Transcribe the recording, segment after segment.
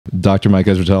Dr. Mike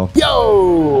Israetel.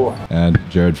 Yo! And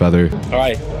Jared Feather. All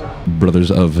right. Brothers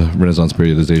of Renaissance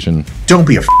Periodization. Don't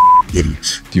be a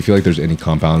idiot. Do you feel like there's any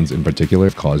compounds in particular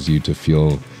that cause you to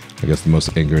feel, I guess, the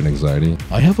most anger and anxiety?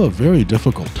 I have a very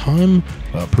difficult time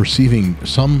perceiving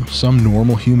some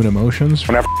normal human emotions.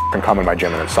 Whenever I come in my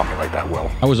gym and it's something like that,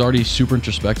 Will. I was already super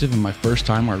introspective, and my first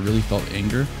time I really felt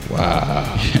anger.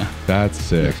 Wow. Yeah. That's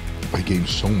sick. I gained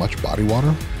so much body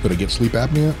water that I get sleep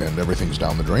apnea and everything's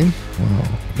down the drain.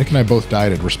 Wow. Nick and I both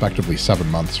died at respectively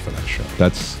 7 months for that show.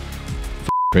 That's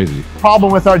crazy.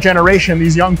 Problem with our generation,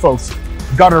 these young folks,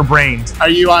 gutter brained. Are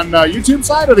you on the YouTube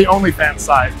side or the OnlyFans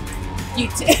side?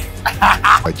 YouTube.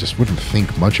 I just wouldn't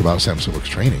think much about Sam Sulek's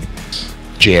training.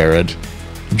 Jared.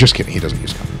 I'm just kidding. He doesn't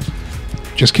use condoms.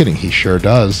 Just kidding. He sure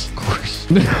does. Of course.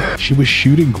 She was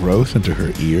shooting growth into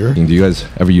her ear. Do you guys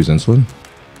ever use insulin?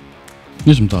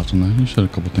 Here's some thoughts on that. You said a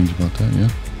couple things about that, yeah.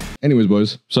 Anyways,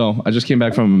 boys. So I just came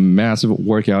back from a massive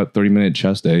workout, 30-minute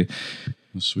chest day.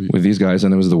 That's sweet. With these guys,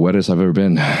 and it was the wettest I've ever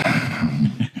been.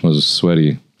 It was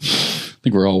sweaty. I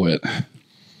think we're all wet.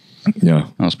 Yeah.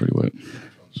 I was pretty wet.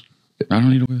 I don't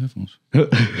need to wear the headphones.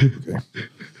 Okay.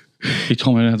 He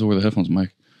told me I didn't have to wear the headphones,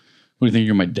 Mike. What do you think?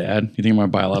 You're my dad? You think you're my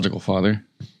biological father?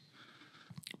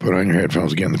 Put on your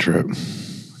headphones, get in the truck.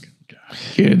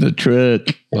 Get in the truck.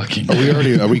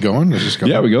 Are we going? Is this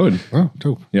going? Yeah, we're going. Oh,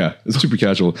 dope. Yeah, it's super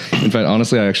casual. In fact,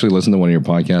 honestly, I actually listened to one of your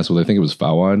podcasts with, I think it was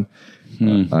Fawad.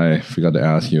 I forgot to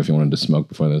ask you if you wanted to smoke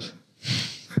before this.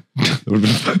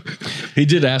 He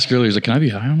did ask earlier. He's like, "Can I be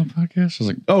high on the podcast?" I was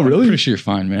like, "Oh, really? I'm pretty sure you're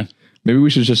fine, man." Maybe we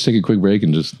should just take a quick break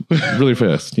and just really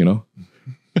fast, you know?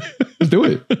 Let's do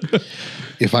it.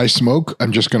 If I smoke,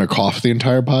 I'm just going to cough the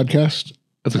entire podcast.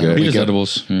 That's okay. He does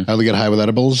edibles. Yeah. I only get high with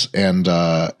edibles, and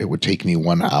it would take me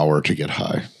 1 hour to get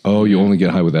high. Oh, you only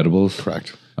get high with edibles?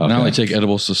 Correct. Okay. Now I take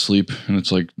edibles to sleep, and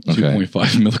it's like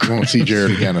 2.5 I milligrams. won't see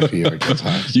Jared again if he gets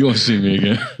high. You won't see me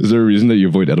again. Is there a reason that you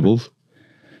avoid edibles?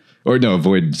 Or no,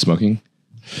 avoid smoking?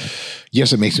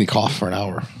 Yes, it makes me cough for an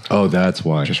hour. Oh, that's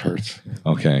why. It just hurts.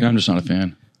 Okay. I'm just not a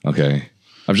fan. Okay.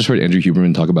 I've just heard Andrew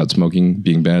Huberman talk about smoking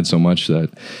being bad so much that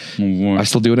I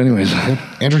still do it anyways.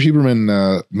 Andrew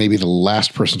Huberman may be the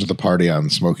last person to the party on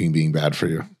smoking being bad for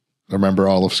you. Remember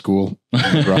all of school?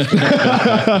 Gruff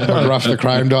the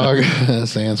crime dog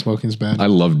saying smoking's bad. I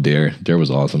loved Dare. Dare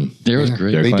was awesome. Dare was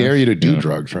great. Dare they class? dare you to do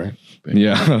drugs, right?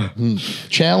 Yeah.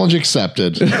 Challenge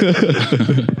accepted.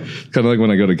 Kind of like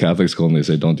when I go to Catholic school and they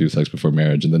say don't do sex before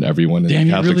marriage, and then everyone in the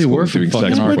Catholic school is doing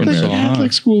sex before The marriage.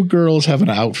 Catholic school girls have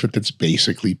an outfit that's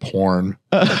basically porn.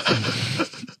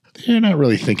 They're not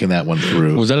really thinking that one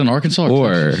through. Was that in Arkansas?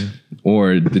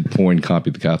 Or did porn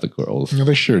copy the Catholic girls? No,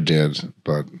 they sure did,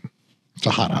 but it's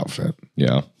a hot outfit.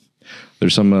 Yeah.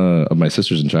 There's some of my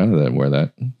sisters in China that wear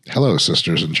that. Hello,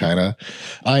 sisters in China.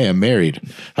 I am married.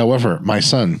 However, my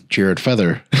son, Jared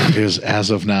Feather, is as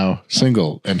of now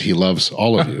single, and he loves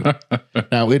all of you.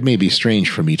 Now, it may be strange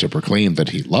for me to proclaim that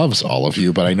he loves all of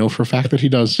you, but I know for a fact that he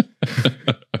does.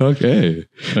 Okay.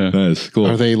 Nice. Cool.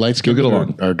 Are they light-skinned Get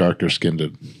along. or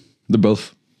darker-skinned? They're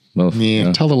both. Both.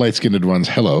 Yeah. Tell the light-skinned ones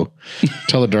hello.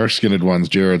 Tell the dark-skinned ones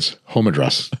Jared's home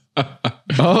address.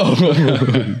 Oh,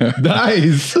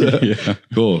 nice. Yeah.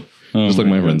 Cool. Just like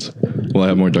my friends. Well, I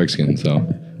have more dark skin, so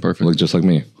Perfect. Look just like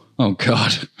me. Oh,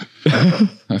 God.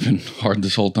 I've been hard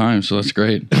this whole time, so that's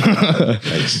great.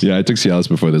 Nice. Yeah, I took Cialis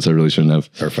before this. I really shouldn't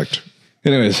have. Perfect.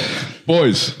 Anyways,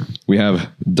 boys, we have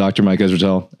Dr. Mike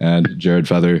Israetel and Jared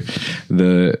Feather,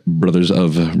 the brothers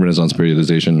of Renaissance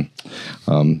Periodization.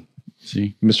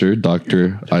 See? Mr.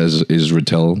 Dr.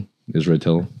 Israetel.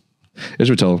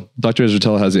 Dr.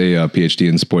 Israetel has a PhD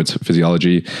in sports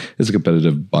physiology, is a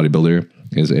competitive bodybuilder,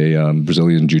 is a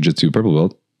Brazilian jiu-jitsu purple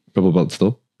belt. Purple belt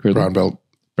still? Brown belt.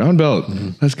 Brown belt.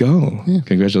 Let's go. Yeah.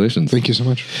 Congratulations. Thank you so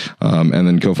much. And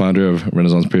then co-founder of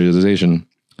Renaissance Periodization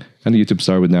and a YouTube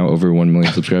star with now over 1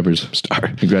 million subscribers. Star.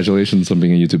 Congratulations on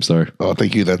being a YouTube star. Oh,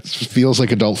 thank you. That feels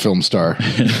like adult film star.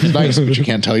 It's nice, but you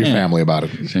can't tell your family about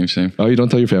it. Same. Oh, you don't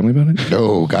tell your family about it?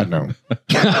 No, God, no.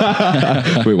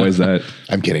 Wait, why is that?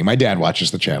 I'm kidding. My dad watches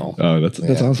the channel. Oh,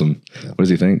 that's awesome. Yeah. What does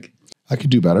he think? I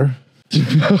could do better.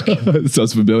 It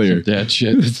sounds familiar. Dad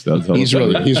shit. He's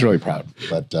really proud.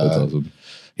 But that's awesome.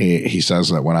 He says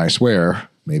that when I swear,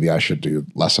 maybe I should do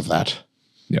less of that.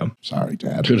 Yeah. Sorry,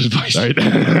 Dad. Good advice. Right?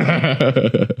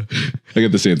 I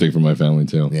get the same thing from my family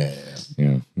too. Yeah.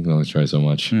 You can only try so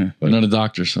much. Yeah. You're not a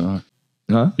doctor, so.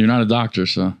 Huh? You're not a doctor,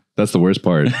 so. That's the worst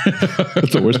part.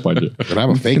 That's the worst part. But I'm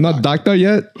a fake You're not doctor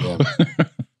yet? Yeah.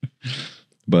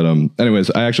 But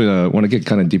anyways, I actually want to get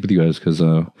kind of deep with you guys because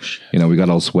we got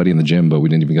all sweaty in the gym, but we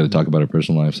didn't even get to talk about our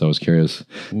personal life. So I was curious,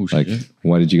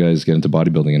 why did you guys get into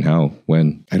bodybuilding and how,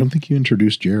 when? I don't think you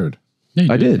introduced Jared.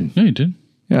 Yeah, I did. Yeah, you did.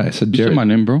 Yeah, I said You said Jared. my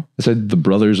name, bro. I said the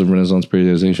brothers of Renaissance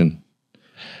Periodization.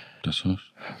 That's us.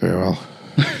 Very well.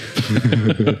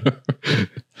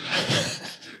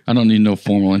 I don't need no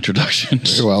formal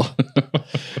introductions. Very well.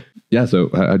 Yeah, so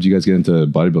how'd you guys get into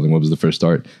bodybuilding? What was the first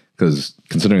start? Because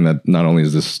considering that not only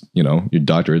is this, your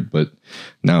doctorate, but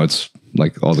now it's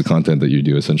like all the content that you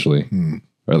do essentially,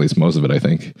 or at least most of it, I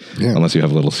think. Yeah. Unless you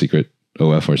have a little secret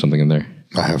OF or something in there.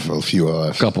 I have a few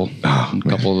A couple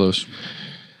of those.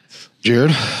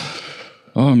 Jared?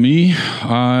 Oh, me?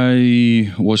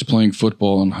 I was playing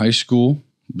football in high school,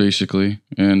 basically,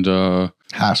 and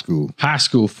High school. high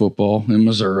school football in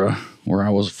Missouri, where I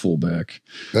was a fullback.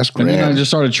 That's And great. then I just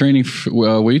started training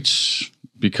weights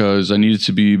because I needed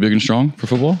to be big and strong for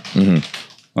football.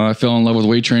 I fell in love with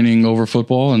weight training over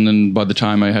football, and then by the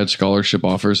time I had scholarship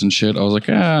offers and shit, I was like,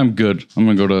 I'm good. I'm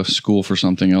going to go to school for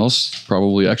something else,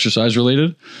 probably exercise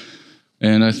related.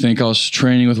 And I think I was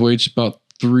training with weights about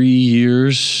 3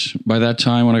 years by that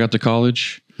time when I got to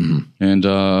college. And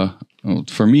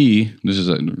for me, this is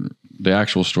the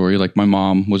actual story. Like, my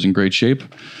mom was in great shape.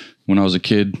 When I was a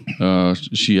kid,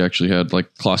 she actually had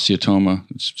like cholesteatoma.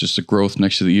 It's just a growth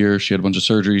next to the ear. She had a bunch of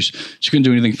surgeries. She couldn't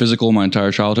do anything physical my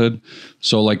entire childhood.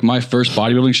 So like my first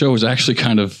bodybuilding show was actually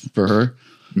kind of for her,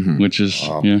 which is,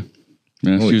 yeah.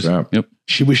 Holy crap. Yep.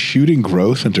 She was shooting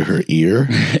growth into her ear.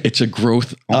 It's a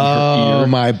growth on her Oh, ear.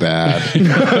 my bad.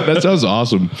 That sounds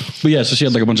awesome. But yeah, so she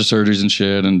had like a bunch of surgeries and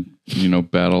shit and,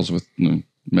 battles with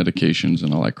medications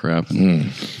and all that crap.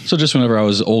 And so just whenever I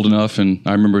was old enough, and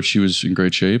I remember she was in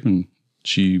great shape and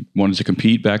she wanted to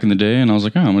compete back in the day, and I was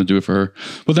like, I'm going to do it for her.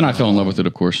 But then I fell in love with it,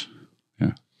 of course.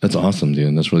 Yeah. That's awesome,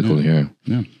 dude. That's really cool to hear.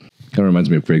 Yeah. Kind of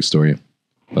reminds me of Craig's story.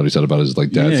 What he said about his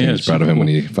dad saying he's it's proud of him cool. when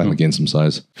he finally gained some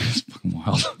size. It's fucking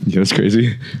wild. Yeah, it's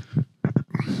crazy.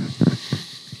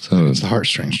 So It's the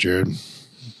heartstrings, Jared.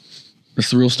 That's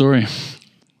the real story.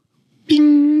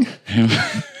 Bing.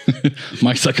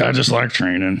 Mike's like, I just like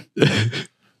training.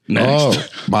 Next. Oh,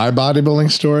 my bodybuilding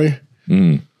story?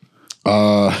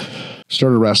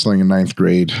 Started wrestling in 9th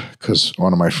grade because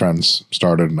one of my friends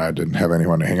started and I didn't have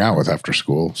anyone to hang out with after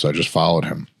school. So I just followed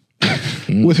him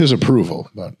with his approval.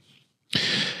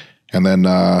 And then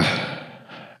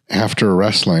after a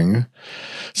wrestling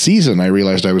season, I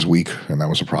realized I was weak and that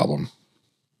was a problem.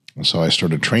 And so I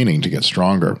started training to get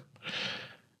stronger.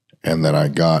 And then I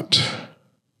got,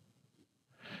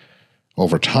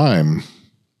 over time,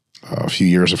 a few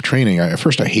years of training. At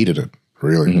first I hated it,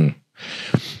 really.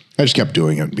 I just kept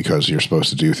doing it because you're supposed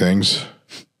to do things.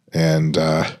 And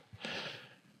then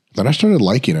I started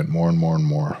liking it more and more and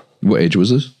more. what age was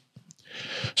this?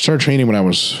 Started training when I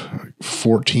was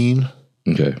 14.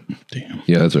 Okay. Damn.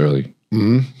 Yeah, that's early.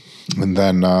 And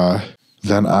then I,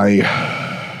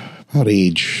 about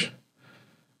age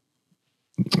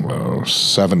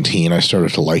 17, I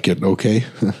started to like it okay.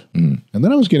 And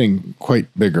then I was getting quite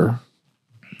bigger.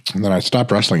 And then I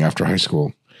stopped wrestling after high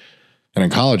school. And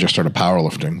in college, I started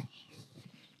powerlifting.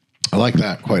 I like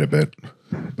that quite a bit.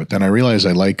 But then I realized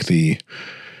I like the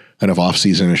kind of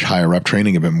off-season-ish higher rep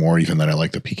training a bit more, even than I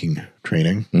like the peaking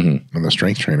training and the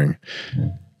strength training.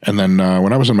 And then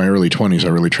when I was in my early 20s, I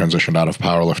really transitioned out of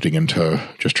powerlifting into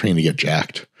just training to get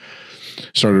jacked.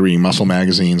 Started reading muscle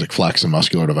magazines like Flex and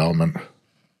Muscular Development.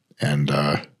 And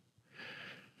I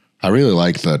really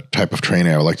like the type of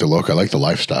training. I like the look. I like the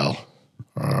lifestyle.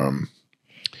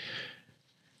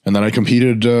 And then I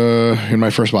competed in my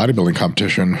first bodybuilding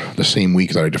competition the same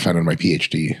week that I defended my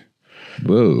PhD.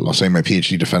 Whoa. I'll say my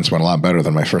PhD defense went a lot better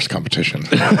than my first competition.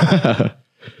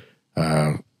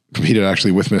 Competed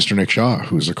actually with Mr. Nick Shaw,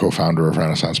 who's the co-founder of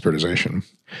Renaissance Periodization.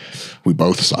 We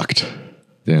both sucked.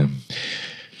 Damn.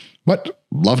 But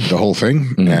loved the whole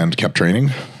thing and kept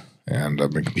training. And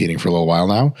I've been competing for a little while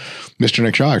now. Mr.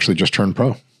 Nick Shaw actually just turned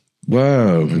pro.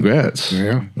 Wow. Congrats.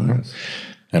 Yeah. Nice.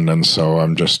 And then so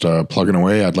I'm just plugging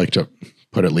away. I'd like to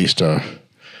put at least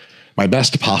my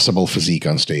best possible physique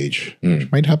on stage,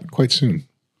 which might happen quite soon.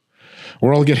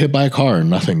 Or I'll get hit by a car and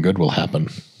nothing good will happen.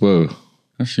 Whoa.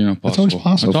 That's possible. That's always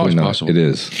possible. It's always Hopefully not. possible. It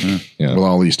is. Yeah. Well,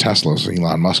 all these Teslas,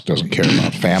 Elon Musk doesn't care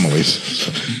about families.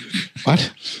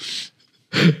 What?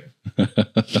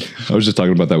 I was just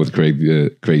talking about that with Craig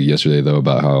yesterday, though,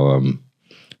 about how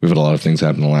we've had a lot of things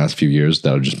happen in the last few years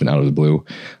that have just been out of the blue.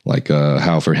 Like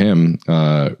how for him,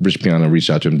 Rich Piana reached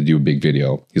out to him to do a big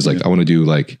video. He's like, I want to do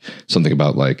like something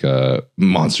about like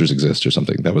monsters exist or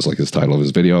something. That was like his title of his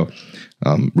video.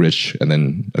 Rich, and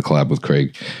then a collab with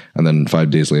Craig. And then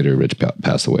 5 days later, Rich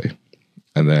passed away.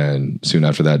 And then soon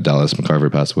after that, Dallas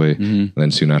McCarver passed away. And then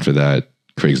soon after that,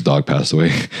 Craig's dog passed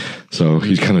away. So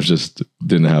he kind of just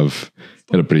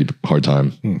had a pretty hard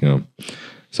time, you know.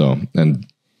 So, and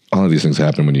all of these things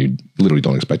happen when you literally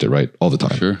don't expect it, right? All the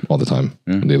time. Sure. All the time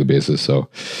on a daily basis. So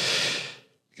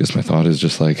I guess my thought is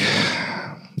just like,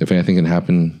 if anything can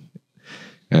happen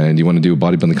and you want to do a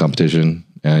bodybuilding competition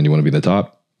and you want to be the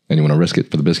top and you want to risk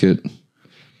it for the biscuit,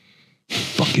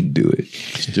 fucking do it.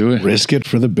 Just do it. Risk it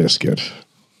for the biscuit.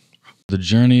 The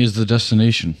journey is the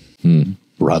destination.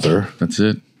 Brother. That's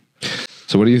it.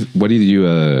 So what do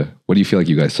you feel like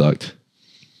you guys sucked?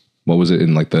 What was it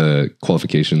in like the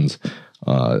qualifications?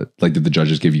 Like, did the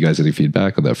judges give you guys any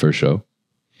feedback on that first show?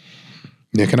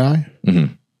 Nick and I?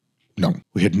 Mm-hmm. No.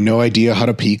 We had no idea how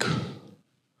to peak.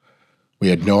 We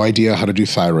had no idea how to do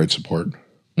thyroid support.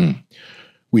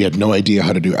 We had no idea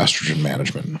how to do estrogen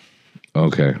management.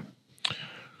 Okay.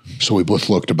 So we both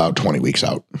looked about 20 weeks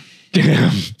out.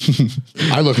 Damn.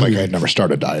 I looked like I had never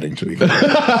started dieting, to be clear.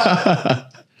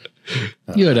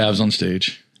 You had abs on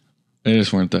stage. They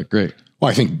just weren't that great. Well,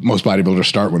 I think most bodybuilders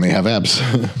start when they have abs.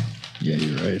 Yeah,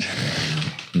 you're right.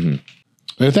 And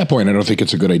at that point, I don't think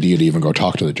it's a good idea to even go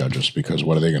talk to the judges, because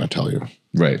what are they going to tell you?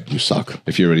 Right. You suck.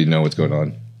 If you already know what's going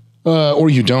on. Or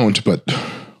you don't, but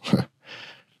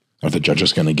are the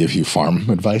judges going to give you farm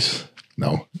advice?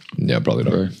 No. Yeah, probably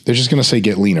not. Right. They're just going to say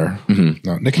get leaner.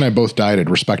 No, Nick and I both dieted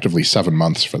respectively 7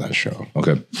 months for that show.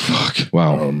 Okay. Fuck.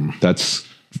 Wow. That's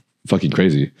fucking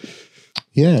crazy.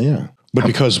 Yeah. But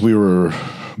because we were...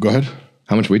 Go ahead.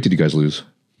 How much weight did you guys lose?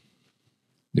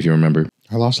 If you remember.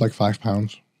 I lost like 5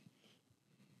 pounds.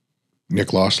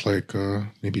 Nick lost like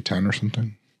maybe 10 or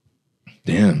something.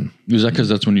 Damn. Was that because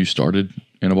that's when you started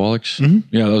anabolics?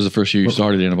 Yeah, that was the first year you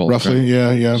started anabolics. Roughly,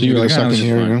 right? yeah. So you were like like, second this is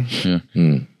year. fine. Yeah.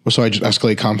 Yeah. Well, so I just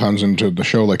escalate compounds into the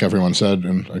show like everyone said,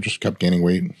 and I just kept gaining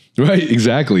weight. Right.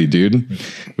 Exactly, dude.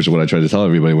 Which is what I try to tell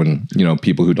everybody when,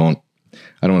 people who don't,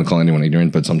 I don't want to call anyone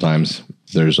ignorant, but sometimes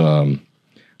there's, when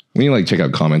you like check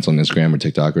out comments on Instagram or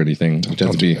TikTok or anything, it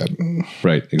has to be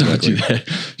right. Exactly.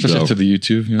 Just to the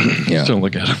YouTube. Just don't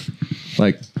look at them.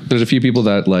 Like, there's a few people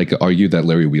that like argued that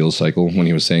Larry Wheels' cycle, when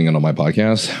he was saying it on my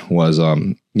podcast, was,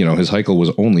 his cycle was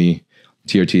only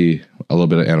TRT, a little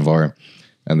bit of Anavar,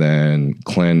 and then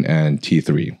Clen and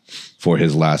T3 for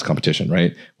his last competition,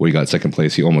 right? Where he got second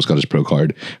place. He almost got his pro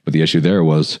card. But the issue there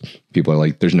was people are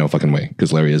like, there's no fucking way,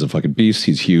 because Larry is a fucking beast.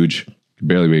 He's huge,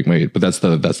 barely make weight. But that's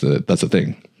the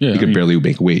thing. Yeah, he could barely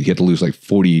make weight. He had to lose like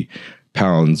 40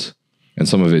 pounds, and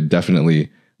some of it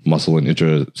definitely muscle and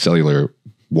intracellular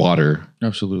water.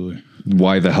 Absolutely.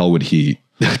 Why the hell would he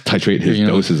titrate his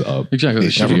doses up? Exactly.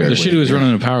 The shit he was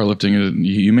running in powerlifting,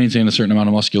 you maintain a certain amount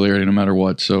of muscularity no matter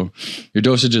what. So your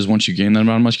dosages, once you gain that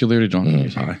amount of muscularity, don't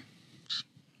get high.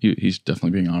 He's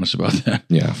definitely being honest about that.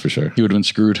 Yeah, for sure. He would have been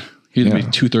screwed. He'd be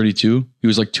 232. He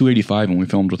was like 285 when we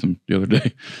filmed with him the other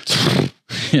day.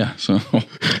 Yeah, so.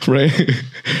 Right?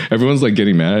 Everyone's like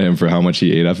getting mad at him for how much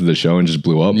he ate after the show and just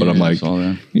blew up. But I'm like,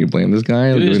 you blame this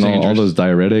guy? Like, doing all those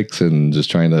diuretics and just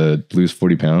trying to lose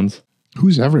 40 pounds?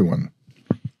 Who's everyone?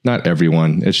 Not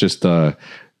everyone. It's just the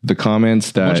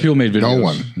comments that... Most people made videos. No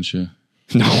one. And shit.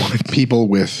 No one. People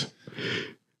with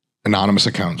anonymous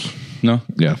accounts. No?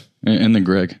 Yeah. And then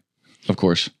Greg, of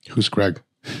course. Who's Greg?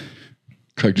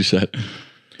 Greg Doucette.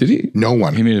 Did he? No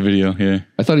one. He made a video, yeah.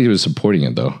 I thought he was supporting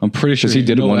it, though. I'm pretty sure. Because he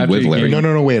did one with Larry.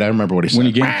 No, wait. I remember what he said. When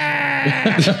he gained...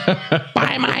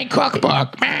 Buy my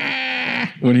cookbook.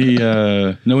 when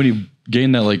he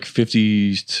gained that like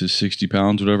 50 to 60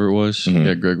 pounds, whatever it was.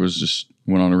 Yeah, Greg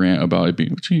went on a rant about it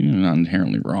being, which is not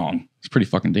inherently wrong. It's pretty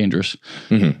fucking dangerous.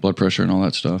 Blood pressure and all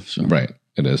that stuff. So. Right.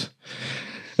 It is.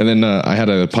 And then I had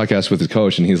a podcast with his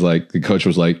coach, and the coach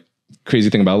was like, crazy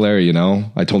thing about Larry,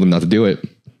 I told him not to do it.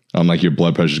 I'm like, your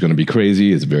blood pressure is going to be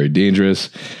crazy. It's very dangerous.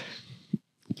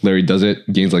 Larry does it,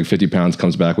 gains like 50 pounds,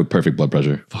 comes back with perfect blood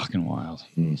pressure. Fucking wild.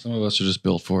 Some of us are just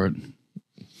built for it.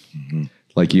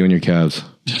 Like you and your calves.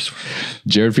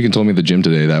 Jared freaking told me at the gym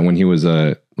today that when he was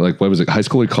high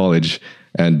school or college,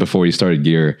 and before he started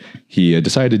gear, he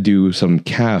decided to do some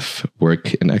calf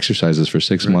work and exercises for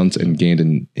 6 months and gained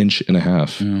 1.5 inches.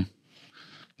 Yeah.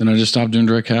 Then I just stopped doing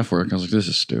direct calf work. I was like, this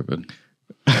is stupid.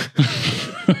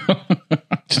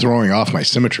 It's throwing off my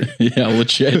symmetry. Yeah,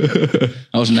 legit.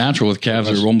 I was natural with calves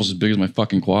that were almost as big as my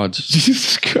fucking quads.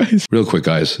 Jesus Christ. Real quick,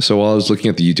 guys. So while I was looking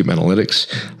at the YouTube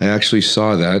analytics, I actually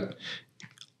saw that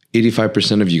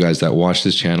 85% of you guys that watch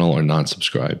this channel are not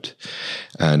subscribed.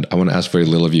 And I want to ask very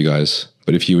little of you guys,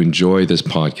 but if you enjoy this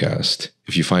podcast,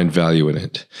 if you find value in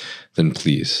it, then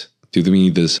please do me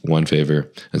this one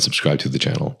favor and subscribe to the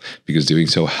channel, because doing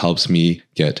so helps me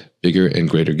get bigger and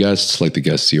greater guests like the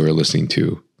guests you are listening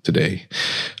to today.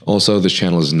 Also, this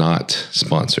channel is not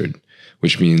sponsored,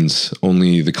 which means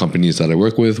only the companies that I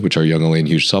work with, which are Young LA and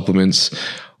Huge Supplements,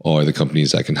 are the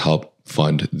companies that can help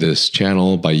fund this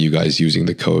channel by you guys using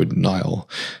the code NILE.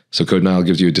 So code NILE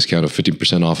gives you a discount of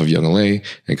 15% off of Young LA,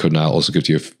 and code NILE also gives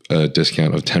you a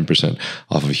discount of 10%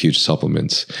 off of Huge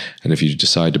Supplements. And if you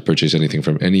decide to purchase anything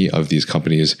from any of these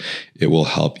companies, it will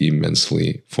help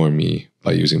immensely for me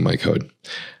by using my code.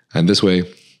 And this way,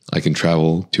 I can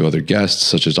travel to other guests,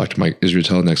 such as Dr. Mike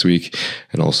Israetel next week,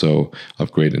 and also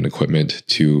upgrade in equipment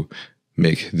to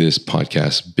make this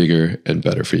podcast bigger and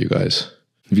better for you guys.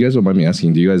 If you guys don't mind me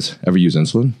asking, do you guys ever use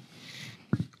insulin?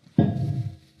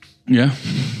 Yeah.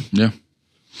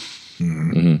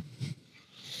 Mm-hmm.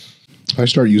 I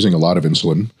start using a lot of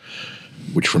insulin,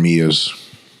 which for me is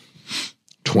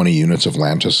 20 units of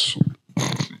Lantus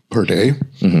per day.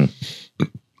 Mm-hmm.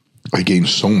 I gain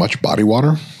so much body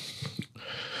water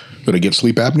that I get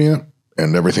sleep apnea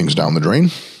and everything's down the drain.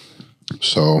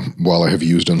 So while I have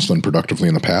used insulin productively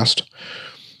in the past,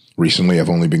 recently I've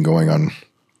only been going on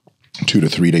 2 to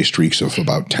 3 day streaks of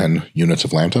about 10 units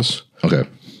of Lantus. Okay.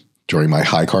 During my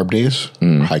high carb days,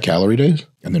 high calorie days.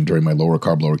 And then during my lower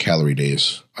carb, lower calorie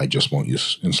days, I just won't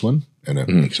use insulin. And it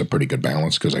makes a pretty good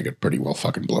balance because I get pretty well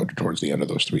fucking bloated towards the end of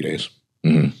those 3 days.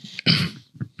 Mm-hmm.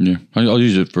 Yeah. I'll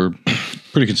use it for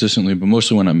pretty consistently, but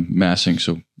mostly when I'm massing.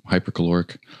 So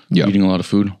hypercaloric, eating a lot of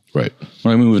food. Right.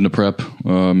 When I move into prep,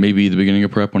 maybe the beginning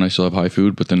of prep when I still have high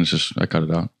food, but then it's just, I cut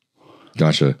it out.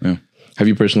 Gotcha. Yeah. Have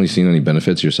you personally seen any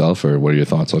benefits yourself, or what are your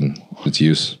thoughts on its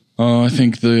use? I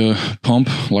think the pump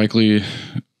likely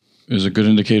is a good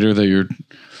indicator that your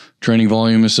training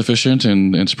volume is sufficient,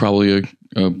 and it's probably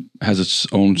has its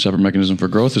own separate mechanism for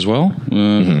growth as well.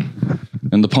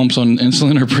 And the pumps on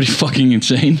insulin are pretty fucking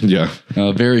insane. Yeah.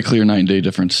 Very clear night and day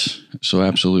difference. So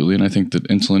absolutely. And I think that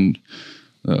insulin,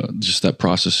 just that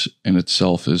process in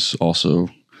itself is also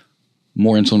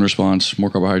more insulin response, more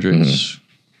carbohydrates,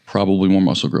 probably more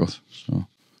muscle growth. So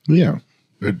yeah,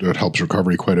 it helps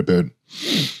recovery quite a bit.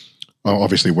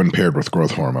 Obviously, when paired with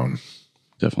growth hormone.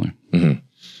 Definitely. Mm-hmm.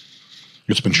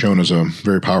 It's been shown as a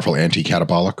very powerful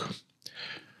anti-catabolic.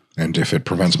 And if it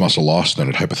prevents muscle loss, then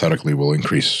it hypothetically will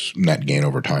increase net gain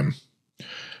over time.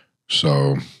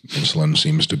 So insulin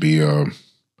seems to be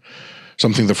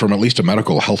something that from at least a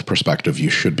medical health perspective,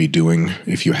 you should be doing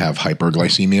if you have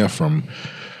hyperglycemia from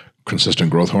consistent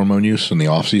growth hormone use in the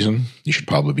off season. You should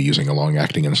probably be using a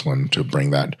long-acting insulin to bring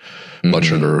that blood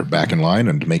sugar back in line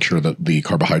and to make sure that the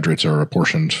carbohydrates are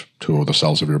apportioned to the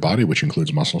cells of your body, which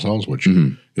includes muscle cells, which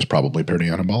is probably pretty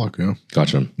anabolic. Yeah.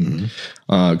 Gotcha.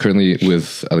 Currently,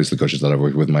 with at least the coaches that I've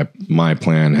worked with, my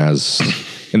plan has,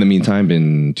 in the meantime,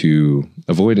 been to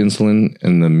avoid insulin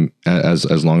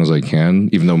as long as I can,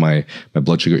 even though my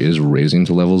blood sugar is raising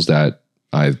to levels that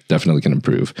I definitely can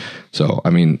improve. So, I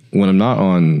mean, when I'm not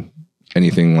on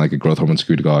anything like a growth hormone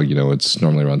secretagogue, it's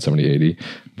normally around 70, 80,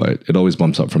 but it always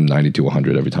bumps up from 90 to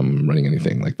 100 every time I'm running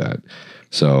anything like that.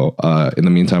 So, in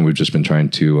the meantime, we've just been trying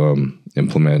to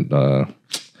implement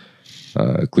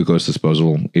glucose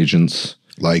disposal agents.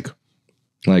 Like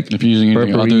if you're using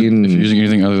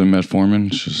anything other than metformin,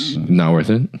 it's just not worth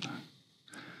it.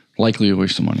 Likely a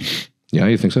waste of money. Yeah,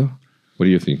 you think so? What do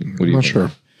you think? I'm not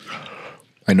sure.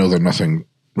 I know that nothing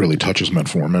really touches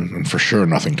metformin, and for sure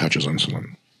nothing touches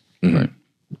insulin. Right.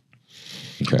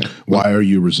 Okay. Why are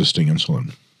you resisting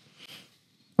insulin?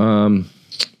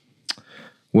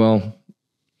 Well,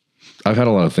 I've had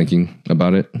a lot of thinking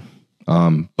about it.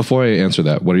 Before I answer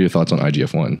that, what are your thoughts on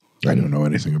IGF-1? I don't know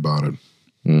anything about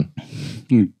it.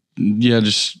 Yeah,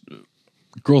 just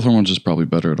growth hormones is probably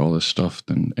better at all this stuff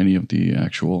than any of the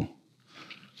actual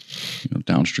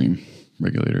downstream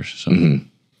regulators. So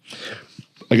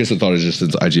I guess the thought is just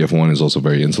since IGF-1 is also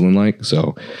very insulin-like,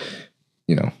 so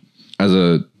as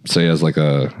a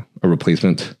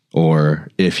replacement, or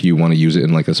if you want to use it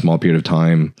in like a small period of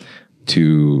time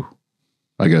to,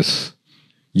 I guess,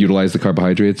 utilize the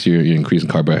carbohydrates, you're increasing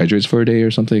carbohydrates for a day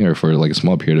or something, or for like a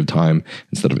small period of time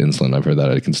instead of insulin. I've heard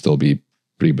that it can still be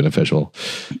pretty beneficial.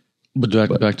 But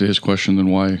back to his question, then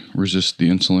why resist the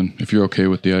insulin if you're okay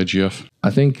with the IGF? I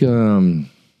think, to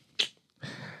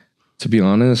be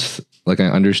honest, like I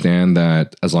understand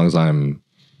that as long as I'm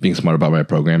being smart about my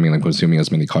programming, like consuming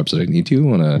as many carbs that I need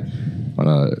to on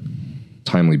a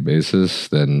timely basis,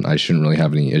 then I shouldn't really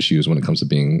have any issues when it comes to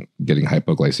getting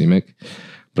hypoglycemic.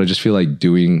 But I just feel like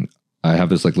I have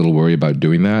this like little worry about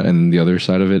doing that. And the other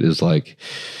side of it is like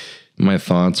my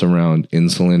thoughts around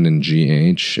insulin and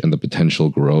GH and the potential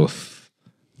growth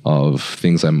of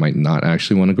things I might not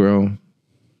actually want to grow.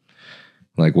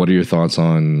 Like, what are your thoughts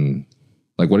on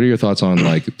like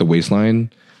the waistline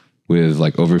with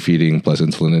like overfeeding plus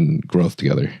insulin and growth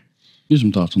together? Here's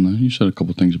some thoughts on that. You said a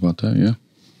couple things about that, yeah.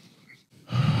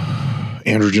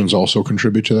 Androgens also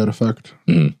contribute to that effect.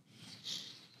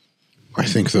 I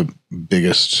think the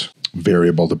biggest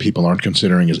variable that people aren't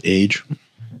considering is age.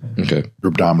 Okay.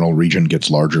 Your abdominal region gets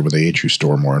larger with age. You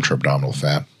store more intra-abdominal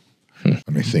fat.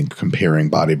 And I think comparing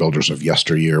bodybuilders of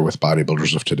yesteryear with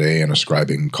bodybuilders of today and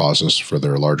ascribing causes for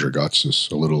their larger guts is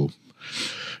a little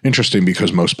interesting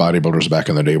because most bodybuilders back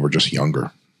in the day were just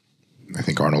younger. I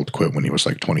think Arnold quit when he was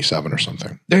like 27 or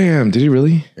something. Damn, did he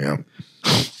really? Yeah.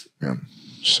 Yeah.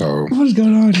 So What is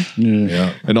going on?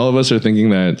 yeah. And all of us are thinking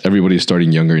that everybody's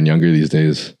starting younger and younger these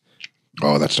days.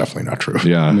 Oh, that's definitely not true.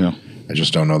 Yeah. I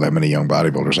just don't know that many young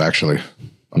bodybuilders actually.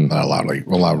 I'm not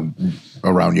allowed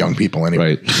around young people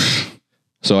anyway. Right.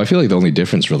 So I feel like the only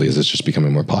difference really is it's just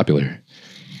becoming more popular.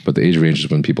 But the age ranges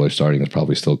when people are starting is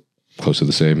probably still close to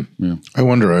the same. Yeah. I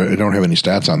wonder, I don't have any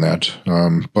stats on that.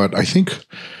 But I think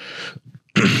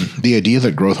the idea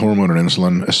that growth hormone and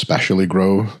insulin especially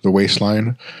grow the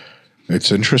waistline,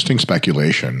 it's interesting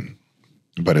speculation,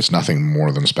 but it's nothing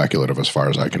more than speculative as far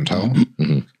as I can tell.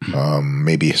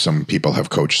 Maybe some people have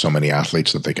coached so many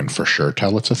athletes that they can for sure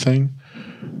tell it's a thing,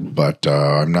 but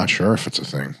I'm not sure if it's a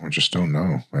thing. I just don't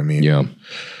know. I mean,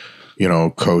 you know,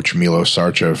 Coach Milo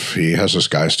Sarchev, he has this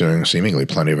guys doing seemingly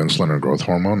plenty of insulin and growth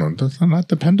hormone, and they're not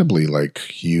dependably like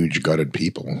huge gutted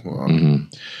people.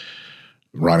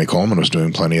 Ronnie Coleman was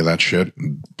doing plenty of that shit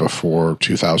before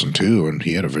 2002, and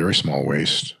he had a very small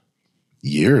waist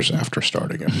years after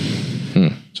starting it.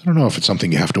 So I don't know if it's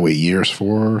something you have to wait years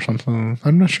for or something.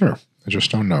 I'm not sure. I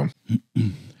just don't know.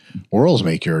 Orals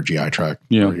make your GI tract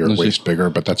or your waist bigger,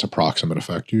 but that's a proximate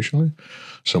effect usually.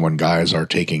 So when guys are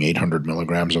taking 800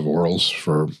 milligrams of orals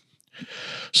for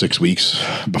 6 weeks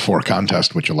before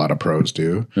contest, which a lot of pros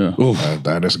do,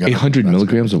 that is 800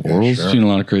 milligrams of orals? Sure. Seen a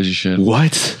lot of crazy shit.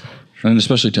 What? And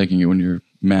especially taking it when you're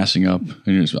massing up.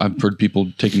 And I've heard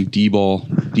people taking D-ball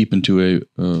deep into a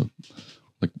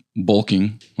like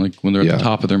bulking, like when they're at the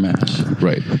top of their mass.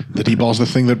 Right. The D-ball's the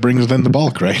thing that brings then the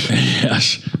bulk, right?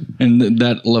 Yes. And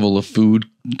that level of food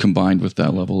combined with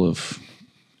that level of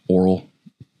oral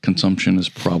consumption is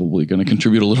probably going to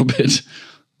contribute a little bit.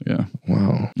 Yeah.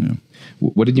 Wow. Yeah.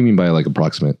 What did you mean by like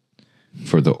approximate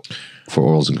for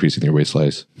orals increasing their waist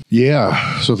size?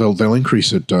 Yeah, so they'll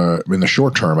increase it in the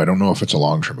short term. I don't know if it's a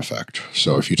long-term effect.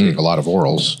 So if you take a lot of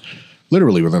orals,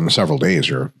 literally within several days,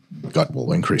 your gut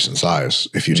will increase in size.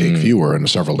 If you take fewer, in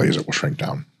several days, it will shrink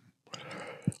down.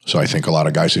 So I think a lot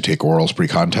of guys who take orals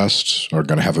pre-contest are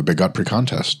going to have a big gut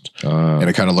pre-contest. And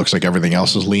it kind of looks like everything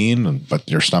else is lean, but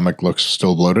your stomach looks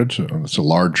still bloated. It's a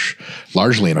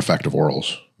largely an effect of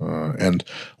orals. And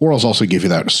orals also give you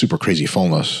that super crazy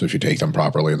fullness if you take them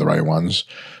properly, the right ones.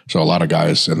 So a lot of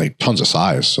guys, and they tons of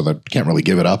size, so they can't really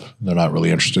give it up. They're not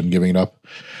really interested in giving it up.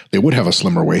 They would have a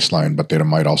slimmer waistline, but they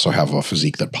might also have a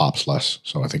physique that pops less.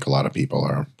 So I think a lot of people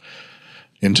are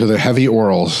into the heavy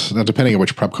orals. Now, depending on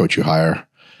which prep coach you hire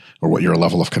or what your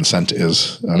level of consent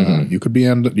is, you could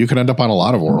end up on a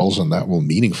lot of orals, and that will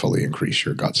meaningfully increase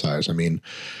your gut size. I mean,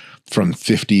 from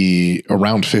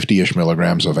around 50-ish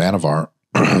milligrams of Anavar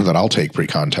that I'll take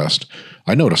pre-contest,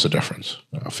 I notice a difference.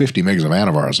 50 mgs of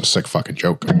Anavar is a sick fucking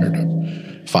joke compared to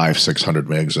 500-600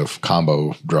 mgs of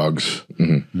combo drugs.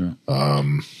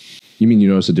 You mean you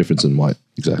notice a difference in what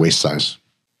exactly? Waist size.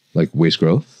 Like waist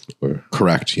growth? Or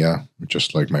Correct, yeah.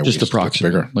 Just like my waist gets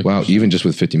bigger. Like, wow, even just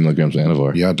with 50 milligrams of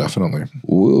Anavar? Yeah, definitely.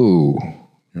 Whoa.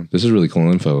 This is really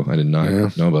cool info. I did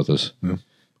not know about this. Yeah.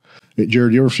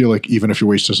 Jared, you ever feel like even if your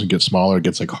waist doesn't get smaller, it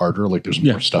gets like harder, like there's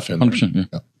more stuff in 100%, there?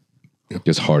 yeah. It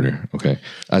gets harder. Okay.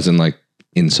 As in like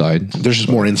inside? There's just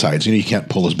more insides. You can't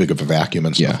pull as big of a vacuum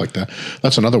and stuff like that.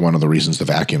 That's another one of the reasons the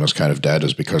vacuum is kind of dead,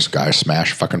 is because guys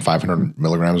smash fucking 500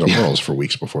 milligrams of orals for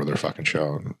weeks before their fucking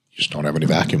show. And you just don't have any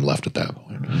vacuum left at that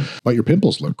point. But your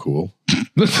pimples look cool,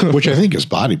 which I think is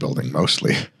bodybuilding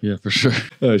mostly. Yeah, for sure.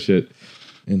 Oh, shit.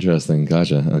 Interesting.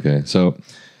 Gotcha. Okay. So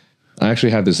I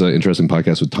actually had this interesting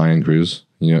podcast with Tyan Cruz.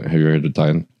 You know, have you heard of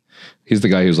Tyan? He's the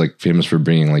guy who's like famous for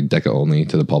bringing like Deca only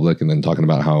to the public and then talking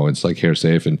about how it's like hair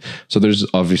safe. And so there's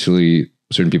obviously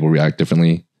certain people react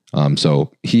differently.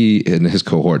 So he and his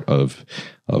cohort of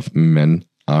men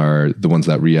are the ones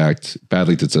that react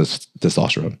badly to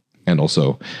testosterone and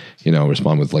also, you know,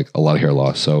 respond with like a lot of hair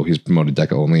loss. So he's promoted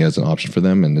Deca only as an option for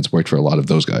them, and it's worked for a lot of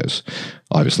those guys.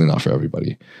 Obviously not for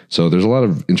everybody. So there's a lot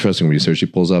of interesting research he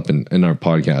pulls up in our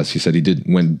podcast. He said he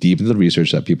went deep into the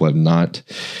research that people have not.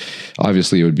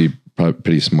 Obviously, it would be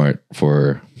pretty smart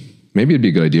maybe it'd be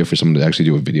a good idea for someone to actually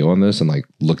do a video on this and like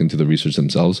look into the research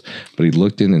themselves. But he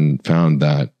looked in and found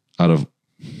that out of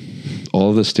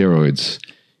all the steroids,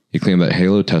 he claimed that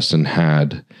halotestin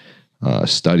had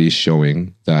studies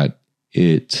showing that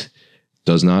it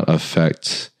does not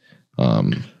affect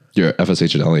your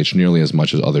FSH and LH nearly as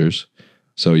much as others.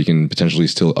 So you can potentially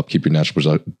still upkeep your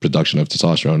natural production of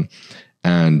testosterone,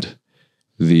 and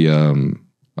the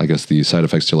I guess the side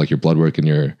effects to like your blood work and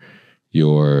your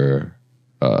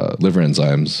liver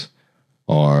enzymes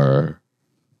are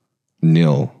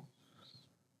nil.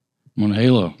 On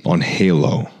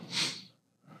Halo.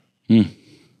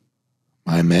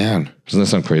 My man. Doesn't that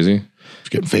sound crazy? He's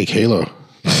getting fake Halo.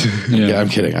 Yeah, I'm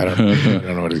kidding. I don't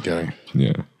know what he's getting.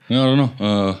 Yeah. No, I don't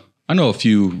know. I know a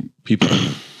few people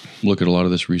look at a lot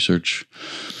of this research.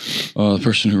 The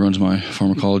person who runs my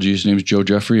pharmacology, his name is Joe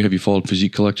Jeffrey. Have you followed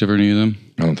Physique Collective or any of them?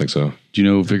 I don't think so. Do you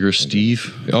know Vigorous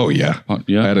Steve? Oh yeah.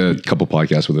 Yeah. I had a couple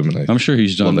podcasts with him, and I'm sure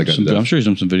he's done. that guy to death. I'm sure he's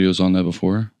done some videos on that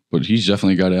before. But he's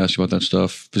definitely a guy to ask about that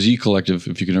stuff. Physique Collective,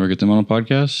 if you can ever get them on a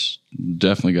podcast,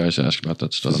 definitely guys to ask about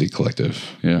that stuff. Physique Collective.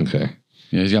 Yeah. Okay.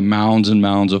 Yeah, he's got mounds and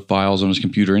mounds of files on his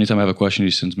computer. Anytime I have a question,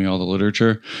 he sends me all the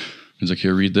literature. He's like,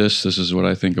 here, read this. This is what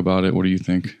I think about it. What do you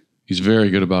think? He's very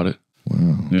good about it.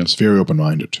 Wow. Yeah. It's very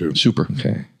open-minded too. Super.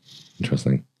 Okay.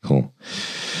 Interesting. Cool.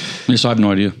 Yes, I have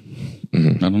no idea. I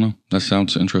don't know. That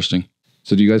sounds interesting.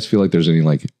 So do you guys feel like there's any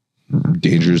like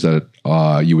dangers that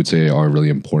you would say are really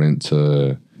important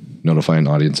to notify an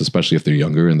audience, especially if they're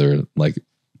younger and they're like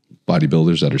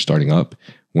bodybuilders that are starting up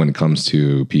when it comes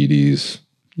to PEDs,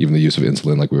 even the use of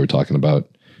insulin, like we were talking about?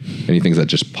 Any things that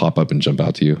just pop up and jump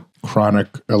out to you? Chronic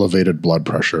elevated blood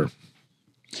pressure.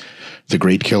 The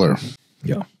great killer.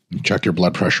 Yeah. Check your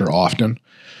blood pressure often.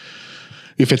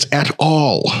 If it's at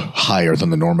all higher than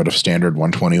the normative standard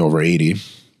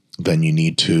 120/80, then you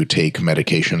need to take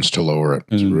medications to lower it.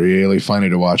 It's really funny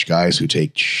to watch guys who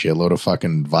take shitload of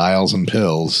fucking vials and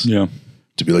pills Yeah.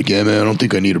 to be like, yeah, man, I don't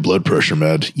think I need a blood pressure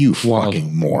med. You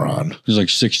fucking moron. There's like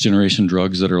 6th-generation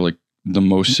drugs that are like the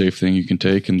most safe thing you can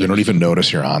take. And You don't even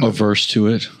notice you're on them. averse to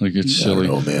it. Like it's silly.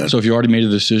 know, man. So if you already made a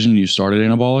decision, you started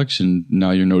anabolics and now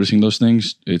you're noticing those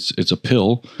things, it's a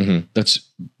pill.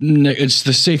 It's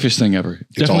the safest thing ever.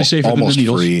 Definitely safer than the almost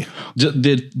needles. free.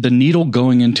 The needle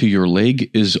going into your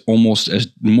leg is almost as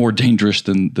more dangerous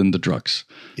than the drugs.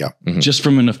 Yeah. Just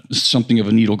from something of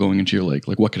a needle going into your leg.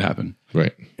 Like what could happen?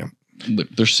 Right.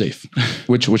 They're safe.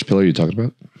 Which pill are you talking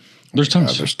about? There's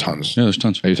tons. There's tons. Yeah, there's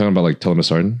tons. Are you talking about like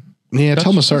telmisartan? Yeah,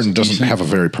 telmisartan that's doesn't decent. have a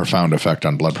very profound effect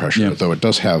on blood pressure, Yeah. though it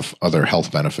does have other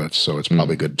health benefits, so it's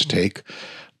probably good to take.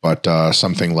 But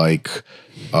something like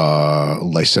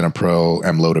lisinopril,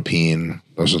 amlodipine,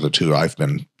 those are the two I've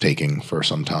been taking for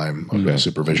some time under the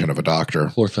supervision of a doctor.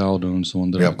 Chlorthalidone's the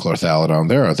one that Yep, chlorthalidone.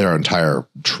 Their entire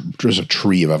there's a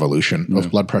tree of evolution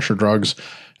of blood pressure drugs,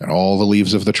 and all the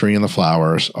leaves of the tree and the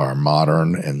flowers are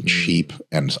modern and cheap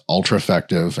and ultra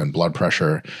effective, and blood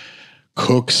pressure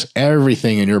cooks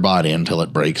everything in your body until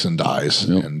it breaks and dies.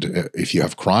 And if you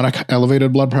have chronic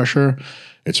elevated blood pressure,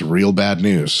 it's real bad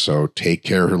news. So take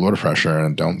care of your blood pressure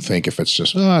and don't think if it's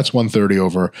just, it's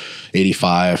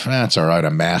 130/85. That's all right.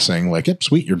 I'm massing. Like, yep,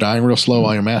 sweet. You're dying real slow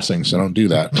while you're massing. So don't do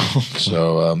that.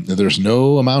 So there's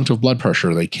no amount of blood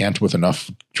pressure they can't with enough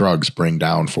drugs bring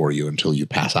down for you until you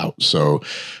pass out. So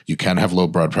you can have low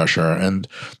blood pressure. And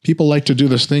people like to do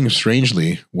this thing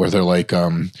strangely where they're like,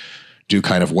 do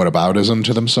kind of whataboutism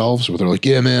to themselves where they're like,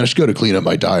 yeah, man, I just got to clean up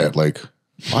my diet. Like,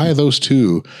 why are those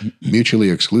two mutually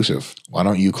exclusive? Why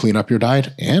don't you clean up your diet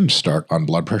and start on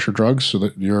blood pressure drugs so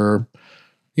that you're,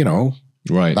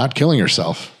 Right. not killing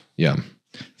yourself? Yeah.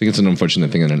 I think it's an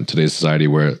unfortunate thing in today's society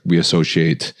where we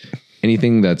associate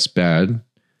anything that's bad,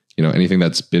 anything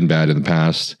that's been bad in the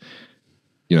past,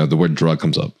 the word drug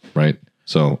comes up, right?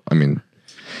 So, I mean,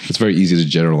 it's very easy to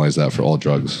generalize that for all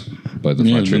drugs, but that's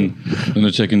not true. And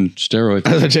they're taking steroids.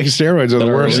 They take steroids are the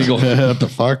are worst. illegal. What the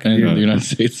fuck? in the United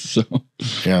States. So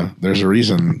Yeah, there's a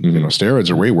reason. Steroids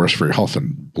are way worse for your health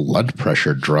than blood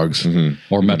pressure drugs.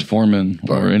 or metformin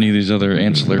or any of these other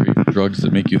ancillary drugs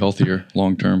that make you healthier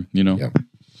long term, Yeah.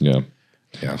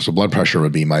 Yeah. So blood pressure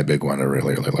would be my big one to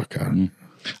really look at.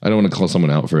 I don't want to call someone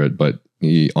out for it, but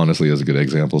he honestly is a good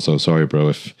example. So sorry, bro,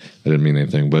 if I didn't mean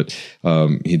anything, but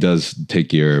he does take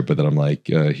gear, but then I'm like,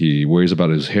 he worries about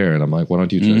his hair. And I'm like, why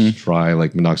don't you just try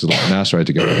like minoxidil finasteride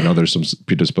to go? I know there's some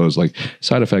predisposed like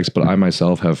side effects, but I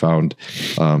myself have found,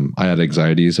 I had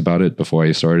anxieties about it before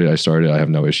I started. I have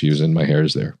no issues and my hair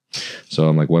is there. So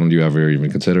I'm like, why don't you ever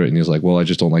even consider it? And he's like, well, I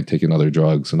just don't like taking other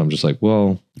drugs. And I'm just like,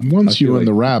 well, Once you're in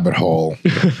the rabbit hole,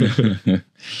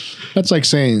 that's like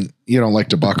saying you don't like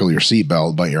to buckle your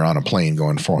seatbelt, but you're on a plane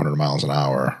going 400 miles an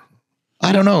hour.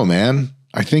 I don't know, man.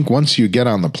 I think once you get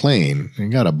on the plane, you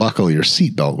got to buckle your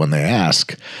seatbelt when they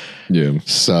ask. yeah.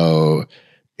 So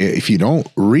if you don't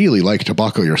really like to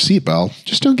buckle your seatbelt,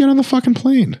 just don't get on the fucking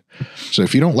plane. So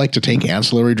if you don't like to take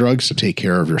ancillary drugs to take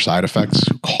care of your side effects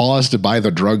caused by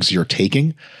the drugs you're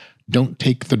taking, don't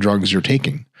take the drugs you're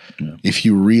taking. If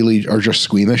you really are just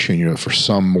squeamish and you, for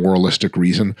some moralistic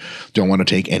reason, don't want to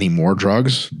take any more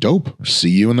drugs, dope. See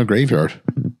you in the graveyard.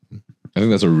 I think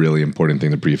that's a really important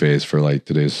thing to preface for like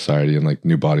today's society and like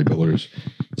new bodybuilders.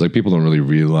 It's like people don't really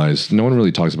realize, no one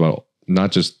really talks about,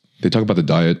 not just, they talk about the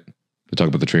diet, they talk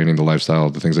about the training, the lifestyle,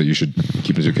 the things that you should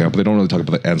keep into account, but they don't really talk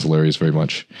about the ancillaries very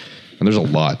much. And there's a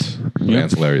lot of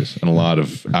ancillaries and a lot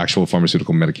of actual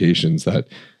pharmaceutical medications that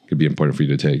could be important for you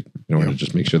to take in order to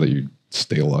just make sure that you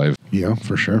stay alive. Yeah,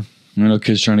 for sure. I know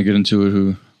kids trying to get into it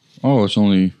who, it's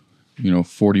only,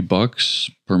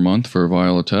 $40 per month for a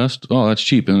vial of test. Oh, that's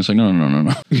cheap. And it's like,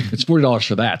 no. It's $40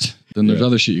 for that. Then there's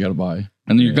other shit you got to buy.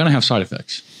 And then you're going to have side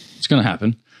effects. It's going to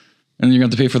happen. And then you're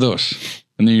going to have to pay for those.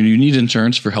 And then you need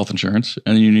insurance for health insurance.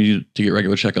 And then you need to get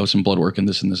regular checkups and blood work and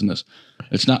this and this and this.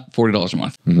 It's not $40 a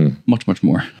month. Much, much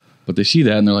more. But they see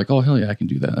that and they're like, oh, hell yeah, I can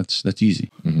do that. That's easy.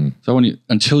 So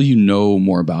until you know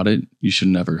more about it, you should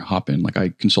never hop in. Like I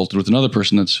consulted with another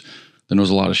person that knows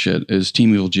a lot of shit, is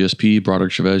Team Evil GSP,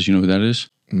 Broderick Chavez. You know who that is?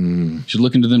 You should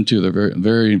look into them too. They're very,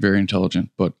 very, very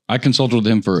intelligent. But I consulted with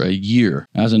him for a year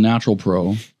as a natural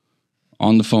pro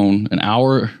on the phone, an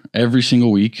hour every single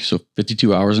week. So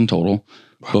 52 hours in total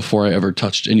before I ever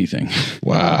touched anything.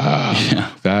 Wow.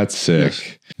 Yeah. That's sick.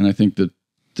 Yes. And I think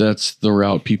that's the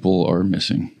route people are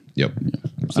missing. Yep.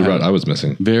 It's the route I was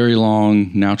missing. Very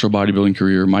long natural bodybuilding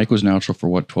career. Mike was natural for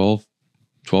what, 12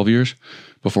 years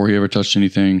before he ever touched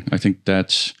anything. I think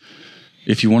that's,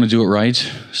 if you want to do it right,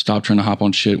 stop trying to hop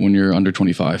on shit when you're under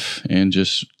 25 and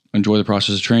just enjoy the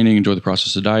process of training, enjoy the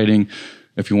process of dieting.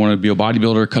 If you want to be a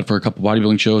bodybuilder, cut for a couple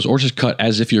bodybuilding shows, or just cut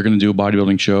as if you're going to do a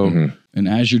bodybuilding show. And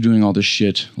as you're doing all this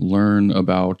shit, learn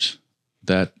about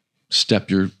that step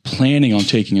you're planning on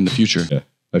taking in the future. Yeah,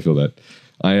 I feel that.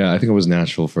 I think I was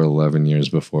natural for 11 years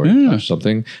before I touched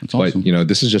something. That's but, awesome.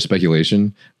 This is just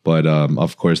speculation. But,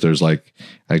 of course, there's like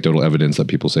anecdotal evidence that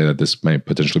people say that this might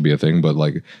potentially be a thing. But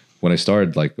like when I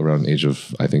started, like around the age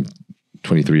of, I think,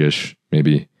 23-ish,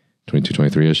 maybe 22,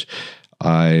 23-ish,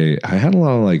 I had a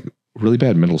lot of like really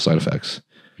bad mental side effects.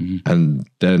 And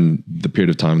then the period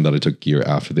of time that I took gear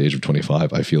after the age of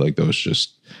 25, I feel like those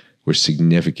just were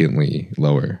significantly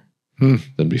lower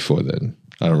than before then.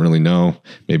 I don't really know.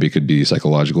 Maybe it could be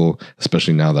psychological,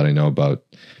 especially now that I know about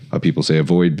how people say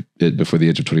avoid it before the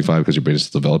age of 25 because your brain is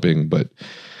still developing, but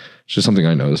it's just something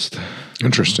I noticed.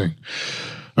 Interesting.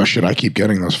 Oh shit, I keep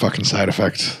getting those fucking side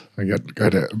effects. I get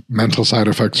mental side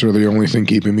effects are the only thing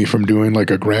keeping me from doing like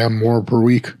a gram more per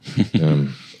week.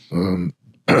 Maybe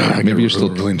you're still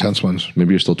really intense ones.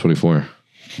 Maybe you're still 24.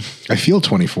 I feel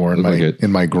 24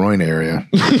 in my groin area.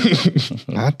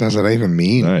 What does that even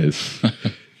mean? Nice.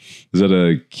 Is that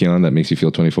a Keon that makes you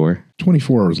feel 24?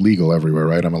 24 is legal everywhere,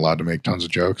 right? I'm allowed to make tons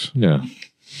of jokes. Yeah.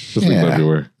 Just legal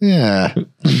everywhere. Yeah.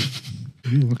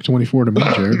 You look 24 to me,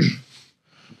 Jared.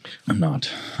 I'm not.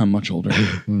 I'm much older.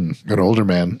 An older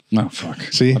man. No, fuck.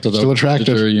 See? Still attractive.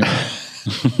 Thought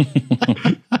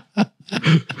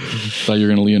you were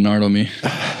going to Leonardo me.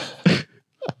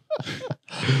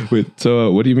 Wait, so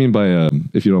what do you mean by,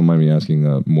 if you don't mind me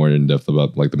asking more in depth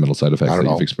about like the mental side effects that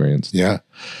you've experienced? Yeah.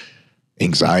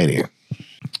 Anxiety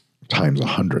times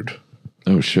 100.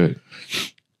 Oh, shit.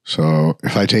 So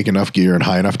if I take enough gear in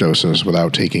high enough doses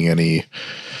without taking any,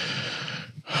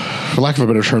 for lack of a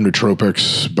better term,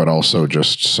 nootropics, but also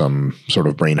just some sort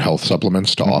of brain health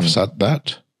supplements to offset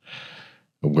that,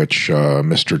 which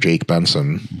Mr. Jake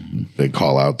Benson, big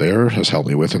call out there, has helped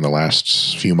me with in the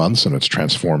last few months, and it's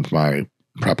transformed my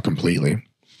prep completely.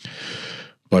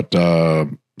 But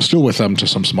still with them to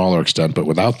some smaller extent, but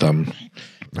without them,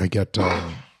 I get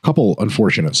a couple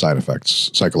unfortunate side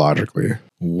effects psychologically.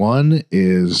 One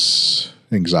is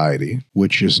anxiety,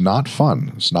 which is not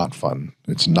fun. It's not fun.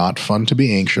 It's not fun to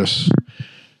be anxious.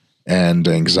 And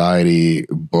anxiety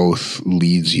both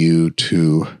leads you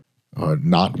to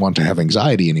not want to have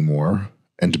anxiety anymore.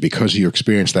 And because you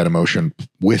experience that emotion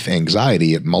with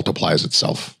anxiety, it multiplies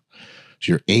itself.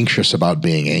 So you're anxious about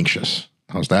being anxious.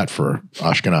 How's that for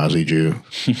Ashkenazi Jew?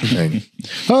 Saying,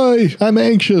 hi, I'm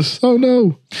anxious. Oh,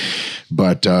 no.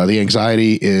 But the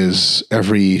anxiety is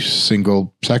every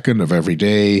single second of every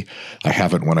day. I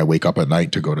have it when I wake up at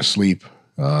night to go to sleep.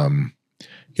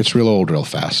 It's real old real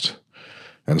fast.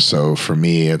 And so for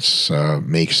me, it's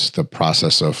makes the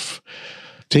process of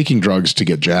taking drugs to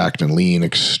get jacked and lean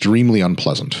extremely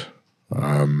unpleasant.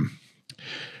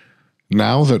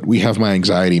 Now that we have my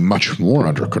anxiety much more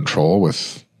under control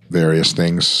with various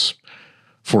things,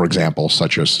 for example,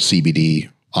 such as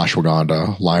CBD,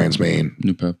 ashwagandha, lion's mane,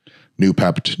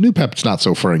 Noopept. Noopept's not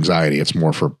so for anxiety. It's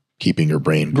more for keeping your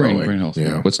brain growing. Brain health.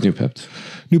 Yeah. What's Noopept?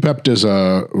 Noopept is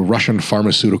a Russian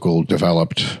pharmaceutical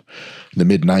developed in the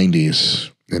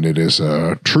mid-90s. And it is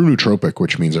a true nootropic,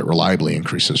 which means it reliably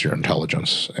increases your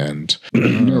intelligence. And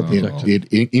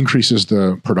it increases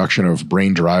the production of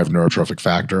brain-derived neurotrophic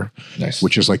factor,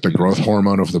 which is like the growth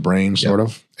hormone of the brain, sort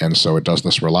of. And so it does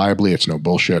this reliably. It's no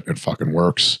bullshit. It fucking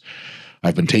works.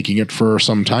 I've been taking it for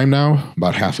some time now,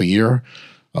 about half a year.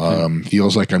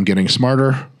 Feels like I'm getting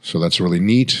smarter. So that's really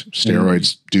neat.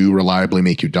 Steroids do reliably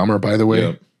make you dumber, by the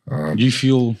way. You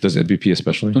feel... Does NBP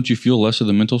especially? Don't you feel less of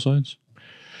the mental sides?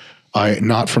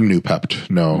 Not from Nupept,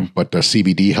 no, but the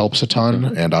CBD helps a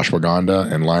ton, and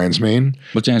ashwagandha and lion's mane.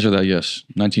 But to answer that, yes,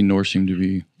 19 North seem to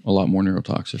be a lot more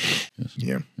neurotoxic. Yes.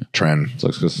 Yeah, Tren. So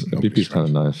because NBP is kind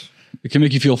of nice. It can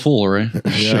make you feel full, right?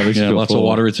 Yeah, lots of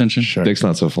water retention. Sure. Dick's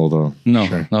not so full though. No,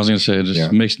 I was going to say it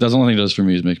just makes. That's the only thing it does for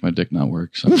me is make my dick not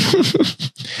work. So.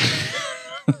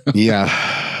 Yeah.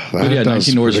 But yeah,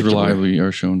 19 North reliably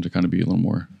are shown to kind of be a little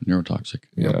more neurotoxic.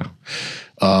 Yeah.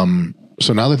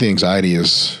 So now that the anxiety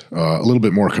is a little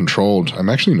bit more controlled, I'm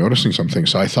actually noticing something.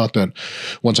 So I thought that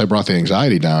once I brought the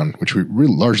anxiety down, which we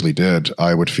really largely did,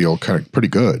 I would feel kind of pretty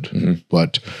good.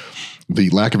 But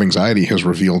the lack of anxiety has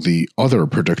revealed the other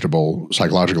predictable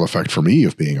psychological effect for me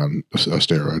of being on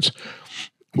steroids,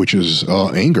 which is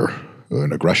anger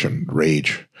and aggression,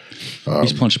 rage.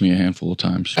 He's punched me a handful of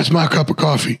times. That's my cup of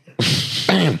coffee.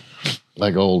 Bam.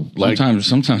 Like old. Like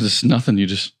sometimes it's nothing. You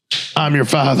just. I'm your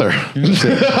father.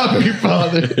 I'm your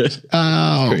father.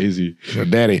 Oh, Crazy.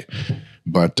 Daddy.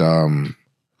 But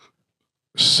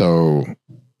so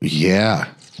yeah,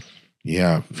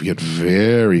 we get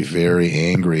very, very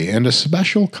angry, and a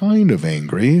special kind of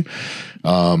angry.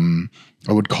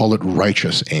 I would call it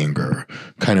righteous anger,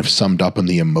 kind of summed up in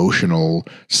the emotional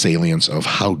salience of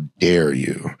how dare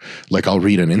you. Like I'll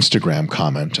read an Instagram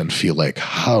comment and feel like,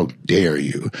 how dare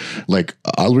you? Like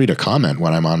I'll read a comment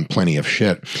when I'm on plenty of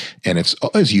shit, and it's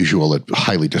as usual, a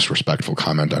highly disrespectful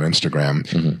comment on Instagram.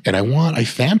 And I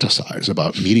fantasize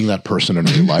about meeting that person in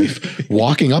real life,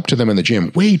 walking up to them in the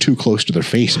gym way too close to their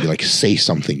face and be like, say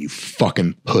something, you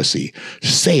fucking pussy.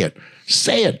 Say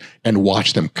it, and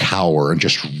watch them cower and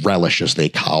just relish as they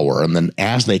cower. And then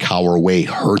as they cower away,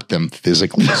 hurt them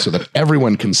physically so that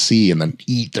everyone can see, and then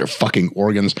eat their fucking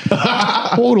organs.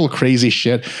 Total crazy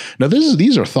shit. Now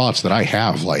these are thoughts that I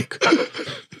have like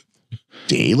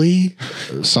daily,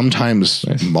 sometimes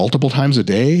multiple times a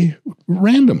day,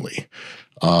 randomly.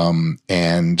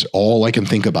 And all I can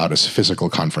think about is physical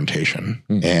confrontation.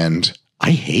 And I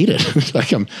hate it.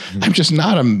 Like I'm just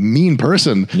not a mean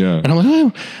person. Yeah. And I'm like,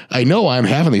 oh, I know I'm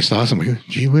having these thoughts. I'm like,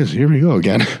 gee whiz, here we go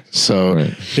again. So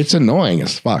it's annoying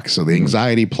as fuck. So the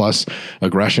anxiety plus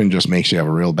aggression just makes you have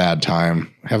a real bad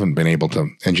time. I haven't been able to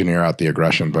engineer out the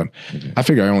aggression, but I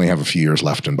figure I only have a few years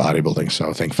left in bodybuilding.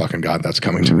 So thank fucking God that's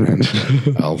coming to an end.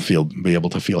 I'll be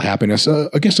able to feel happiness.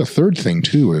 I guess a third thing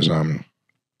too is,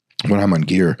 when I'm on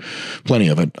gear, plenty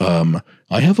of it,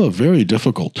 I have a very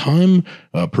difficult time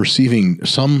perceiving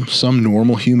some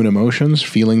normal human emotions,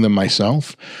 feeling them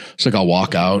myself. It's like I'll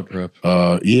walk out.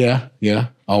 I'll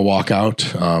walk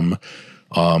out and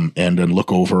then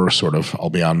look over sort of,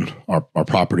 I'll be on our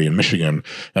property in Michigan,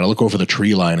 and I look over the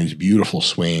tree line, these beautiful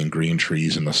swaying green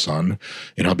trees in the sun,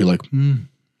 and I'll be like,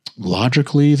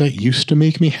 logically, that used to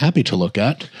make me happy to look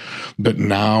at, but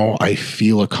now I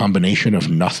feel a combination of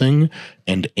nothing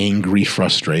and angry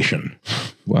frustration.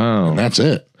 Wow. And that's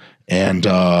it. And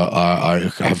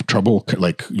I have trouble,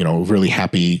 like, really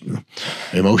happy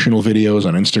emotional videos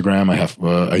on Instagram.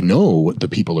 I know what the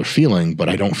people are feeling, but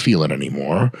I don't feel it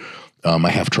anymore.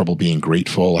 I have trouble being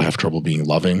grateful. I have trouble being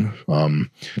loving.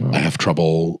 I have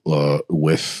trouble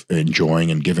with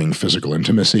enjoying and giving physical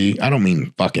intimacy. I don't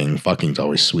mean fucking. Fucking's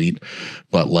always sweet,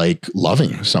 but like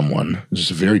loving someone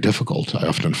is very difficult. I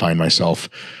often find myself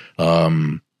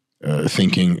trading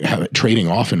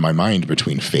off in my mind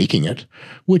between faking it,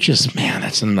 which is, man,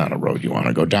 that's not a road you want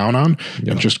to go down on,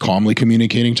 and just calmly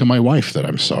communicating to my wife that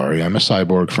I'm sorry, I'm a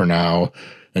cyborg for now.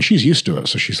 And she's used to it.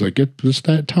 So she's like, it's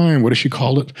that time. What does she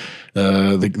call it?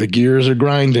 The gears are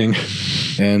grinding.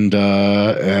 And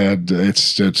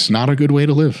it's not a good way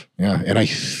to live. Yeah. And I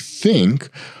think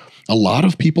a lot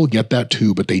of people get that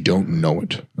too, but they don't know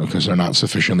it because they're not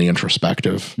sufficiently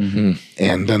introspective.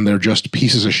 And then they're just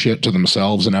pieces of shit to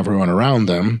themselves and everyone around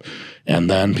them. And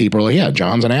then people are like, yeah,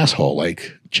 John's an asshole.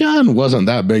 Like, John wasn't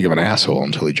that big of an asshole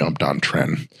until he jumped on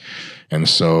Tren. And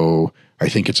so I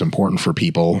think it's important for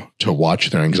people to watch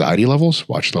their anxiety levels,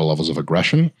 watch their levels of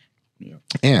aggression,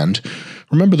 and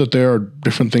remember that there are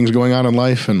different things going on in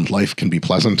life, and life can be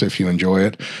pleasant if you enjoy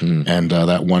it. And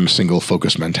that one single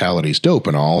focus mentality is dope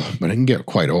and all, but it can get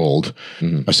quite old.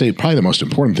 I say probably the most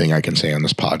important thing I can say on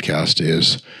this podcast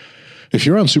is if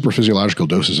you're on super physiological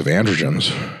doses of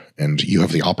androgens and you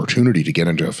have the opportunity to get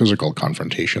into a physical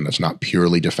confrontation that's not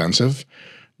purely defensive,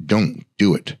 don't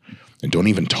do it. And don't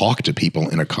even talk to people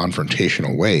in a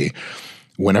confrontational way.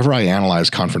 Whenever I analyze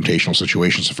confrontational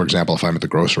situations, so for example, if I'm at the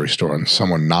grocery store and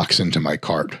someone knocks into my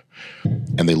cart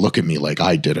and they look at me like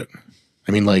I did it,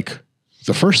 I mean, like,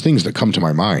 the first things that come to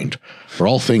my mind are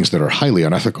all things that are highly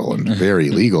unethical and very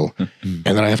illegal. And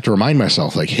then I have to remind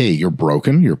myself, like, hey, you're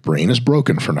broken. Your brain is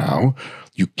broken for now.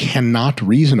 You cannot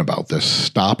reason about this.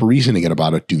 Stop reasoning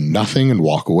about it. Do nothing and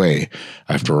walk away.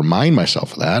 I have to remind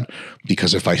myself of that,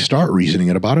 because if I start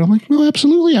reasoning about it, I'm like, no,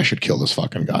 absolutely, I should kill this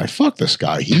fucking guy. Fuck this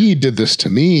guy. He did this to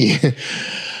me.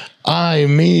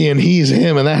 I'm me and he's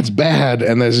him, and that's bad.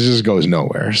 And this just goes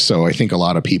nowhere. So I think a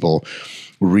lot of people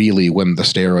really, when the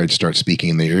steroids start speaking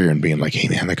in their ear and being like, hey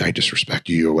man, that guy disrespected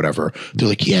you or whatever, they're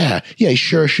like, yeah, he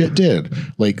sure shit did.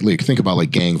 Like think about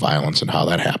like gang violence and how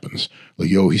that happens.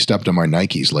 Like, yo, he stepped on my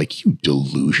Nikes. Like, you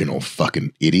delusional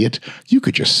fucking idiot. You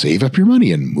could just save up your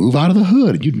money and move out of the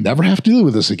hood and you'd never have to deal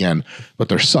with this again. But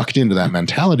they're sucked into that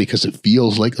mentality because it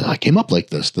feels like, I came up like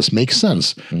this. This makes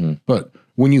sense. But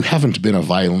when you haven't been a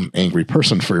violent, angry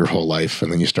person for your whole life,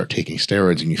 and then you start taking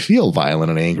steroids and you feel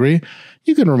violent and angry,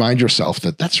 you can remind yourself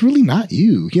that that's really not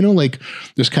you. You know, like,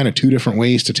 there's kind of two different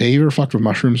ways to take. You ever fucked with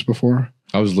mushrooms before?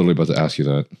 I was literally about to ask you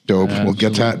that. Dope. We'll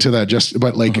get to that.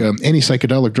 But like any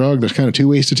psychedelic drug, there's kind of two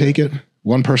ways to take it.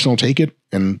 One person will take it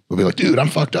and will be like, dude, I'm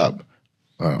fucked up.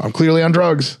 I'm clearly on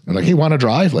drugs. And like, hey, want to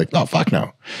drive? Like, oh, fuck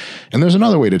no. And there's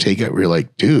another way to take it where you're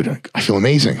like, dude, I feel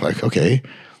amazing. Like, okay.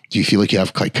 Do you feel like you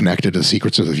have like connected to the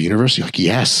secrets of the universe? You're like,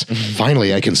 yes,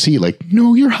 finally I can see. Like,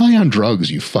 no, you're high on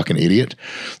drugs, you fucking idiot.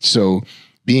 So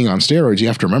being on steroids, you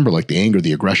have to remember, like, the anger,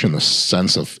 the aggression, the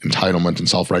sense of entitlement and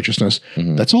self-righteousness,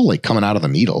 that's all like coming out of the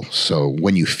needle. So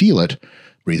when you feel it,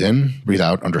 breathe in, breathe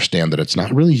out, understand that it's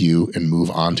not really you, and move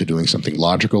on to doing something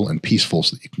logical and peaceful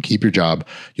so that you can keep your job,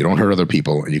 you don't hurt other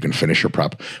people, and you can finish your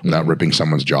prep without ripping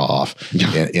someone's jaw off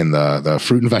in the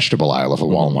fruit and vegetable aisle of a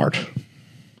Walmart.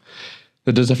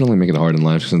 It does definitely make it hard in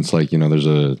life, since, like, you know, there's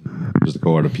the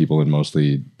cohort of people, and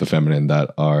mostly the feminine,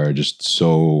 that are just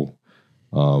so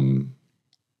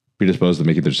predisposed to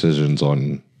making their decisions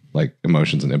on like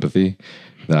emotions and empathy.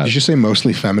 That Did you say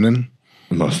mostly feminine?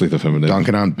 Mostly the feminine.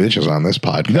 Dunking on bitches on this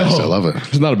podcast. No, I love it.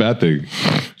 It's not a bad thing.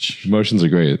 Emotions are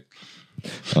great.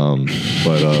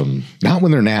 But not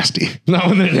when they're nasty. Not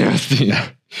when they're nasty.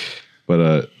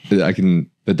 But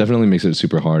that definitely makes it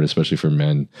super hard, especially for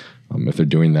men, if they're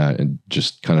doing that, and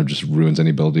just kind of just ruins any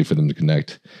ability for them to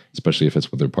connect, especially if it's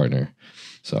with their partner.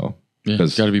 So yeah,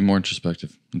 it's got to be more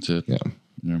introspective. That's it.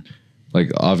 Yeah. Like,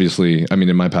 obviously, I mean,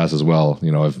 in my past as well,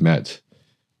 you know, I've met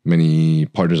many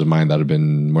partners of mine that have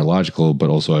been more logical, but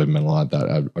also I've met a lot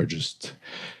that are just,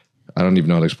 I don't even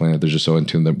know how to explain it. They're just so in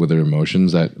tune with their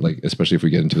emotions that, like, especially if we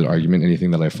get into the argument,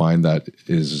 anything that I find that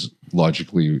is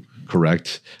logically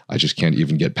correct, I just can't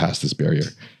even get past this barrier.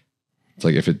 It's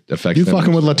like, if it affects you them,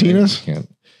 fucking with Latinas? I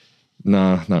can't.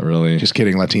 Nah, not really. Just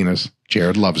kidding, Latinas.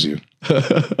 Jared loves you.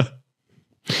 I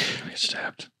get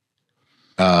stabbed.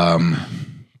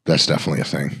 That's definitely a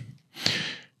thing.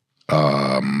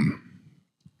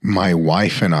 My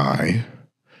wife and I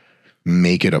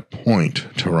make it a point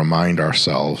to remind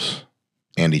ourselves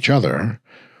and each other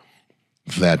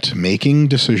that making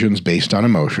decisions based on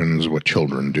emotions is what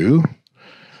children do.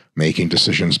 Making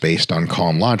decisions based on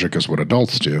calm logic is what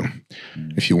adults do.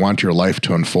 If you want your life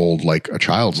to unfold like a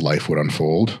child's life would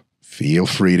unfold, feel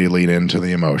free to lean into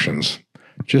the emotions.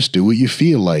 Just do what you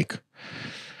feel like.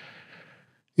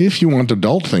 If you want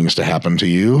adult things to happen to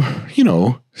you, you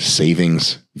know,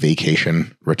 savings,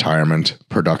 vacation, retirement,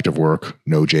 productive work,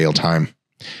 no jail time.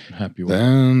 Happy wife.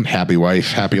 Then happy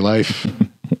wife, happy life.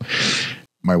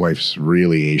 My wife's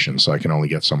really Asian, so I can only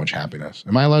get so much happiness.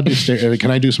 Am I allowed to can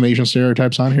I do some Asian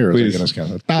stereotypes on here? Please.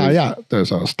 Yeah.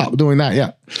 Stop doing that.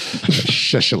 Yeah.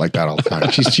 Shit like that all the time.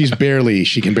 She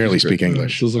can barely speak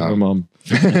English. Just like my mom.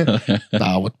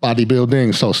 With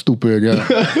bodybuilding, so stupid. Yeah.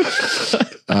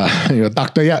 You're a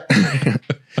doctor, yeah.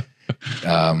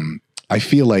 I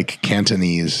feel like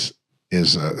Cantonese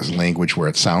is a language where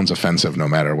it sounds offensive no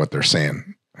matter what they're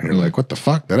saying. And you're like, what the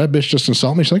fuck? Did that bitch just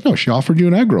insult me? She's like, no, she offered you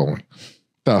an egg roll.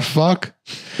 The fuck?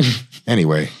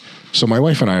 Anyway, so my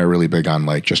wife and I are really big on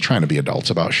like just trying to be adults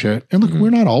about shit. And look,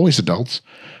 we're not always adults,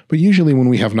 but usually when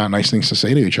we have not nice things to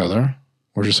say to each other,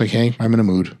 we're just like, hey, I'm in a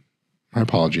mood. My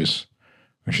apologies.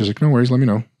 And she's like, no worries. Let me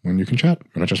know when you can chat.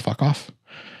 And I just fuck off.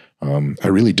 I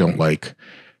really don't like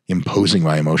imposing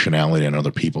my emotionality on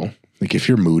other people. Like, if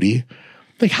you're moody,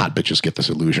 Like hot bitches get this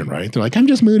illusion, right? They're like, I'm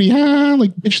just moody.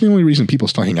 Like, bitch, the only reason people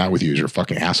still hang out with you is your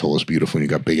fucking asshole is beautiful and you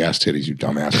got big ass titties, you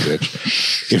dumbass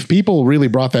bitch. If people really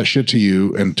brought that shit to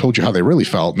you and told you how they really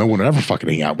felt, no one would ever fucking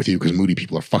hang out with you because moody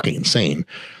people are fucking insane.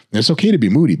 And it's okay to be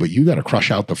moody, but you got to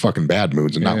crush out the fucking bad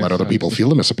moods and not let other people feel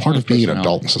them. It's a part of being an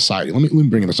adult in society. Let me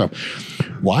bring this up.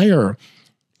 Why are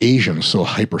Asians so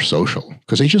hypersocial?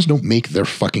 Because Asians don't make their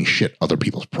fucking shit other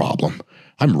people's problem.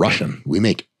 I'm Russian. We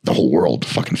make the whole world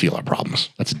fucking feel our problems.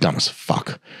 That's dumb as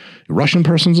fuck. A Russian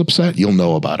person's upset, you'll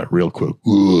know about it real quick.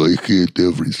 Oh, I hate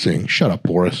everything. Shut up,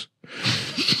 Boris.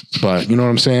 But you know what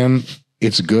I'm saying?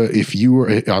 It's good if you were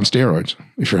on steroids.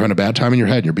 If you're having a bad time in your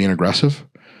head and you're being aggressive,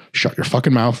 shut your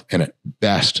fucking mouth and at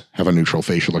best have a neutral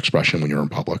facial expression when you're in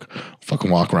public. Fucking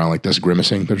walk around like this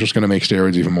grimacing. They're just going to make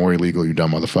steroids even more illegal, you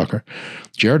dumb motherfucker.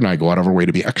 Jared and I go out of our way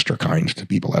to be extra kind to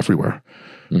people everywhere.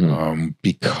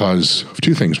 Because of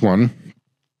two things. One,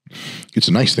 it's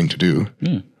a nice thing to do.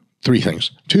 Three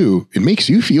things. Two, it makes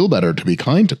you feel better to be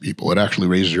kind to people. It actually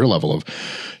raises your level of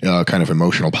kind of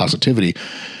emotional positivity.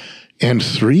 And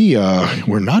three,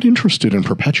 we're not interested in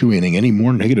perpetuating any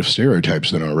more negative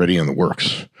stereotypes than are already in the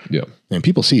works. Yeah. And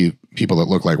people see people that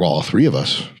look like, well, all three of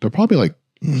us, they're probably like,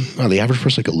 the average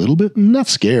person like a little bit, not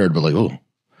scared, but like, oh.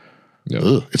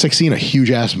 Ugh. It's like seeing a huge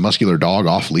ass muscular dog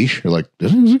off leash. You're like,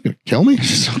 is it gonna kill me?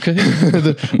 It's okay.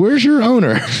 Where's your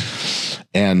owner?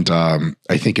 And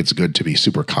I think it's good to be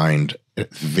super kind,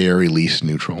 at very least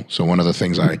neutral. So one of the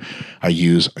things I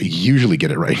usually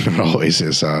get it right, not always,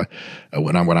 is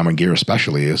when I'm on gear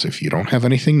especially, is if you don't have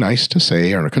anything nice to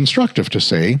say or constructive to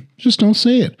say, just don't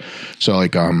say it. So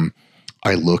like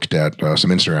I looked at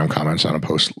some Instagram comments on a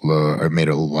post I made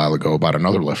a little while ago about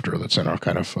another lifter that's in our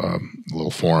kind of little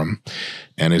forum,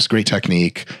 and it's great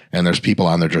technique, and there's people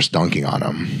on there just dunking on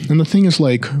him. And the thing is,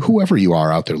 like, whoever you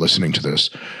are out there listening to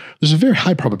this, there's a very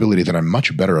high probability that I'm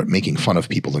much better at making fun of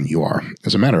people than you are.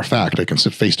 As a matter of fact, I can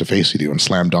sit face to face with you and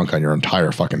slam dunk on your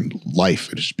entire fucking life.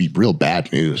 It'd just be real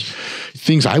bad news.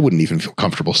 Things I wouldn't even feel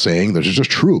comfortable saying that are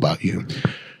just true about you.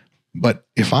 But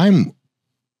if I'm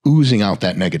oozing out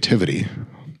that negativity,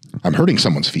 I'm hurting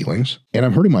someone's feelings, and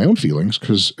I'm hurting my own feelings,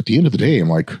 because at the end of the day, I'm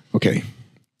like, okay,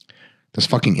 this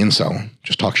fucking incel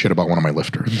just talked shit about one of my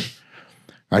lifters.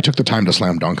 I took the time to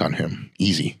slam dunk on him.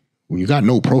 Easy. When you got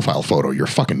no profile photo, you're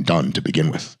fucking done to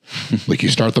begin with. Like, you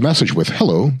start the message with,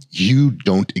 hello, you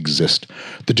don't exist.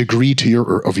 The degree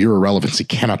of your irrelevancy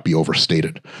cannot be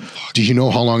overstated. Do you know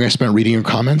how long I spent reading your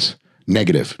comments?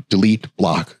 Negative, delete,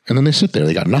 block. And then they sit there,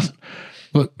 they got nothing.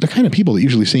 But the kind of people that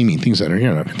usually say mean things that are, you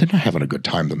know, they're not having a good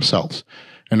time themselves.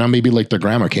 And now maybe like their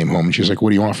grandma came home and she's like,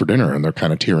 what do you want for dinner? And they're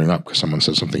kind of tearing up because someone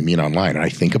said something mean online. And I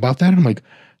think about that and I'm like,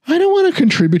 I don't want to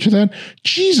contribute to that.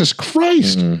 Jesus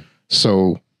Christ.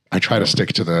 So I try to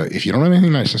stick to if you don't have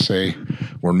anything nice to say,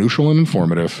 or neutral and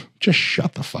informative, just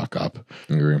shut the fuck up.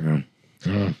 I agree.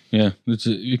 Yeah.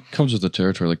 It comes with the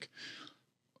territory. Like,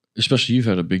 especially you've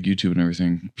had a big YouTube and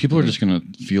everything. People are just going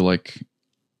to feel like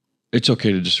it's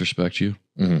okay to disrespect you.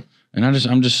 And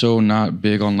I'm just so not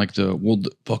big on like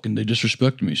fucking they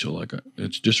disrespect me. So like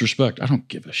it's disrespect. I don't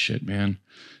give a shit, man.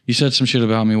 You said some shit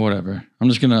about me, whatever. I'm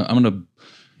gonna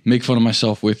make fun of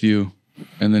myself with you,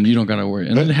 and then you don't gotta worry.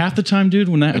 And then half the time, dude,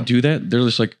 when I do that, they're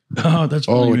just like, oh, that's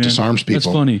funny. Oh, it disarms people. That's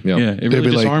funny. Yeah, it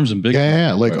really disarms them big.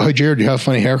 Yeah. Like, oh, Jared, you have a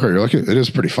funny haircut. You're like, it is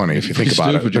pretty funny if you think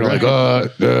about it. You're like,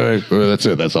 that's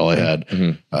it. That's all I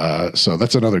had. So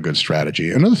that's another good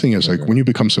strategy. Another thing is like when you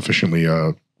become sufficiently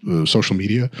social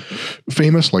media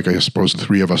famous, like I suppose the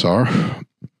three of us are,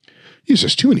 there's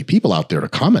just too many people out there to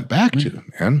comment back to,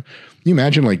 man. Can you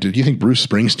imagine, like, did you think Bruce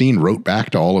Springsteen wrote back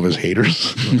to all of his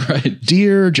haters? Right.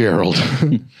 Dear Gerald,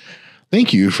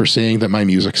 thank you for saying that my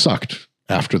music sucked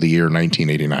after the year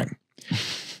 1989.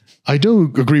 I do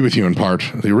agree with you in part.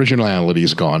 The originality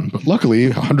is gone, but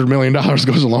luckily $100 million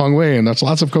goes a long way, and that's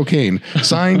lots of cocaine.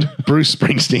 Signed, Bruce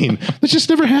Springsteen. That just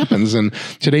never happens. And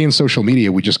today in social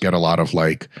media, we just get a lot of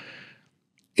like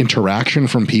interaction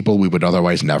from people we would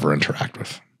otherwise never interact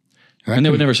with. And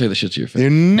they would never say the shit to your face. They're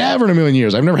never in a million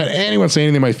years. I've never had anyone say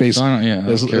anything to my face. I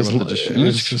don't care about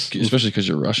especially because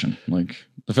you're Russian. Like,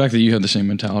 the fact that you have the same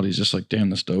mentality is just like, damn,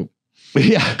 that's dope.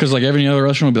 Yeah. Because like every other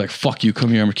Russian would be like, fuck you,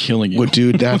 come here, I'm killing you. Well,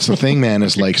 dude, that's the thing, man,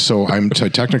 is like, so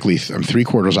technically I'm 3/4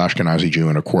 Ashkenazi Jew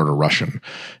and 1/4 Russian.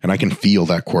 And I can feel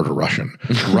that quarter Russian.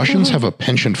 Russians have a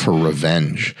penchant for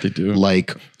revenge. They do.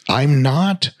 Like, I'm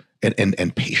not,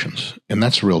 and patience. And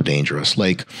that's real dangerous.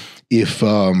 Like,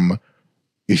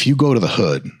 if you go to the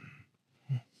hood,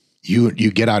 you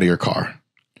get out of your car,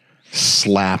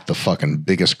 slap the fucking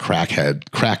biggest crack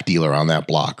dealer on that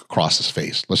block across his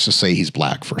face. Let's just say he's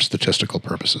black for statistical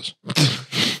purposes.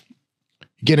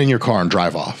 Get in your car and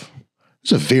drive off.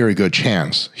 there's a very good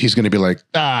chance he's going to be like,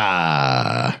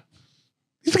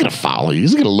 he's not going to follow you.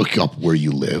 He's not going to look up where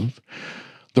you live.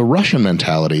 The Russian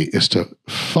mentality is to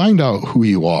find out who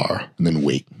you are and then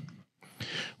wait.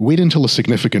 Wait until a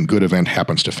significant good event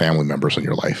happens to family members in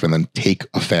your life and then take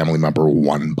a family member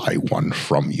one by one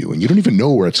from you. And you don't even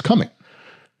know where it's coming.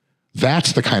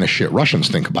 That's the kind of shit Russians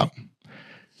think about.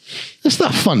 It's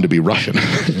not fun to be Russian.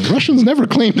 Russians never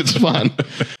claimed it's fun.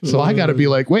 So I got to be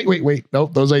like, wait.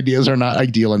 Nope, those ideas are not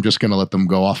ideal. I'm just going to let them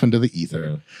go off into the ether.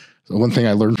 Yeah. So one thing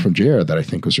I learned from Jared that I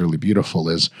think was really beautiful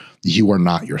is you are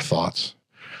not your thoughts.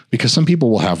 Because some people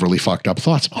will have really fucked up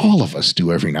thoughts. All of us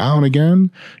do every now and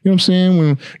again. You know what I'm saying?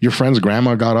 When your friend's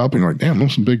grandma got up and you're like, damn,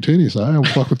 those some big titties. I don't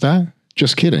fuck with that.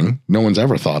 Just kidding. No one's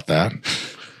ever thought that.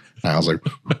 I was like,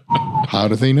 how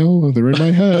do they know? They're in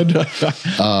my head.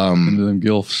 Them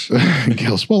gilfs.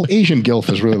 Gilfs. Well, Asian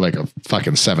gilf is really like a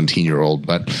fucking 17-year-old,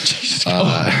 but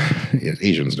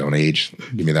Asians don't age.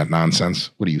 Give me that nonsense.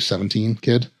 What are you, 17,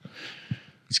 kid?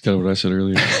 That's kind of what I said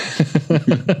earlier.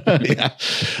 Yeah.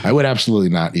 I would absolutely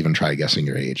not even try guessing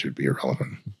your age. It'd be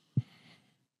irrelevant.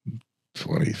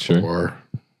 24, sure.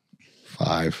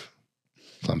 5,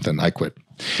 something. I quit.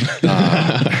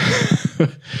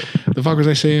 The fuck was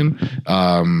I saying?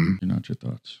 You're not your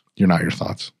thoughts. You're not your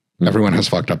thoughts. Everyone has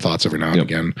fucked up thoughts every now and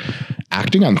again.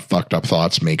 Acting on fucked up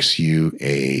thoughts makes you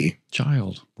a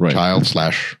child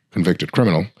 / convicted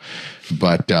criminal.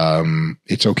 But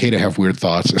it's okay to have weird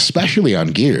thoughts, especially on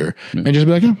gear, and just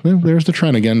be like, oh, well, there's the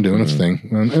trend again doing its thing.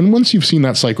 And once you've seen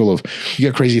that cycle of you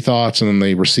get crazy thoughts and then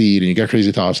they recede, and you get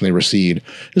crazy thoughts and they recede,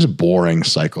 it's a boring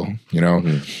cycle, you know.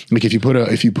 Like if you put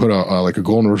a like a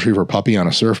golden retriever puppy on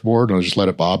a surfboard and just let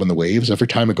it bob in the waves, every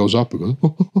time it goes up, it goes.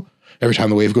 Every time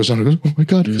the wave goes down, it goes, oh my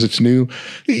God, because it's new.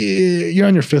 You're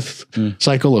on your 5th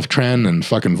cycle of tren and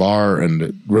fucking var,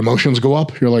 and emotions go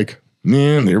up. You're like,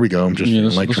 man, there we go. I'm just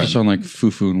this will sound like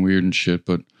foo-foo and weird and shit,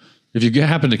 but if you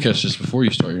happen to catch this before you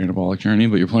start your anabolic journey,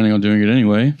 but you're planning on doing it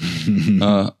anyway,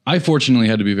 I fortunately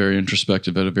had to be very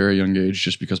introspective at a very young age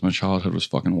just because my childhood was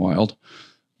fucking wild.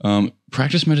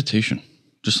 Practice meditation.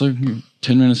 Just like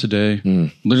 10 minutes a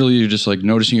day. Literally, you're just like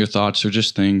noticing your thoughts. They're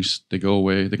just things. They go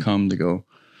away. They come. They go.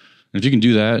 And if you can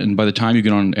do that, and by the time you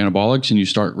get on anabolics and you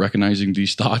start recognizing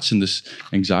these thoughts and this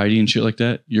anxiety and shit like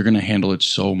that, you're going to handle it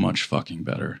so much fucking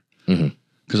better.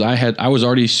 Because I was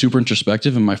already super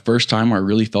introspective, and my first time where I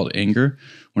really felt anger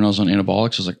when I was on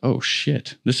anabolics, I was like, oh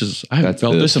shit, I haven't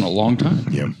felt this in a long time.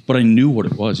 Yeah. But I knew what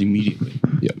it was immediately.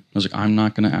 Yeah. I was like, I'm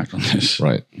not going to act on this.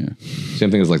 Right. Yeah.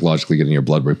 Same thing as like logically getting your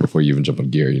blood work before you even jump on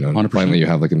gear, you know. 100%. Finally you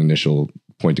have like an initial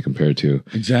point to compare to.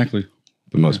 Exactly.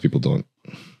 But most people don't.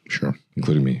 Sure.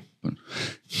 Including me.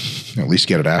 At least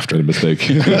get it after. A mistake.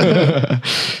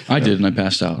 I did, and I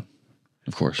passed out.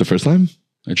 Of course. The first time?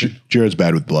 Jared's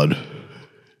bad with blood.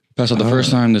 Passed out the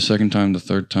first time, the second time, the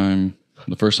third time.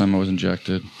 The first time I was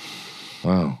injected.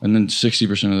 Wow. And then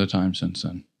 60% of the time since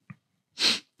then.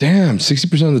 Damn,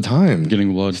 60% of the time.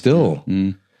 Getting blood. Still.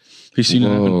 He's seen it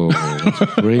happen.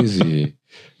 That's crazy.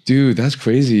 Dude, that's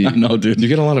crazy. No, dude. You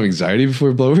get a lot of anxiety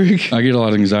before blood work? I get a lot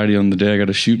of anxiety on the day I got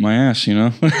to shoot my ass, you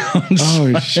know?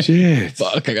 Oh, shit.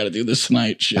 Fuck, I got to do this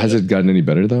tonight. Shit. Has it gotten any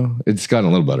better, though? It's gotten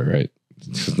a little better, right?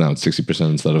 Because now it's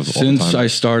 60% instead of all the time. Since I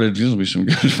started, this will be some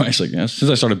good advice, I guess. Since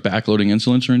I started backloading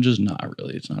insulin syringes, not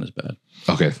really. It's not as bad.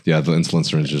 Okay. Yeah, the insulin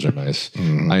syringes are nice.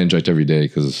 I inject every day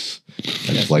because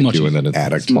I just like doing that.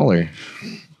 It's smaller.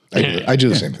 I do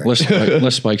the same thing.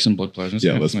 Less spikes in blood plasma.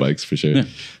 Yeah, less spikes for sure.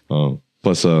 Yeah.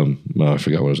 Plus, I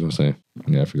forgot what I was going to say.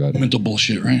 Yeah, I forgot. Mental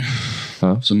bullshit, right?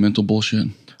 Huh? Some mental bullshit.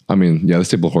 I mean, yeah, the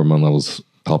stable hormone levels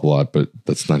help a lot, but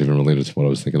that's not even related to what I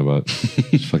was thinking about.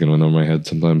 Just fucking went over my head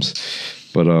sometimes.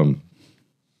 But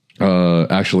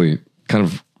actually, kind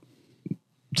of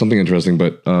something interesting.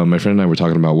 But my friend and I were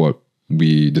talking about what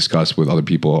we discuss with other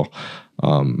people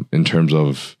in terms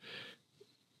of,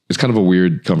 it's kind of a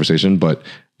weird conversation, but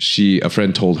a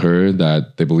friend told her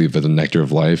that they believe that the nectar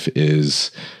of life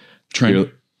is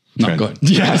Trend. No, go ahead.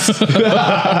 Yes.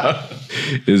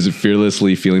 Is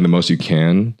fearlessly feeling the most you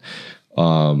can.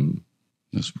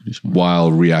 That's pretty smart.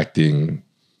 While reacting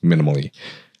minimally.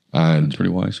 And that's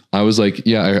pretty wise. I was like,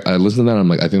 yeah, I listened to that. I'm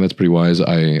like, I think that's pretty wise.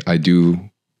 I do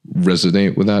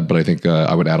resonate with that, but I think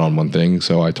I would add on one thing.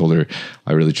 So I told her,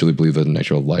 I really truly believe that the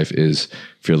nature of life is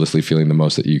fearlessly feeling the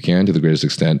most that you can to the greatest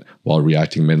extent while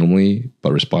reacting minimally,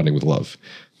 but responding with love.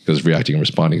 Because reacting and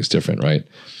responding is different, right?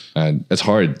 And it's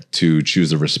hard to choose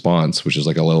the response, which is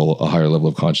like a higher level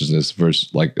of consciousness versus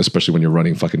like, especially when you're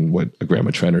running fucking a gram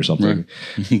of tren or something.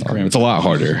 Right. It's a lot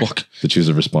harder to choose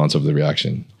a response over the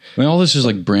reaction. I mean, all this is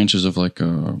like branches of like,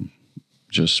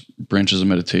 just branches of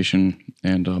meditation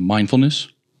and mindfulness.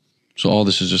 So all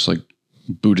this is just like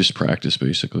Buddhist practice,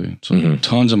 basically. So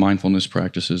tons of mindfulness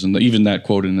practices. And even that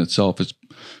quote in itself is,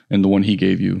 and the one he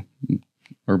gave you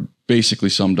are basically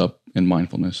summed up in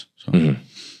mindfulness. So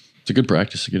it's a good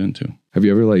practice to get into. Have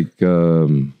you ever like,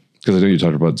 because I know you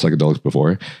talked about psychedelics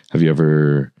before. Have you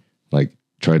ever like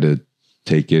tried to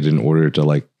take it in order to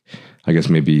like, I guess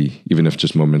maybe even if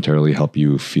just momentarily help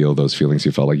you feel those feelings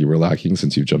you felt like you were lacking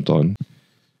since you jumped on?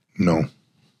 No.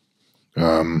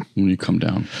 When you come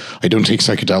down. I don't take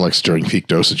psychedelics during peak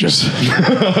dosages.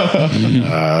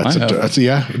 It's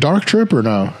a dark trip or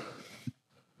no?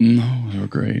 No, they were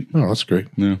great. Oh, that's great.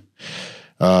 Yeah.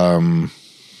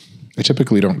 I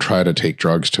typically don't try to take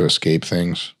drugs to escape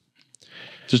things.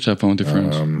 Just have fun with your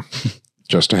friends.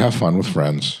 Just to have fun with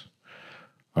friends.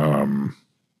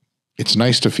 It's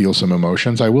nice to feel some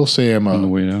emotions. I will say I'm On the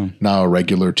way down. now a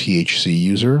regular THC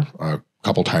user. A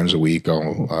couple times a week,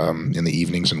 in the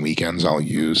evenings and weekends, I'll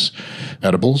use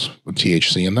edibles with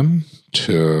THC in them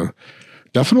to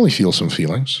definitely feel some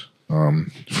feelings.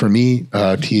 For me,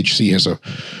 THC has a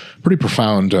pretty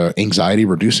profound anxiety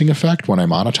reducing effect when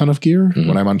I'm on a ton of gear.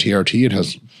 When I'm on TRT, it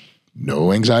has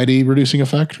no anxiety reducing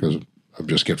effect because I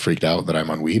just get freaked out that I'm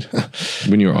on weed.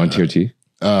 When you're on TRT?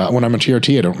 When I'm on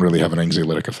TRT, I don't really have an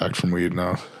anxiolytic effect from weed,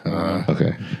 no.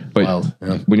 Okay. But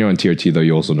when you're on TRT, though,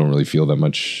 you also don't really feel that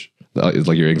much. It's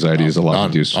like your anxiety is a lot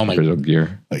reduced compared to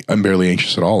gear. I'm barely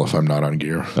anxious at all if I'm not on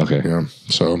gear. Okay. Yeah.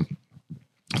 So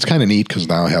it's kind of neat because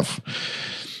now I have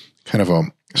kind of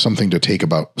something to take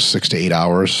about 6 to 8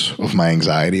 hours of my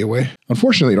anxiety away.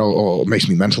 Unfortunately, it all makes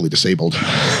me mentally disabled.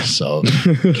 So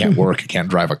I can't work. I can't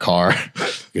drive a car.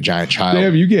 Like a giant child.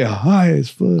 Damn, you get high as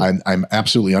fuck. I'm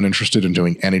absolutely uninterested in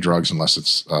doing any drugs unless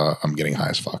it's I'm getting high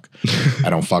as fuck. I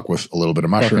don't fuck with a little bit of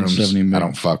mushrooms. 70 I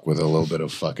don't fuck with a little bit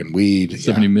of fucking weed.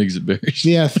 70 mgs of berries.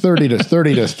 Yeah, 30 to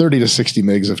 60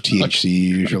 mgs of THC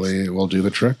usually will do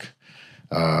the trick.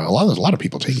 A lot of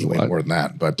people take way more than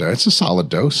that, but it's a solid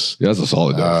dose. Yeah, that's a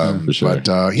solid dose for sure. But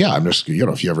I'm just,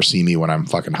 if you ever see me when I'm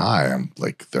fucking high, I'm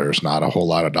like, there's not a whole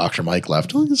lot of Dr. Mike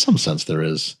left. Well, in some sense there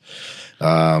is.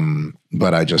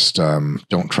 But I just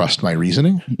don't trust my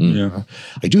reasoning. Yeah.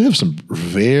 I do have some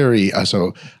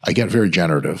so I get very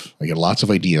generative. I get lots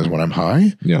of ideas when I'm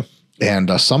high. Yeah.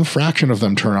 And some fraction of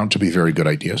them turn out to be very good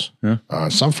ideas. Yeah.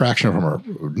 Some fraction of them are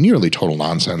nearly total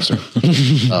nonsense or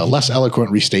less eloquent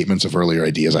restatements of earlier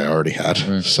ideas I already had.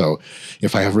 Right. So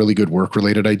if I have really good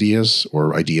work-related ideas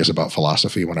or ideas about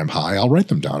philosophy when I'm high, I'll write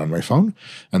them down on my phone.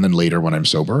 And then later when I'm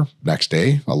sober, next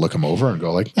day, I'll look them over and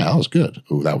go like, that was good.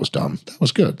 Ooh, that was dumb. That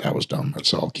was good. That was dumb. And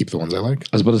so I'll keep the ones I like.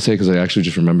 I was about to say, because I actually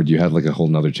just remembered you had like a whole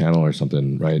nother channel or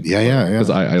something, right? Yeah.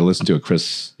 Because I listened to a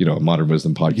Chris, Modern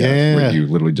Wisdom podcast where you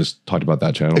literally just talked about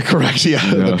that channel. Correct.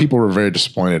 Yeah. The people were very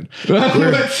disappointed.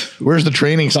 Where's the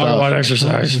training Talk stuff? about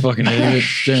exercise. Fucking idiot.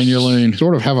 Stay in your lane.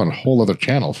 Sort of have a whole other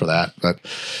channel for that. But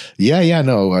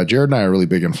no, Jared and I are really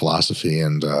big in philosophy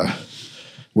and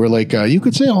we're like, you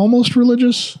could say almost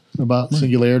religious about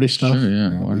singularity stuff. Sure,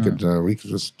 yeah. We could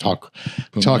just talk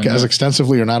as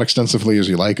extensively or not extensively as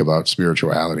you like about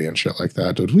spirituality and shit like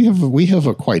that. Dude, we have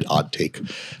a quite odd take,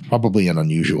 probably an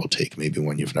unusual take, maybe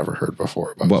one you've never heard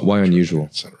before. About why unusual?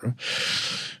 Etc.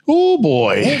 Oh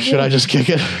boy, should I just kick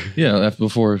it? Yeah,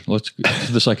 let's get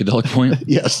to the psychedelic point.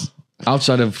 Yes.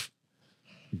 Outside of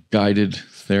guided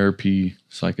therapy,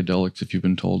 psychedelics, if you've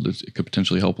been told it could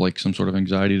potentially help like some sort of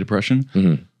anxiety,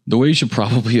 depression, the way you should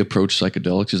probably approach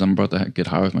psychedelics is I'm about to get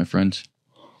high with my friends.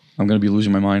 I'm going to be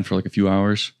losing my mind for like a few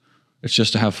hours. It's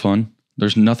just to have fun.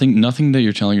 There's nothing that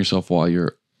you're telling yourself while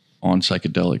you're on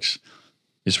psychedelics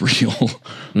is real.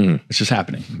 It's just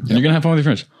happening. And you're going to have fun with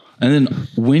your friends. And then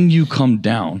when you come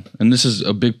down, and this is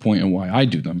a big point in why I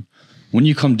do them, when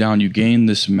you come down, you gain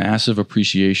this massive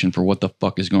appreciation for what the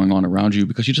fuck is going on around you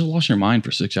because you just lost your mind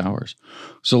for 6 hours.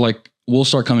 So like we'll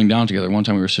start coming down together. One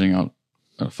time we were sitting out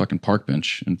at a fucking park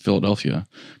bench in Philadelphia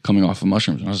coming off of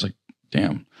mushrooms. And I was like,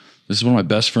 damn, this is one of my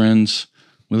best friends.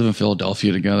 We live in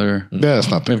Philadelphia together. Yeah, that's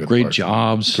not the We have great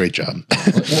jobs. Great job.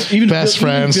 Even Best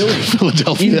friends.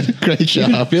 Philadelphia. Great job.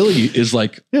 Even Philly is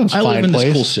like, it's a I live fine in this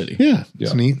place. cool city. Yeah,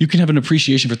 it's neat. You can have an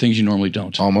appreciation for things you normally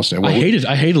don't. Almost. I hated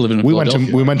living in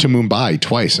Philadelphia. We went to Mumbai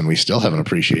twice, and we still have an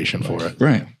appreciation for it.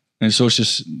 Right. And so it's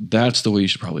just, that's the way you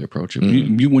should probably approach it.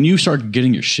 When you start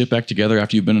getting your shit back together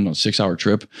after you've been on a 6 hour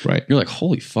trip, right, you're like,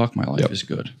 holy fuck, my life is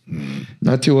good.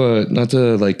 Not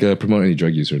to promote any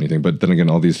drug use or anything, but then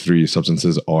again, all these three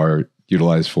substances are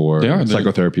utilized for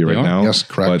psychotherapy right now. Yes,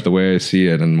 correct. But the way I see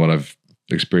it and what I've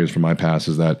experienced from my past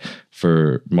is that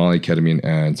for Molly, ketamine,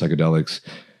 and psychedelics,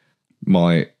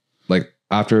 Molly, like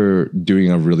after doing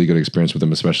a really good experience with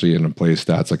them, especially in a place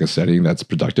that's like a setting that's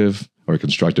productive or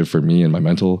constructive for me and my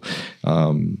mental,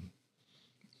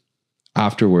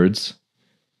 afterwards,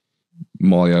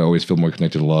 Molly, I always feel more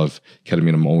connected to love.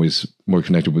 Ketamine, I'm always more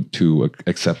connected to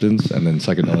acceptance, and then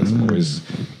psychedelics, I'm always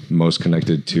most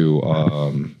connected to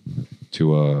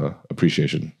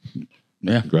appreciation.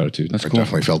 Yeah, Gratitude. That's I cool.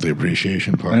 definitely felt the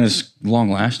appreciation part. And it's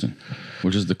long lasting,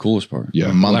 which is the coolest part.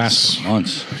 Yeah. Months.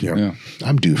 Months. Yeah. Yeah.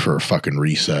 I'm due for a fucking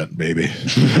reset, baby.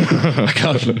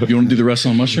 You want to do the rest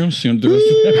on mushrooms? You want to do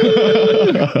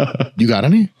the rest? You got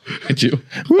any? I do.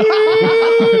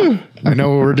 I know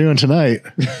what we're doing tonight.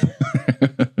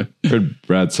 Heard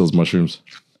Brad sells mushrooms.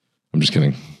 I'm just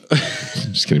kidding.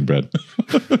 Just kidding, Brad.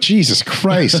 Jesus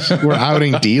Christ. We're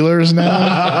outing dealers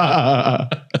now?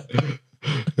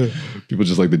 People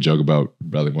just like to joke about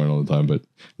Bradley Martin all the time, but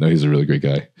no, he's a really great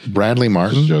guy. Bradley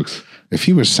Martin? Jokes. If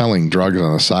he was selling drugs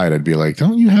on the side, I'd be like,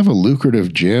 don't you have a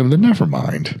lucrative gym? Then never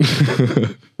mind.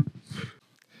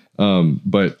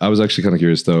 But I was actually kind of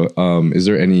curious though. Do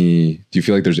you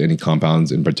feel like there's any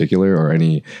compounds in particular or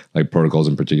any like protocols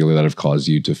in particular that have caused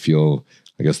you to feel,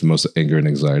 I guess, the most anger and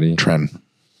anxiety? Tren.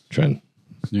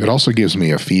 Yeah. It also gives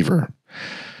me a fever.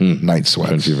 Night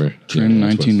sweats. Tren fever. Tren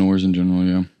 19 Nors in general,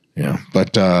 yeah. Yeah.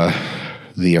 But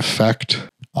the effect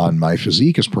on my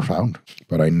physique is profound.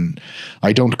 But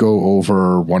I don't go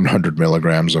over 100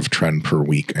 milligrams of Tren per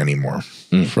week anymore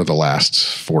for the last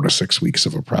 4 to 6 weeks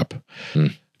of a prep.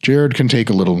 Jared can take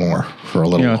a little more for a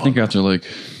little Yeah, I longer. think after like,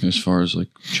 as far as like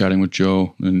chatting with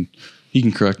Joe, and he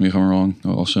can correct me if I'm wrong.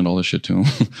 I'll send all this shit to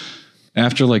him.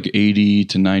 After like 80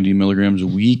 to 90 milligrams a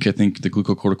week, I think the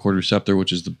glucocorticoid receptor,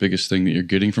 which is the biggest thing that you're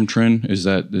getting from Tren, is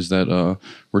that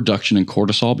reduction in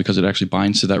cortisol because it actually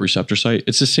binds to that receptor site.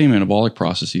 It's the same anabolic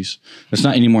processes. It's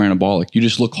not any more anabolic. You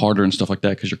just look harder and stuff like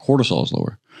that because your cortisol is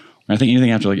lower. And I think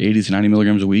anything after like 80 to 90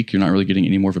 milligrams a week, you're not really getting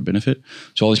any more of a benefit.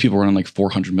 So all these people running like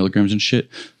 400 milligrams and shit,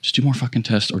 just do more fucking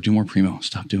tests or do more primo.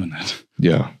 Stop doing that.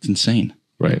 Yeah. It's insane.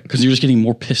 Right. Because you're just getting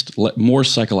more pissed, more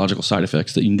psychological side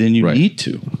effects than you Right. need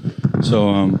to.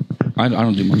 So I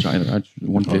don't do much either.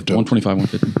 125,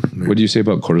 150. What do you say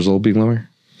about cortisol being lower?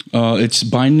 It's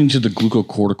binding to the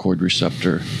glucocorticoid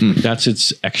receptor. That's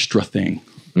its extra thing.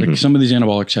 Like some of these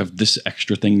anabolics have this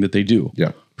extra thing that they do.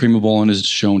 Yeah. Primobolan is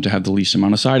shown to have the least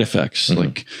amount of side effects.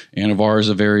 Like Anavar is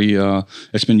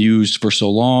it's been used for so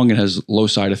long. It has low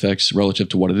side effects relative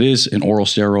to what it is, an oral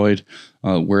steroid,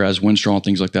 whereas Winstrol and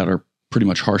things like that are pretty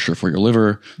much harsher for your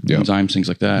liver, enzymes, things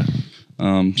like that.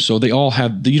 So they all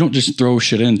have, you don't just throw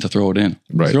shit in to throw it in.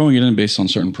 Right. You're throwing it in based on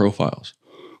certain profiles.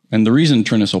 And the reason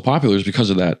Tren is so popular is because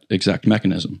of that exact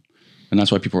mechanism. And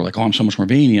that's why people are like, oh, I'm so much more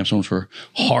veiny. I'm so much more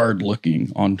hard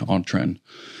looking on Tren.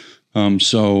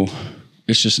 So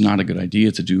it's just not a good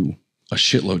idea to do a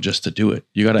shitload just to do it.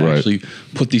 You got to actually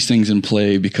put these things in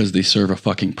play because they serve a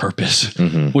fucking purpose,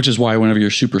 which is why whenever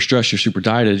you're super stressed, you're super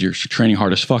dieted, you're training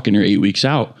hard as fuck and you're 8 weeks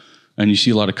out. And you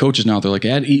see a lot of coaches now, they're like,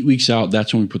 at 8 weeks out,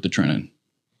 that's when we put the Tren in.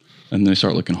 And they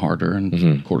start looking harder and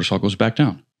cortisol goes back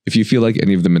down. If you feel like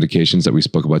any of the medications that we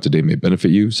spoke about today may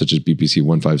benefit you, such as BPC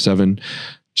 157,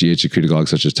 GH secretagogues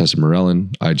such as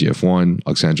Tesamorelin, IGF-1,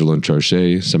 oxandrolone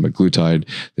troche, semaglutide,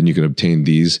 then you can obtain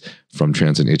these from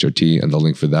Transcend HRT, and the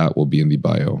link for that will be in the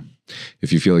bio.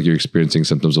 If you feel like you're experiencing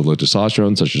symptoms of low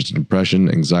testosterone, such as depression,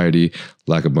 anxiety,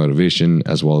 lack of motivation,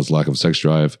 as well as lack of sex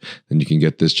drive, then you can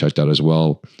get this checked out as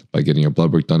well by getting your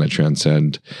blood work done at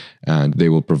Transcend, and they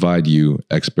will provide you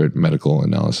expert medical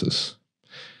analysis.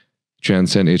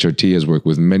 Transcend HRT has worked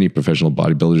with many professional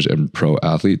bodybuilders and pro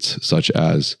athletes, such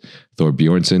as Thor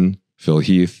Bjornsson, Phil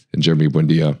Heath, and Jeremy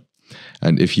Buendia.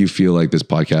 And if you feel like this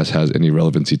podcast has any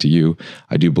relevancy to you,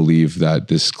 I do believe that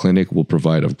this clinic will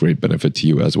provide of great benefit to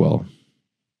you as well.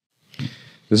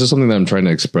 This is something that I'm trying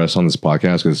to express on this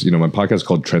podcast because, my podcast is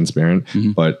called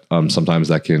Trensparent, but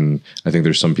sometimes I think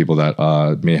there's some people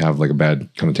that may have like a bad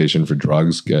connotation for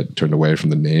drugs, get turned away from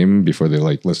the name before they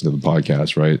like listen to the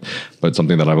podcast, right? But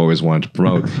something that I've always wanted to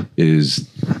promote is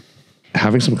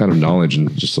having some kind of knowledge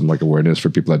and just some like awareness for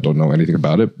people that don't know anything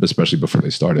about it, especially before they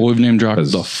start it. Well, we've name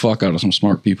dropped the fuck out of some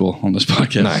smart people on this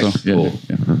podcast. Nice, so, cool.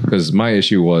 Because my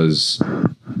issue was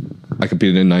I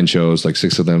competed in 9 shows, like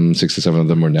 6 to 7 of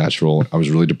them were natural. I was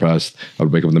really depressed. I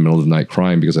would wake up in the middle of the night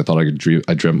crying because I thought I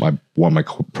dreamt I won my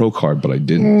pro card, but I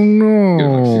didn't. Oh no! Get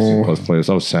like 16 plus players.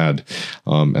 I was sad.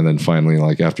 And then finally,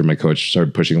 like after my coach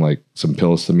started pushing like some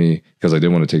pills to me because I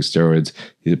didn't want to take steroids,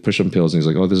 he pushed some pills and he's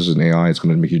like, "Oh, this is an AI. It's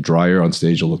going to make you drier on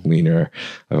stage. You'll look leaner."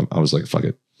 I was like, "Fuck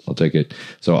it. I'll take it."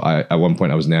 So at one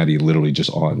point I was natty literally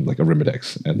just on like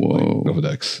Arimidex and like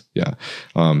Novadex. Yeah.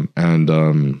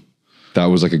 That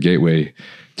was like a gateway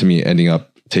to me ending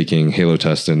up taking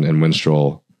Halotest and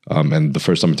Winstrol And the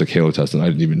first time I took halotestin, I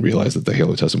didn't even realize that the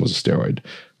halotestin was a steroid.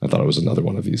 I thought it was another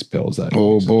one of these pills that.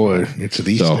 Oh boy, it's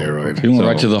the steroid. You went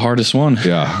right to the hardest one.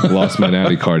 Yeah, lost my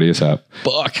natty card ASAP.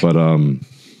 Fuck. But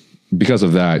because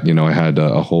of that, you know, I had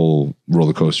a whole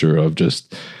roller coaster of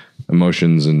just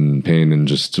emotions and pain and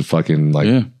just fucking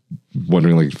like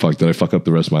wondering like, fuck, did I fuck up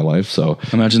the rest of my life? So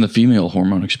imagine the female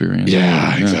hormone experience.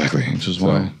 Yeah, exactly. Which is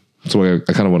why. So I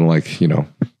kind of want to like, you know,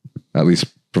 at least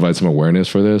provide some awareness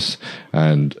for this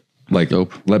and like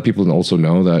let people also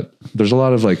know that there's a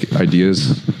lot of like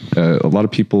ideas. A lot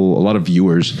of people, a lot of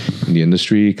viewers in the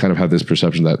industry kind of have this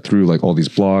perception that through like all these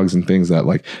blogs and things that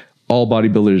like all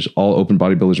bodybuilders, all open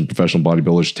bodybuilders and professional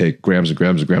bodybuilders take grams and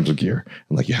grams and grams of gear.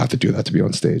 And like, you have to do that to be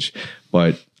on stage.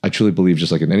 But I truly believe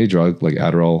just like in any drug, like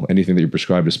Adderall, anything that you're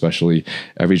prescribed, especially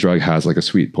every drug has like a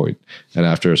sweet point. And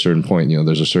after a certain point, you know,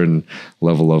 there's a certain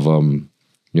level of,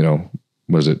 you know,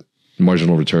 what is it?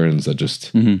 Marginal returns that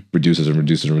just reduces and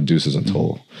reduces and reduces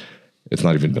until it's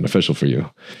not even beneficial for you.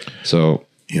 So,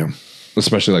 yeah,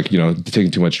 especially like, you know,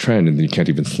 taking too much trend and then you can't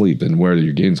even sleep, then where are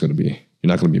your gains going to be? You're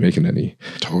not going to be making any.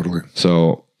 Totally.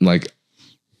 So like,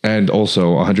 and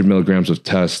also 100 milligrams of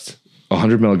test,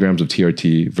 100 milligrams of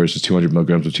TRT versus 200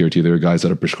 milligrams of TRT. There are guys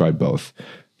that are prescribed both.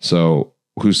 So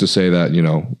who's to say that, you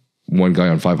know, one guy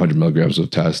on 500 milligrams of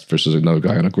test versus another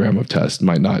guy on a gram of test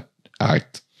might not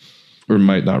act or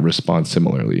might not respond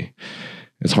similarly.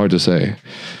 It's hard to say.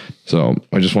 So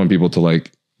I just want people to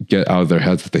like get out of their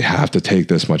heads that they have to take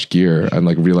this much gear and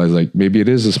like realize like maybe it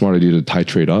is a smart idea to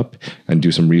titrate up and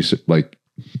do some research, like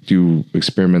do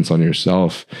experiments on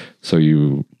yourself so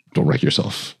you don't wreck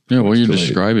yourself. Yeah, what you're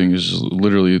describing is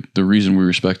literally the reason we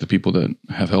respect the people that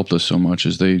have helped us so much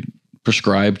is they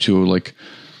prescribe to like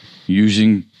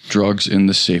using drugs in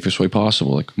the safest way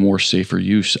possible, like more safer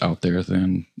use out there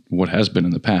than what has been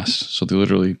in the past. So they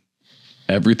literally,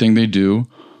 everything they do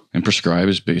and prescribe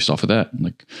is based off of that.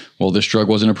 Like, well, this drug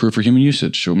wasn't approved for human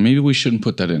usage, so maybe we shouldn't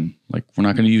put that in. Like, we're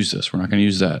not going to use this. We're not going to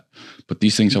use that. But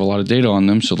these things have a lot of data on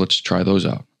them, so let's try those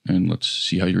out and let's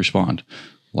see how you respond.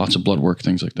 Lots of blood work,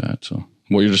 things like that. So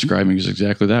what you're describing is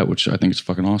exactly that, which I think is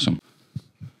fucking awesome.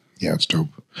 Yeah, it's dope.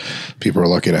 People are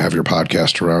lucky to have your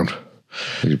podcast around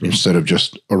instead of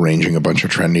just arranging a bunch of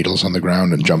trend needles on the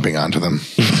ground and jumping onto them.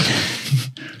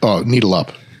 Oh, needle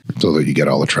up so that you get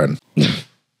all the trend.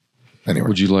 Anyway,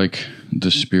 would you like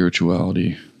the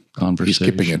spirituality conversation?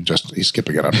 He's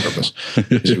skipping it on purpose.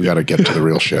 We got to get to the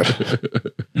real shit.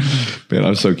 Man,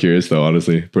 I'm so curious though,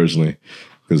 honestly, personally,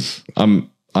 because I've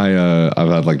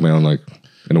had like my own, like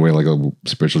in a way, like a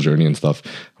spiritual journey and stuff.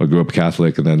 I grew up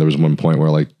Catholic, and then there was one point where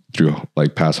like through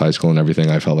like past high school and everything,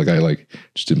 I felt like I like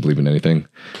just didn't believe in anything.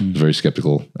 I was very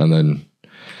skeptical, and then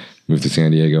moved to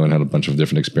San Diego and had a bunch of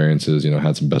different experiences. You know,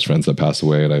 had some best friends that passed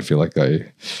away, and I feel like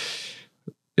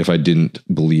if I didn't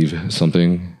believe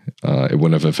something, it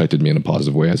wouldn't have affected me in a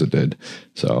positive way as it did.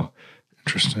 So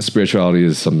interesting. Spirituality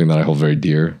is something that I hold very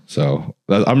dear. So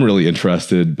I'm really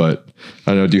interested, but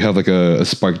I don't know, do you have like a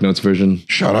Spark Notes version?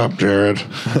 Shut up, Jared.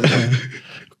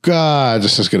 God,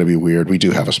 this is going to be weird. We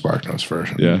do have a Spark Notes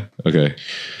version. Yeah. Okay.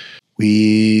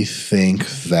 We think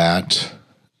that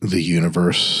the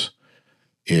universe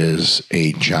is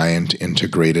a giant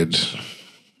integrated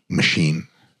machine,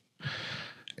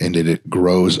 and it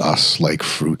grows us like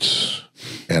fruits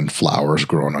and flowers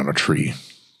grown on a tree.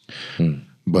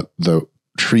 But the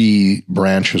tree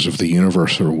branches of the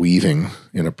universe are weaving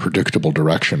in a predictable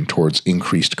direction towards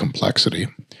increased complexity.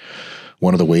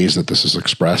 One of the ways that this is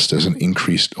expressed is an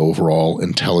increased overall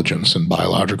intelligence in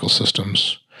biological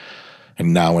systems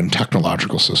and now in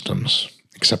technological systems,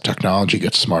 except technology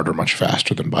gets smarter much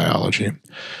faster than biology.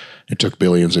 It took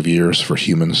billions of years for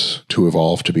humans to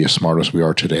evolve to be as smart as we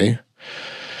are today.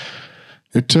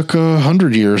 It took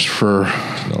 100 years for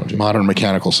modern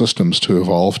mechanical systems to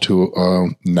evolve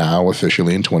to now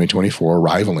officially in 2024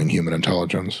 rivaling human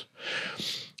intelligence.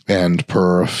 And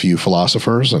per a few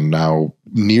philosophers and now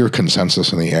near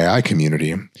consensus in the AI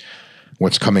community,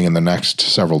 what's coming in the next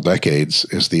several decades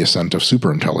is the ascent of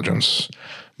superintelligence,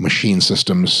 machine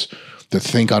systems that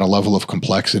think on a level of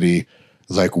complexity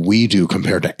like we do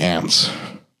compared to ants.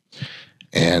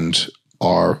 And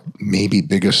our maybe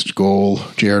biggest goal,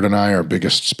 Jared and I, our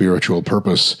biggest spiritual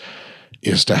purpose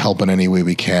is to help in any way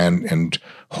we can and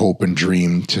hope and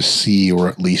dream to see or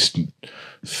at least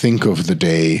think of the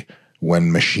day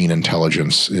when machine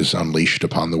intelligence is unleashed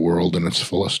upon the world in its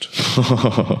fullest.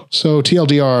 So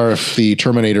TLDR, if the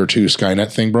Terminator 2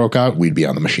 Skynet thing broke out, we'd be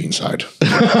on the machine side.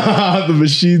 The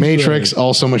machine Matrix,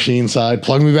 also machine side.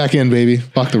 Plug me back in, baby.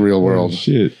 Fuck the real world.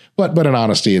 Shit. But in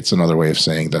honesty, it's another way of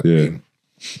saying that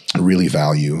really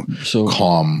value So-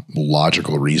 calm,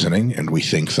 logical reasoning. And we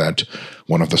think that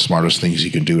one of the smartest things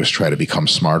you can do is try to become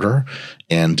smarter.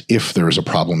 And if there is a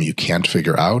problem you can't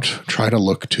figure out, try to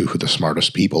look to who the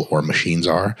smartest people or machines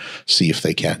are, see if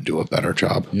they can't do a better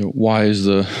job. You know, why is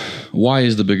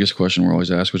the biggest question we're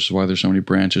always asked, which is why there's so many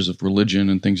branches of religion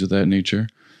and things of that nature.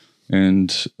 And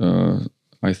the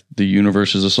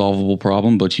universe is a solvable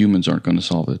problem, but humans aren't going to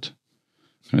solve it.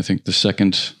 And I think the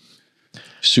second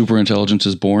super intelligence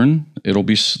is born, it'll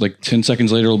be like 10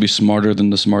 seconds later, it'll be smarter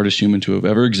than the smartest human to have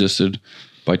ever existed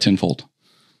by tenfold.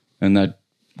 And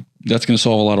that's going to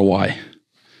solve a lot of why.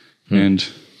 And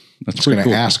that's It's pretty going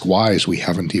to cool. ask whys we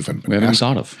haven't even We haven't asked.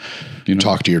 thought of. You know,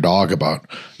 Talk to your dog about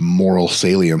moral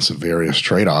salience of various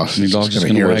trade-offs. the He's dog's just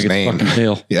gonna going to hear wag his its name. fucking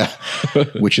tail. Yeah.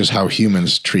 Which is how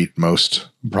humans treat most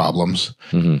problems,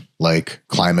 like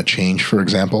climate change, for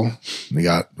example. You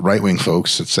got right-wing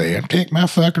folks that say, take my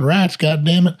fucking rights,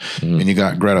 goddammit. And you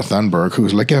got Greta Thunberg,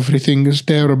 who's like, everything is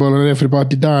terrible and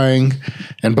everybody dying.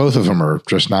 And both of them are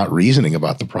just not reasoning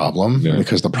about the problem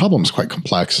because the problem is quite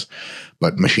complex.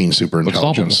 But machine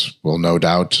superintelligence will no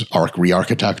doubt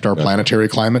re-architect our planetary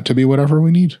climate to be whatever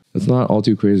we need. It's not all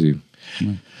too crazy.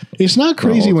 It's not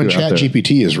crazy all when too out there.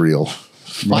 ChatGPT is real.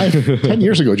 10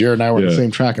 years ago, Jared and I were on the same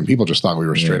track, and people just thought we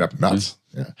were straight up nuts.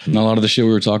 Yeah. And a lot of the shit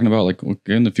we were talking about, like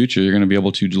in the future, you're going to be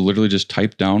able to literally just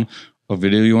type down a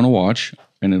video you want to watch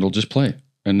and it'll just play.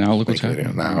 And now look what's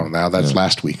happening. Now that's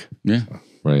last week. Yeah.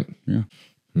 Right. Yeah.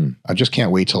 I just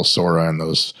can't wait till Sora and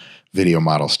those video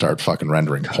models start fucking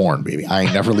rendering porn, baby. I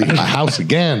ain't never leaving my house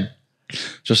again.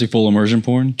 Especially full immersion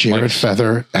porn. Jared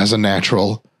Feather as a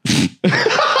natural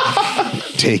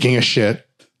taking a shit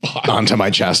onto my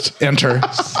chest. Enter.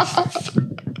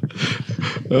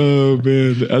 Oh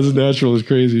man, as a natural is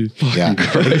crazy. Yeah.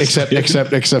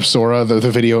 Except Sora, the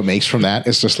video it makes from that,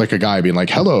 it's just like a guy being like,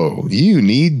 hello, you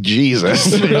need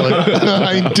Jesus. And you're like,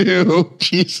 I do.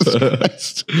 Jesus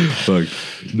Christ. Fuck.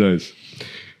 Nice.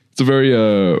 It's a very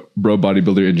bro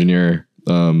bodybuilder engineer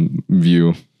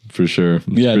view for sure.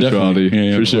 Yeah, Spirituality, definitely.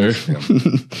 Yeah, for sure.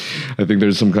 I think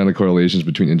there's some kind of correlations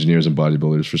between engineers and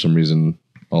bodybuilders. For some reason,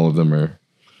 all of them are.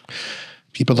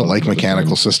 People that like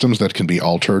mechanical systems that can be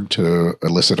altered to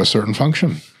elicit a certain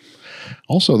function.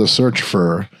 Also, the search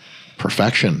for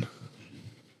perfection.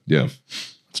 Yeah.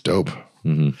 It's dope.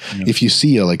 If you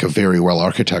see a very well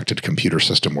architected computer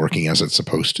system working as it's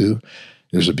supposed to,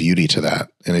 there's a beauty to that.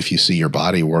 And if you see your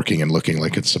body working and looking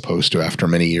like it's supposed to after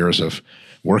many years of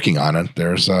working on it,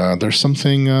 there's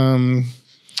something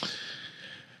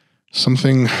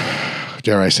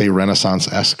dare I say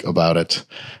Renaissance-esque about it.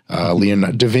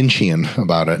 Leonardo da Vincian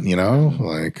about it,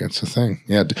 like it's a thing.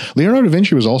 Yeah. Leonardo da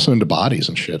Vinci was also into bodies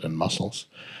and shit and muscles.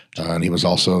 And he was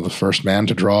also the first man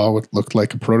to draw what looked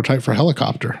like a prototype for a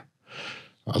helicopter.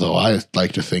 Although I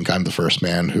like to think I'm the first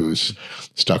man who's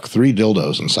stuck 3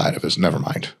 dildos inside of his. Never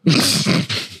mind.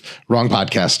 Wrong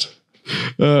podcast.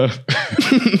 It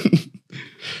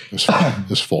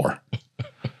was 4.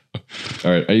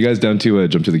 All right. Are you guys down to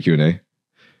jump to the Q&A?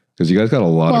 Because you guys got a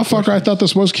lot of Motherfucker, I thought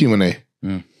this was Q&A.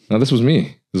 No, this was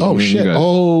me. This Oh, was me and you shit. guys.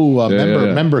 Oh,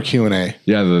 Yeah. member Q&A.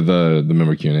 Yeah, the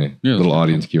member Q&A. Yeah, Little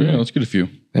audience Q&A. Yeah, let's get a few.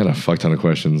 They had a fuck ton of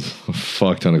questions.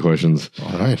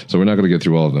 All right. So we're not going to get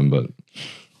through all of them, but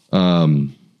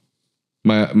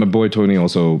my boy Tony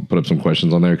also put up some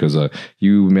questions on there because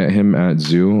you met him at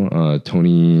Zoo.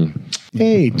 Tony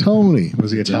Hey, Tony.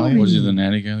 Was he Italian? Was he the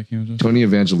natty guy that came to us? Tony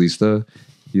Evangelista.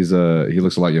 He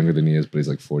looks a lot younger than he is, but he's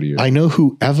like 40 years. I know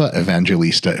who Eva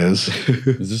Evangelista is.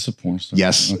 Is this a porn star?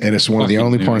 Yes, Okay. and it's one of the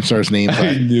only porn stars named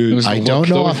that. It was I the don't look,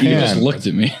 know though. He just offhand. looked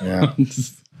at me. Yeah.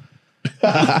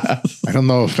 I don't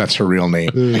know if that's her real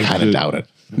name. I kind of doubt it.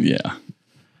 Yeah.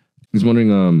 He's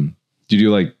wondering, do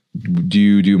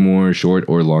you do more short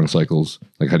or long cycles?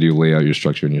 Like, how do you lay out your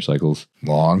structure in your cycles?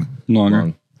 Longer.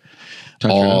 Longer.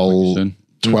 Touch it up, like you All said.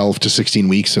 12 to 16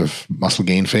 weeks of muscle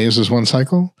gain phase is one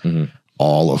cycle.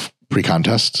 All of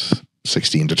pre-contest,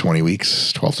 16 to 20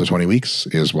 weeks, 12 to 20 weeks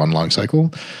is one long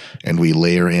cycle. And we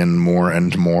layer in more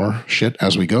and more shit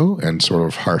as we go and sort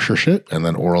of harsher shit and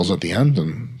then orals at the end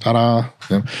and ta-da.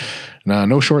 Yeah. Now,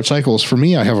 no short cycles. For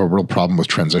me, I have a real problem with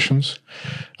transitions.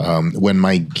 When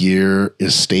my gear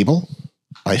is stable,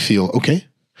 I feel okay.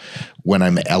 When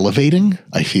I'm elevating,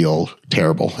 I feel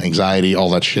terrible. Anxiety, all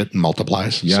that shit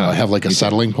multiplies. Yeah. So I have like a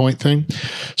settling point thing.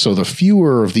 So the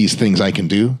fewer of these things I can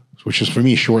do, which is for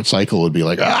me, short cycle would be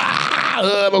like,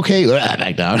 I'm okay,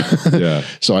 back down. Yeah.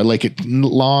 So I like it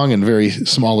long and very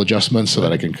small adjustments so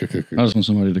that I can. I just want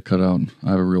somebody to cut out.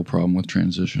 I have a real problem with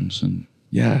transitions, and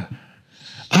Yeah.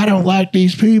 I don't like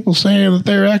these people saying that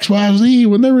they're XYZ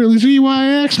when they're really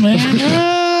ZYX, man.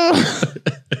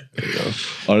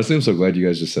 Honestly, I'm so glad you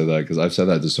guys just said that because I've said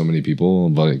that to so many people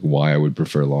about like why I would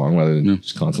prefer long rather than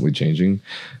just constantly changing.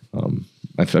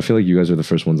 I feel like you guys are the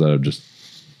first ones that have just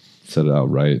said it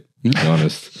outright. To be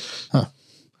honest. Huh.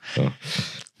 So,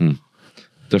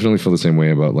 definitely feel the same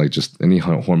way about like just any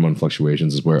hormone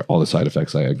fluctuations is where all the side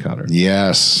effects I encounter.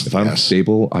 Yes. If I'm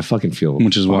stable, I fucking feel.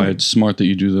 Which is why fine. it's smart that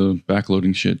you do the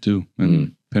backloading shit too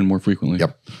and pin more frequently.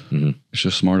 Yep. It's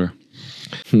just smarter.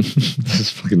 This is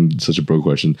fucking such a bro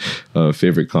question.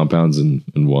 Favorite compounds and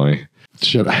why?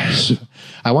 Should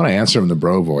I want to answer in the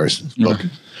bro voice.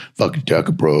 Fucking duck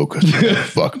bro, because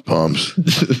fucking pumps.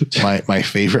 My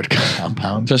favorite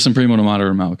compound. Test Primo no matter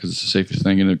amount because it's the safest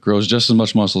thing and it grows just as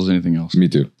much muscle as anything else. Me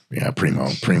too. Yeah, Primo.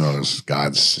 Primo is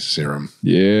God's serum.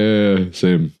 Yeah,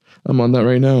 same. I'm on that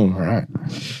right now. All right.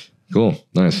 Cool.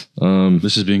 Nice.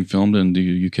 This is being filmed in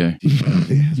the UK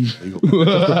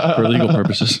for legal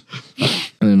purposes.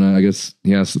 And then I guess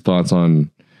he has the thoughts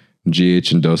on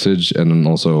GH and dosage and then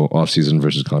also off-season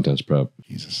versus contest prep.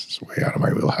 Jesus, it's way out of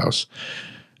my wheelhouse.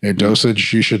 A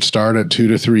dosage, you should start at 2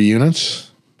 to 3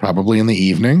 units, probably in the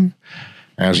evening.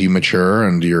 As you mature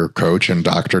and your coach and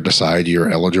doctor decide you're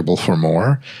eligible for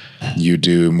more, you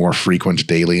do more frequent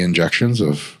daily injections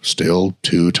of still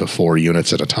 2 to 4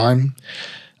 units at a time.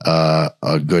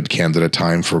 A good candidate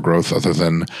time for growth other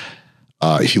than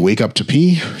if you wake up to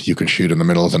pee, you can shoot in the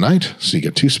middle of the night. So you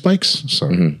get 2 spikes.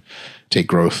 So take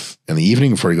growth in the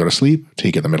evening before you go to sleep.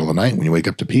 Take it in the middle of the night when you wake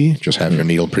up to pee. Just have your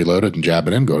needle preloaded and jab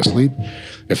it in, go to sleep.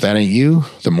 If that ain't you,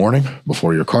 the morning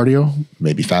before your cardio,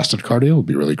 maybe fasted cardio would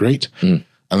be really great. And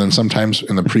then sometimes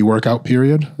in the pre-workout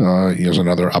period is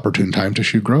another opportune time to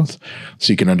shoot growth.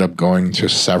 So you can end up going to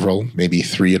several, maybe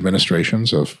 3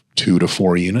 administrations of 2 to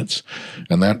 4 units.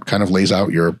 And that kind of lays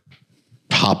out your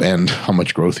top end, how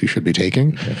much growth you should be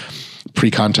taking.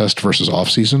 Pre-contest versus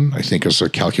off-season, I think is a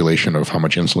calculation of how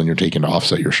much insulin you're taking to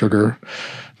offset your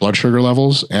blood sugar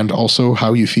levels, and also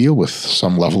how you feel with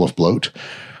some level of bloat.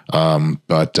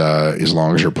 But as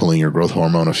long as you're pulling your growth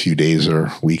hormone a few days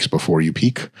or weeks before you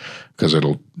peak, because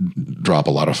it'll drop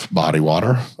a lot of body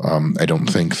water, I don't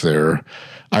think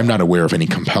I'm not aware of any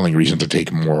compelling reason to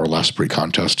take more or less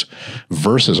pre-contest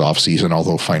versus off-season,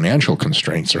 although financial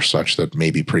constraints are such that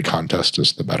maybe pre-contest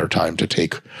is the better time to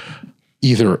take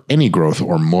either any growth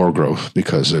or more growth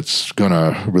because it's going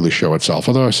to really show itself.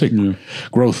 Although I say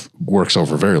growth works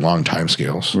over very long time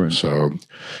scales. Right. So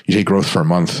you take growth for a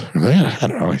month, I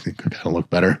don't know, I think it kind of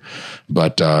look better.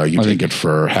 But you take it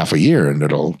for half a year and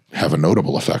it'll have a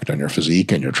notable effect on your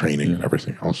physique and your training and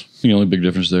everything else. The only big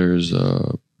difference there is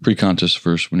pre-contest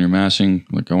first. When you're massing,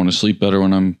 like I want to sleep better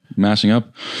when I'm massing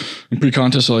up. In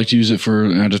pre-contest, I like to use it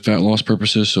for added fat loss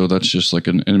purposes. So that's just like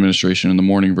an administration in the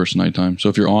morning versus nighttime. So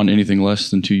if you're on anything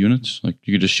less than 2 units, like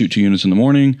you could just shoot 2 units in the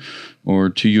morning or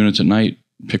 2 units at night,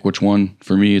 pick which one.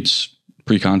 For me, it's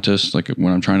pre-contest, like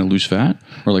when I'm trying to lose fat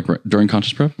or like during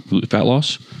contest prep, fat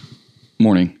loss,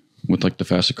 morning with like the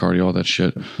fasted cardio, all that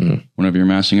shit. Whenever you're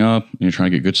massing up and you're trying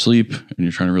to get good sleep and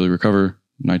you're trying to really recover,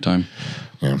 nighttime.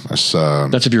 Yeah, that's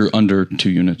if you're under 2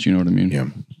 units, you know what I mean? Yeah.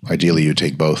 Ideally, you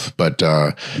take both. But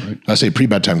I say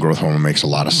pre-bedtime growth hormone makes a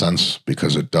lot of sense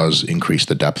because it does increase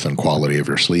the depth and quality of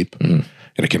your sleep. And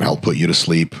it can help put you to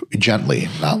sleep gently,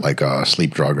 not like a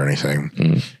sleep drug or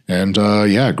anything. And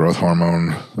growth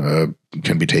hormone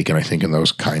can be taken, I think, in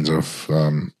those kinds of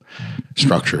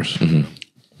structures.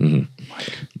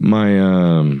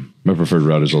 My preferred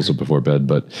route is also before bed,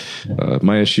 but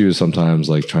my issue is sometimes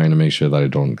like trying to make sure that I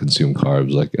don't consume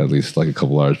carbs like at least like a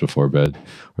couple hours before bed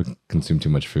or consume too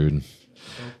much food,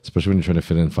 especially when you're trying to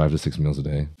fit in 5 to 6 meals a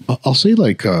day. I'll say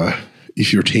like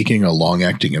if you're taking a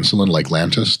long-acting insulin like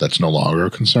Lantus, that's no longer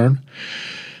a concern.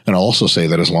 And I'll also say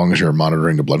that as long as you're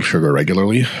monitoring the blood sugar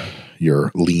regularly,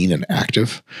 you're lean and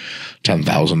active,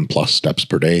 10,000 plus steps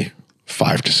per day,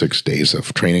 5 to 6 days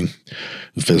of training,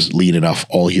 lean enough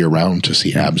all year round to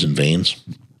see abs and veins.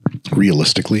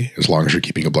 Realistically, as long as you're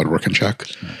keeping a blood work in check,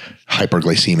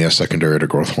 hyperglycemia secondary to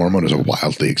growth hormone is a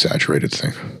wildly exaggerated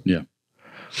thing. Yeah.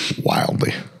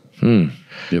 Wildly.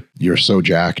 Yep. You're so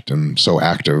jacked and so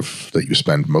active that you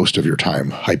spend most of your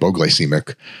time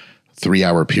hypoglycemic.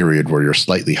 3-hour period where you're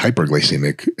slightly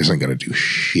hyperglycemic isn't going to do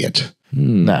shit.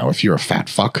 Now, if you're a fat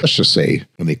fuck, let's just say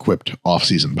an equipped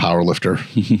off-season powerlifter,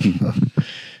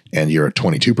 and you're at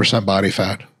 22% body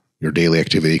fat, your daily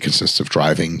activity consists of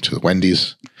driving to the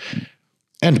Wendy's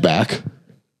and back.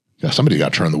 Yeah, somebody's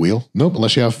got to turn the wheel. Nope,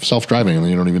 unless you have self-driving, and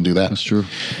then you don't even do that. That's true.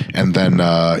 And then,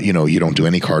 you don't do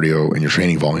any cardio, and your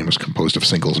training volume is composed of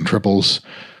singles and triples.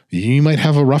 You might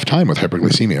have a rough time with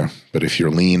hyperglycemia. But if you're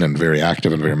lean and very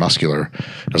active and very muscular,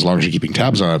 as long as you're keeping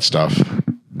tabs on that stuff,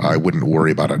 I wouldn't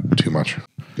worry about it too much.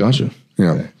 Gotcha.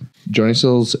 Yeah. Okay. Johnny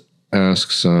Sills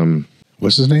asks,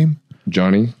 What's his name?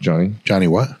 Johnny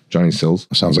What? Johnny Sills.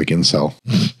 Sounds like incel.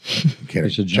 Okay, He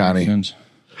said Johnny. Sins.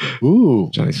 Ooh,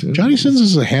 Johnny Sins. Johnny Sins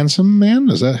is a handsome man.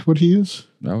 Is that what he is?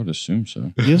 I would assume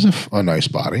so. He has a nice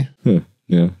body.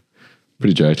 Yeah,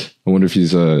 pretty jacked. I wonder if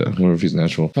he's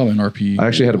natural. Probably an RP. I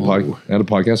actually had a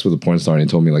podcast with a porn star, and he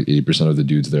told me like 80% of the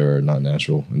dudes there are not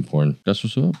natural in porn. That's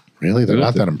what's up. Really? They're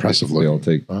not that impressive They all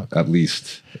looking. take at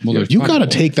least. Well, there's You got to probably-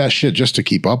 take that shit just to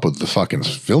keep up with the fucking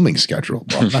filming schedule.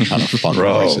 Bro. I'm not trying to fuck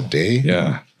twice a day.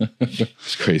 Yeah,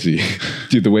 it's crazy,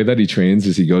 dude. The way that he trains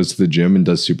is he goes to the gym and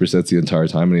does supersets the entire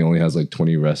time, and he only has like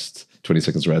 20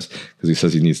 seconds rest because he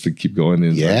says he needs to keep going.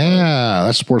 And Yeah,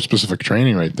 that's sport specific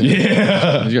training right there.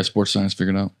 yeah, You got sports science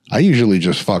figured out. I usually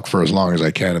just fuck for as long as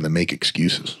I can and then make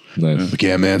excuses. nice. Like,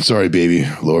 yeah, man, sorry, baby.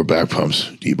 Lower back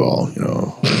pumps, D-ball, you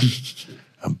know.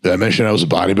 Did I mention I was a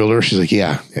bodybuilder? She's like,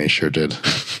 yeah, I sure did.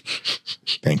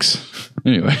 Thanks.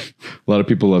 Anyway, A lot of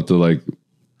people love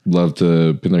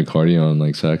to pin their cardio on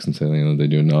like sex and say they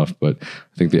do enough, but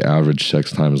I think the average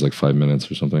sex time is like 5 minutes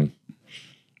or something.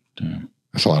 damn.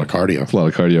 That's a lot of cardio. It's a lot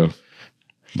of cardio.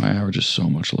 My average is so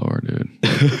much lower, dude.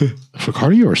 For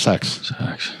cardio or sex?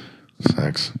 Sex.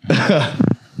 Sex.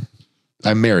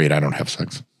 I'm married. I don't have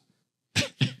sex.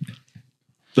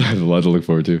 I have a lot to look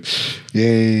forward to.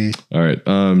 Yay. All right.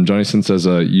 Johnny Sin says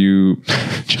you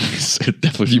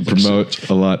Definitely you promote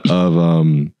a lot of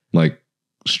like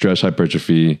stress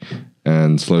hypertrophy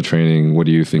and slow training. What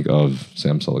do you think of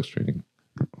Sam Sulek's training?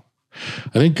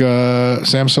 I think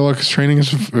Sam Sulek's training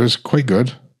is quite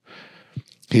good.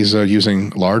 He's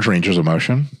using large ranges of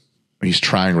motion. He's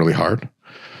trying really hard.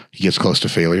 He gets close to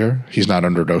failure. He's not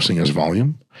underdosing his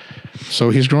volume. So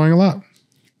he's growing a lot.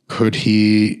 Could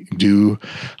he do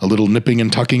a little nipping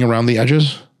and tucking around the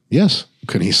edges? Yes.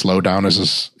 Could he slow down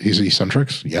his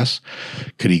eccentrics? Yes.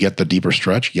 Could he get the deeper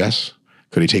stretch? Yes.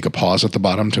 Could he take a pause at the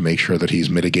bottom to make sure that he's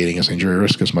mitigating his injury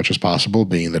risk as much as possible,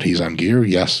 being that he's on gear?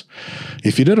 Yes.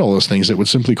 If he did all those things, it would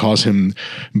simply cause him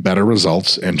better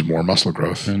results and more muscle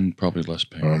growth. And probably less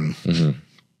pain.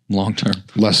 Long term.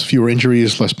 Fewer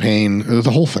injuries, less pain, the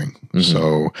whole thing.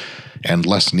 So, and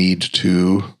less need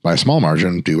to, by a small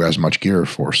margin, do as much gear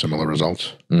for similar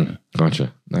results.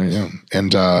 Gotcha. Nice. Yeah.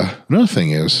 And another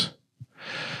thing is,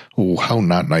 how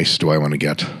not nice do I want to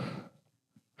get?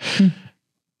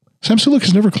 Sam Sulek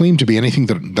has never claimed to be anything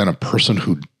than a person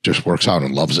who just works out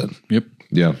and loves it. Yep.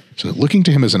 Yeah. So looking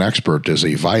to him as an expert is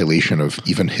a violation of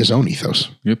even his own ethos.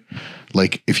 Yep.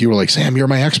 Like if you were like, Sam, you're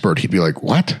my expert, he'd be like,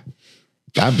 what?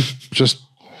 I'm just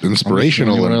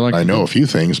inspirational. what I And like I to know do. a few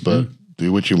things, but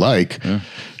do what you like. It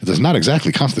does not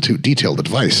exactly constitute detailed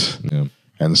advice. Yeah.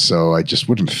 And so I just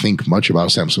wouldn't think much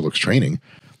about Sam Sulek's training.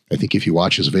 I think if you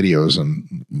watch his videos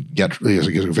and he has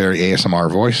a very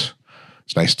ASMR voice,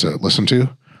 it's nice to listen to.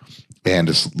 And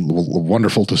it's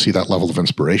wonderful to see that level of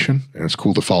inspiration. And it's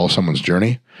cool to follow someone's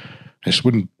journey. I just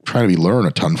wouldn't try to learn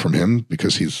a ton from him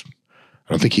because I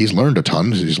don't think he's learned a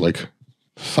ton. He's like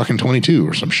fucking 22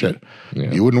 or some shit.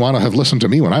 Yeah. You wouldn't want to have listened to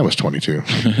me when I was 22.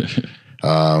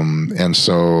 And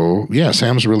so, yeah,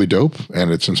 Sam's really dope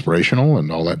and it's inspirational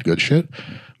and all that good shit.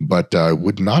 But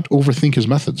would not overthink his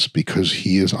methods because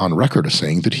he is on record as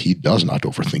saying that he does not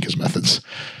overthink his methods.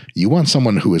 You want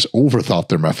someone who has overthought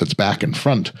their methods back and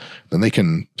front, then they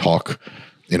can talk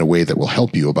in a way that will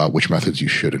help you about which methods you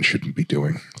should and shouldn't be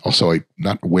doing. Also, I'm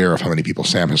not aware of how many people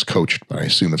Sam has coached, but I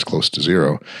assume it's close to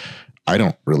zero. I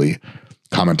don't really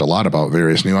comment a lot about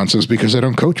various nuances because I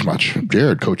don't coach much.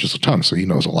 Jared coaches a ton, so he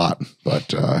knows a lot.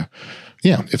 But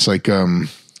yeah, it's like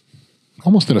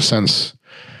almost in a sense,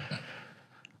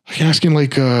 like asking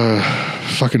like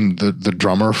fucking the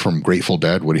drummer from Grateful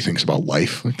Dead what he thinks about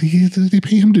life. Like they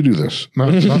pay him to do this,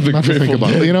 not to think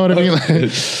about it. You know what I mean?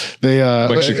 They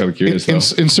I'm actually kind of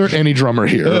curious. insert any drummer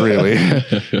here, really.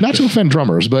 Not to offend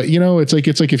drummers, but you know, it's like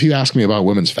if you ask me about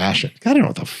women's fashion, I don't know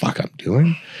what the fuck I'm doing.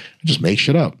 I just make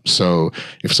shit up. So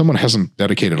if someone hasn't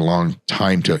dedicated a long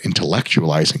time to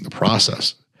intellectualizing the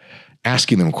process,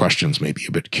 asking them questions may be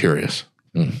a bit curious.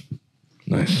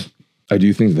 Nice. I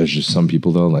do think there's just some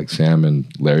people though, like Sam and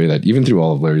Larry, that even through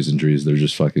all of Larry's injuries, they're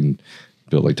just fucking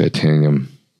built like titanium.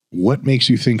 What makes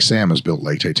you think Sam is built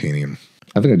like titanium?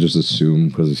 I think I just assume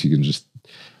because he can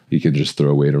just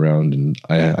throw weight around, and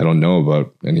I don't know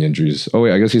about any injuries. Oh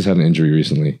wait, I guess he's had an injury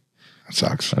recently. That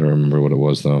sucks. I don't remember what it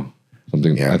was though.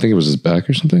 Something. Yeah. I think it was his back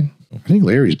or something. I think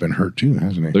Larry's been hurt too,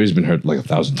 hasn't he? Larry's been hurt like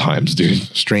 1,000 times, dude.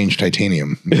 Strange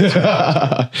titanium.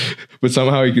 But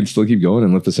somehow he can still keep going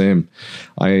and lift the same.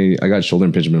 I got shoulder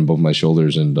impingement in both my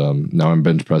shoulders, and now I'm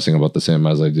bench pressing about the same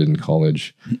as I did in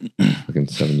college, fucking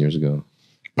 7 years ago.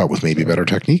 But with maybe better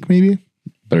technique, maybe?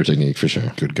 Better technique for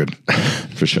sure. Good.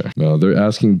 For sure. They're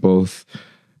asking both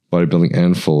bodybuilding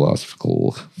and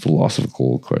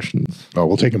philosophical questions. Oh,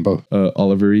 we'll take them both.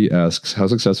 Oliver asks, how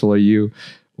successful are you,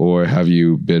 or have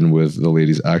you been with the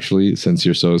ladies actually, since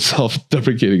you're so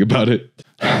self-deprecating about it?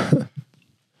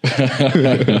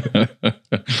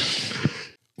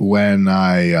 When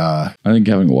I think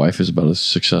having a wife is about as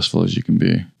successful as you can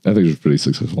be. I think it's pretty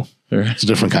successful. it's a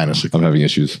different kind of success. I'm having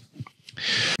issues.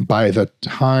 By the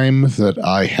time that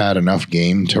I had enough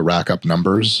game to rack up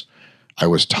numbers, I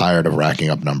was tired of racking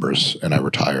up numbers and I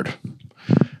retired.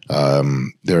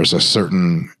 There's a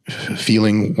certain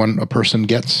feeling when a person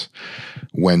gets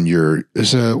when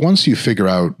once you figure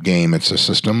out game, it's a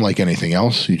system like anything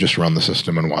else. You just run the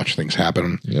system and watch things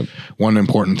happen. Yep. One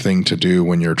important thing to do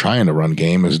when you're trying to run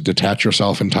game is detach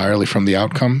yourself entirely from the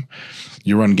outcome.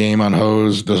 You run game on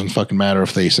hose, doesn't fucking matter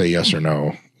if they say yes or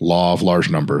no. Law of large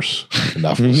numbers.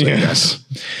 Enough will say yes.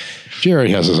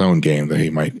 Jerry has his own game that he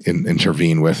might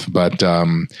intervene with, but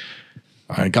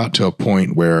I got to a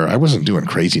point where I wasn't doing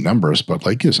crazy numbers, but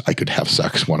like I could have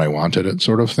sex when I wanted it,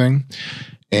 sort of thing.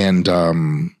 And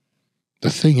the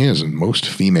thing is, in most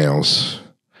females,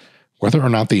 whether or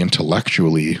not they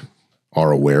intellectually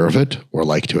are aware of it or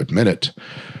like to admit it,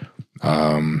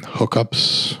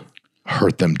 hookups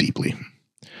hurt them deeply.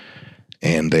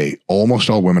 And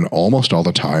almost all women, almost all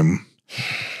the time,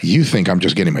 you think I'm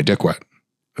just getting my dick wet.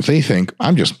 They think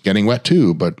I'm just getting wet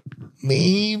too, but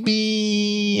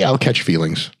maybe I'll catch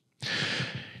feelings.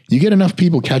 You get enough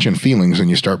people catching feelings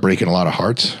and you start breaking a lot of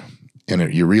hearts,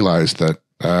 and you realize that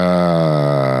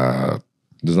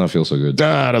Does not feel so good.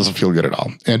 Doesn't feel good at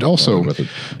all. And also,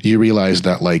 you realize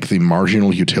that like the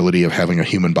marginal utility of having a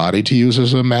human body to use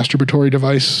as a masturbatory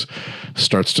device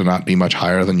starts to not be much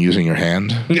higher than using your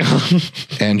hand.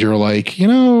 And you're like,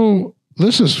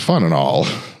 this is fun and all,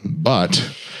 but,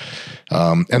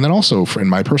 and then also in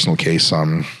my personal case,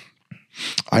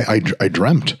 I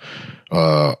dreamt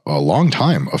a long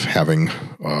time of having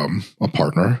a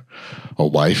partner, a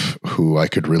wife who I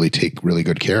could really take really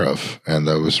good care of. And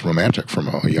I was romantic from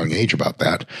a young age about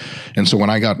that. And so when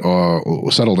I got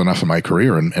settled enough in my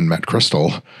career and met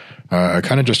Crystal, I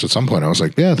kind of just at some point I was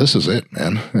like, yeah, this is it,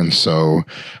 man. And so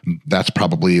that's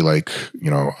probably like,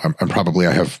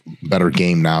 I have better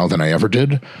game now than I ever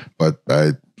did, but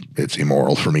it's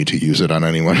immoral for me to use it on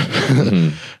anyone.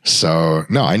 Mm-hmm. So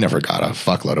no, I never got a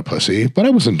fuckload of pussy, but I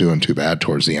wasn't doing too bad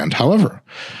towards the end. However,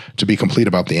 to be complete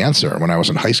about the answer, when I was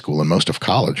in high school and most of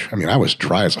college, I was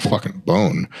dry as a fucking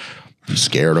bone,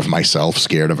 scared of myself,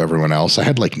 scared of everyone else. I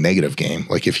had like negative game.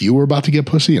 Like if you were about to get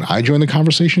pussy and I joined the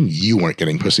conversation, you weren't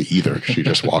getting pussy either. You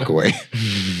just walk away.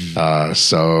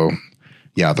 So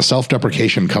yeah, the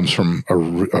self-deprecation comes from a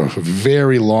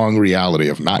very long reality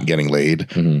of not getting laid,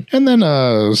 mm-hmm. and then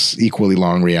a equally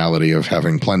long reality of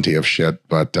having plenty of shit.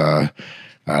 But I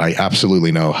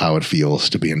absolutely know how it feels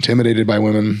to be intimidated by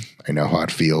women. I know how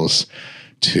it feels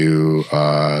to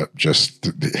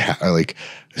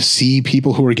see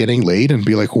people who are getting laid and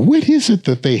be like, what is it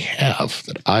that they have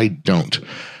that I don't?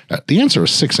 The answer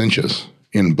is 6 inches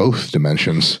in both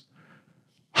dimensions,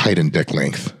 height and dick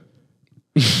length.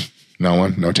 No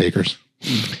one, no takers.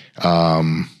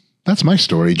 That's my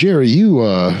story. Jerry, you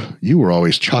were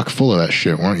always chock full of that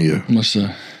shit, weren't you? Must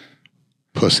have.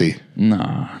 Pussy.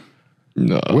 Nah.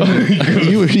 No. Well,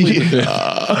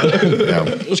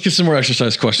 Let's get some more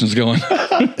exercise questions going.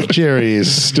 Jerry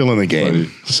is still in the game.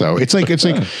 Funny. So it's like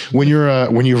when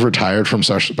you've retired from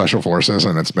special forces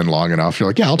and it's been long enough, you're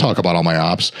like, yeah, I'll talk about all my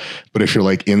ops. But if you're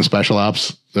like in special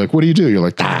ops, like, what do? You're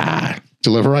like,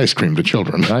 deliver ice cream to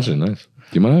children. Gotcha, nice.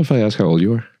 Do you mind if I ask how old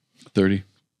you are?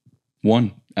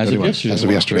 31. As of yesterday. As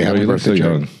of yesterday. Happy birthday,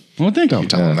 Jerry. Well, thank you. Don't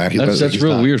tell him that. That's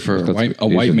real weird for a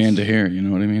white man to hear. You know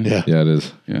what I mean? Yeah. Yeah, it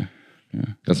is. Yeah.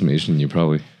 Got some Asian in you,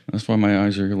 probably. That's why my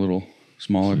eyes are a little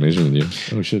smaller. Some Asian in you.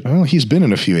 Oh, shit. Well, he's been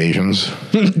in a few Asians.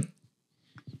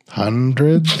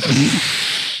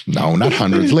 Hundreds? No, not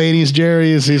hundreds. Ladies,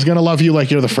 Jerry, he's going to love you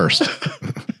like you're the first.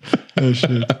 Oh,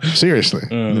 shit. Seriously.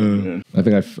 I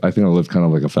think I lived kind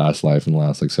of like a fast life in the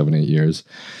last like 7-8 years.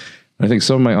 I think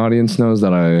some of my audience knows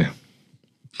that I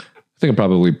think I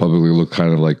probably publicly look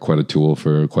kind of like quite a tool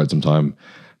for quite some time,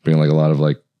 bringing like a lot of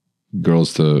like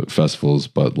girls to festivals,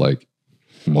 but like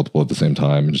multiple at the same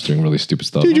time and just doing really stupid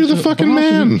stuff. Dude, you're the fucking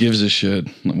man. Who gives a shit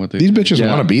what These bitches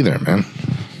want to be there, man.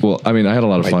 Well, I mean, I had a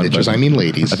lot of fun. Bitches, I mean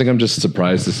ladies. I think I'm just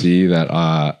surprised to see that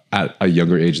at a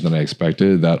younger age than I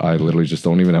expected, that I literally just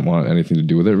don't even want anything to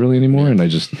do with it really anymore. And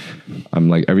I'm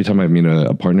like, every time I meet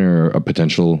a partner or a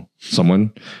potential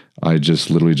someone, I just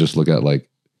literally just look at like,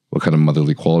 what kind of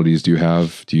motherly qualities do you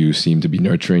have? Do you seem to be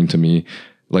nurturing to me,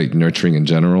 like nurturing in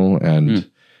general? And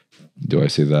do I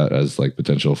see that as like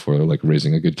potential for like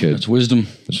raising a good kid? It's wisdom.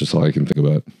 That's just all I can think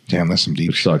about. Damn, that's some deep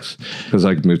Which shit. sucks because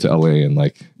I moved to LA and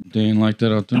like They ain't like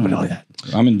that out there.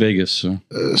 I'm in Vegas, so.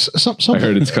 I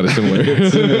heard it's kind of similar.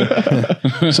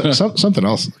 Something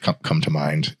else come to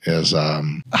mind is I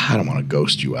don't want to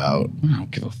ghost you out. I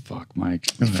don't give a fuck, Mike.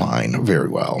 Fine, very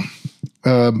well.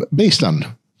 Based on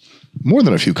more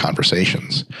than a few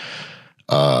conversations,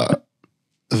 the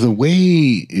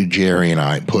way Jerry and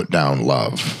I put down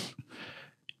love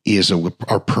is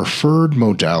our preferred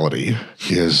modality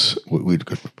is what we'd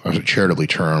charitably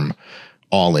term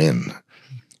all in,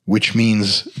 which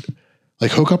means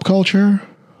like hookup culture.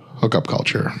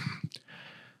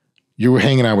 You were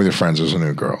hanging out with your friends as a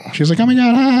new girl. She's like, oh my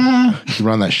God, ah. You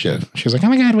run that shit. She's like, oh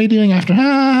my God, what are you doing after?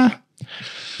 Ah.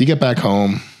 You get back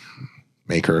home,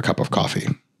 make her a cup of coffee.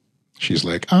 She's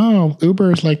like, oh,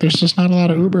 Ubers, like there's just not a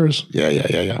lot of Ubers.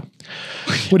 Yeah.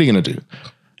 What are you going to do?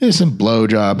 There's some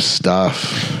blowjob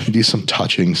stuff. You do some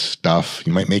touching stuff.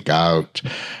 You might make out.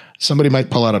 Somebody might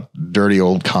pull out a dirty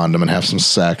old condom and have some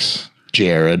sex.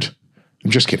 Jared. I'm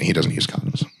just kidding. He doesn't use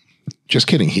condoms. Just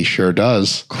kidding. He sure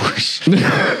does. Of course.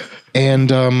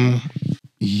 And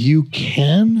you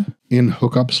can, in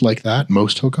hookups like that,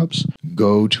 most hookups,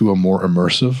 go to a more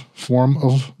immersive form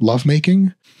of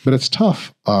lovemaking. But it's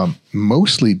tough,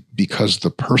 mostly because the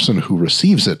person who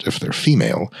receives it, if they're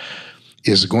female,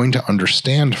 is going to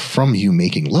understand from you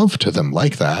making love to them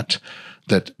like that,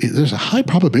 that there's a high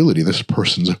probability this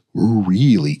person's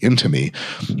really into me.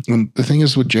 And the thing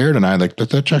is with Jared and I, like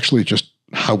that's actually just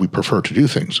how we prefer to do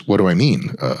things. What do I mean?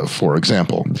 For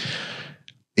example,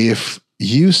 if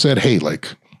you said, hey,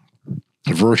 like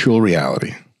virtual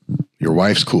reality, your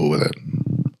wife's cool with it.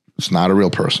 It's not a real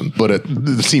person, but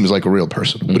it seems like a real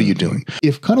person. What are you doing?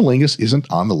 If cunnilingus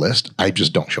isn't on the list, I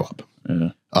just don't show up. Yeah.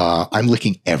 I'm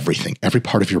licking everything. Every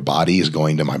part of your body is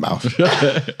going to my mouth.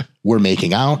 We're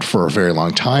making out for a very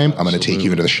long time. I'm going to take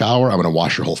you into the shower. I'm going to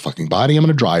wash your whole fucking body. I'm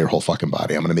going to dry your whole fucking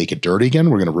body. I'm going to make it dirty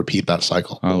again. We're going to repeat that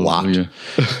cycle a lot.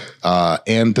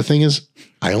 And the thing is,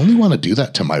 I only want to do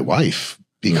that to my wife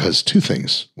because two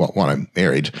things. Well, one, I'm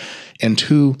married. And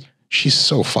two, she's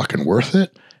so fucking worth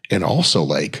it. And also,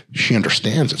 like, she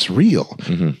understands it's real.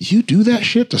 Mm-hmm. You do that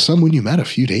shit to someone you met a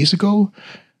few days ago,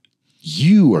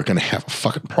 you are going to have a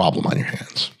fucking problem on your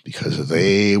hands because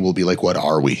they will be like, what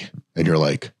are we? And you're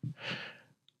like,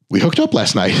 we hooked up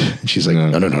last night. And she's like,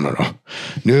 no.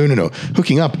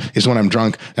 Hooking up is when I'm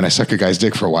drunk and I suck a guy's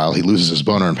dick for a while. He loses his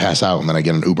boner and pass out and then I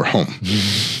get an Uber home.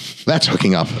 That's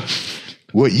hooking up.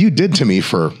 What you did to me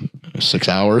for 6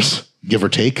 hours, give or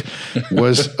take,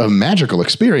 was a magical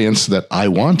experience that I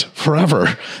want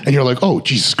forever. And you're like, oh,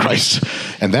 Jesus Christ.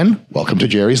 And then welcome to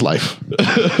Jerry's life.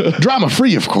 Drama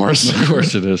free, of course. Of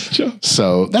course it is.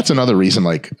 So that's another reason,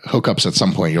 like hookups at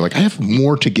some point, you're like, I have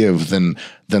more to give than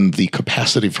the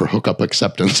capacity for hookup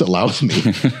acceptance allows me.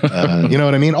 You know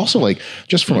what I mean? Also, like,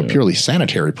 just from a purely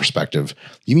sanitary perspective,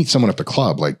 you meet someone at the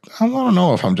club, like, I don't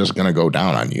know if I'm just going to go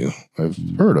down on you. I've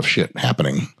heard of shit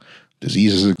happening.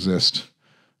 Diseases exist.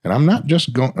 And I'm not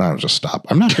just going, just stop.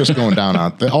 I'm not just going down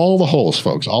on all the holes,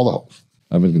 folks, all the holes.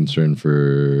 I've been concerned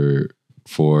for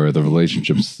the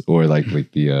relationships or like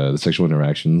the sexual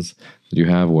interactions that you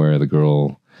have where the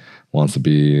girl wants to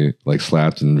be like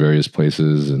slapped in various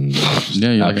places and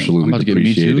absolutely like,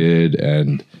 appreciated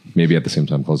and maybe at the same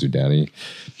time calls you daddy.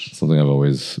 Something I've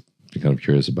always been kind of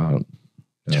curious about.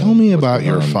 Tell me about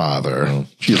your father.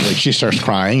 She starts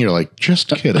crying. You're like, just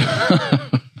kidding.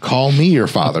 Call me your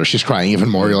father. She's crying even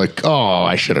more. You're like, oh,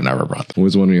 I should have never brought them. I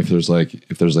was wondering if there's like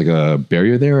a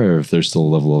barrier there or if there's still a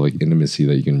level of like intimacy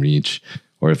that you can reach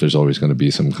or if there's always going to be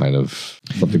some kind of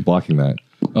something blocking that.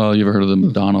 Oh, you ever heard of the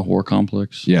Madonna whore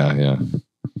complex? Yeah.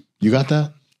 You got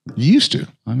that? You used to.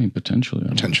 I mean, potentially.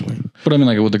 Potentially. But I mean,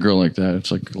 like with a girl like that,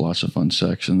 it's like lots of fun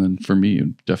sex. And then for me,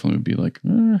 it definitely would be like,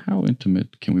 how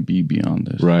intimate can we be beyond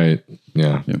this? Right.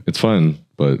 Yeah. It's fun,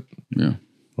 but yeah.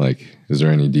 Like, is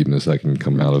there any deepness that can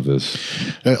come out of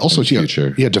this? Also,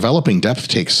 developing depth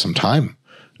takes some time.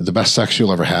 The best sex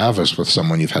you'll ever have is with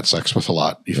someone you've had sex with a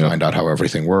lot. You find out how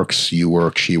everything works. You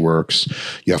work, she works.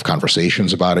 You have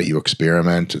conversations about it. You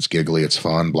experiment. It's giggly. It's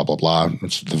fun, blah, blah, blah.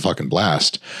 It's the fucking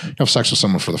blast. You have sex with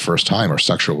someone for the first time or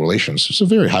sexual relations. It's a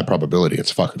very high probability.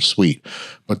 It's fucking sweet.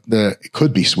 But it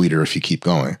could be sweeter if you keep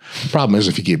going. The problem is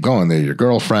if you keep going, they're your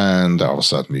girlfriend. All of a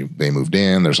sudden, they moved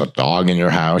in. There's a dog in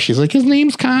your house. She's like, his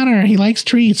name's Connor. He likes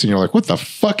treats. And you're like, what the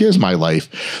fuck is my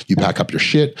life? You pack up your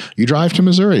shit. You drive to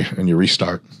Missouri and you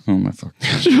restart. Oh my fuck.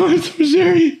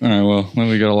 Missouri. All right, well, then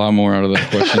we got a lot more out of that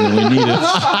question than we needed.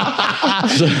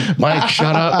 Mike,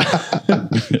 shut up.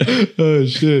 Oh,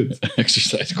 shit.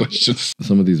 Exercise questions.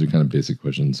 Some of these are kind of basic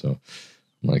questions, so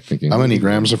like thinking, How many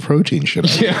grams of protein should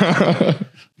I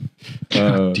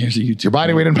eat? Your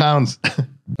body weight in pounds.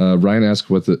 Ryan asked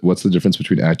what's the difference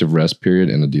between active rest period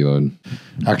and a deload?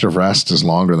 Active rest is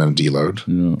longer than a deload.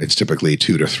 Yeah. It's typically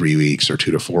 2 to 3 weeks or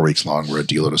 2 to 4 weeks long, where a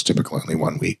deload is typically only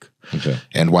 1 week. Okay.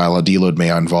 And while a deload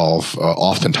may involve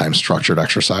oftentimes structured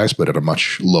exercise, but at a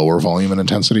much lower volume and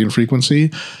intensity and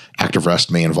frequency, active rest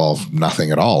may involve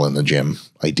nothing at all in the gym.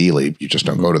 Ideally, you just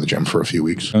don't go to the gym for a few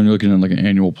weeks. When you're looking at like an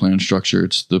annual plan structure,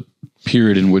 it's the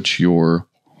period in which you're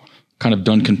kind of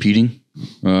done competing.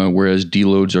 Whereas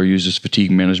deloads are used as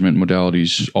fatigue management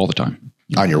modalities all the time.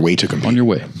 On your way to compete. On your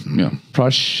way, yeah.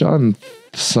 Prashantham.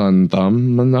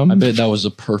 I bet that was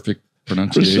a perfect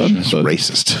pronunciation. It's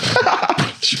racist.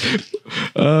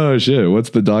 Oh, shit.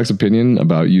 What's the doc's opinion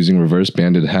about using reverse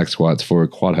banded hack squats for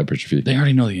quad hypertrophy? They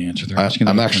already know the answer.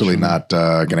 I'm actually not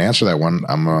going to answer that one.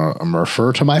 I'm going to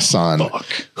refer to my son,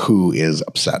 who is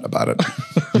upset about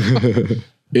it.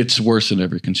 It's worse in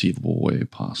every conceivable way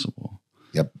possible.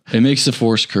 Yep. It makes the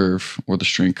force curve or the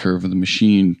strength curve of the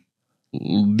machine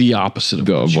the opposite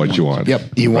of what you want.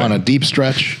 Yep. You want a deep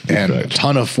stretch and a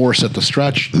ton of force at the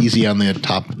stretch, easy on the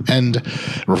top end.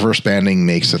 Reverse banding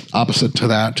makes it opposite to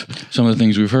that. Some of the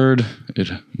things we've heard,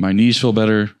 my knees feel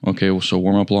better. Okay, well, so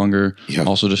warm up longer. Yep.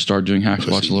 Also just start doing hack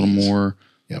squats a little more.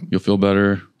 Yep. You'll feel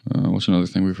better. What's another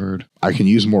thing we've heard? I can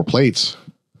use more plates.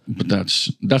 But that's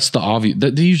the obvious.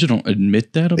 They usually don't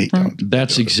admit that up front.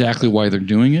 That's exactly why they're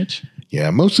doing it. Yeah,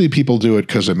 mostly people do it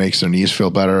because it makes their knees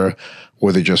feel better,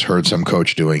 or they just heard some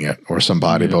coach doing it, or some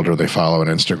bodybuilder they follow on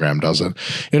Instagram does it.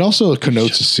 It also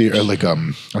connotes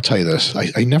I'll tell you this.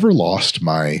 I never lost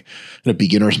my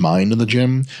beginner's mind in the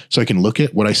gym. So I can look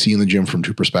at what I see in the gym from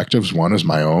two perspectives. One is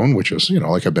my own, which is,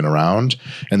 like I've been around.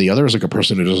 And the other is like a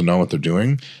person who doesn't know what they're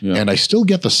doing. Yeah. And I still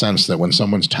get the sense that when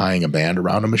someone's tying a band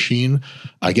around a machine,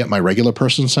 I get my regular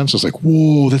person sense. It's like,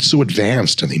 whoa, that's so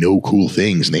advanced and they know cool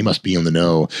things and they must be in the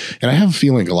know. And I have a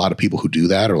feeling a lot of people who do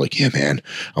that are like, yeah, man,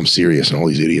 I'm serious. And all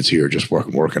these idiots here are just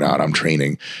working out. I'm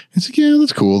training. It's like, yeah,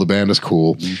 that's cool. The band is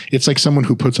cool. Mm-hmm. It's like someone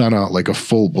who puts on a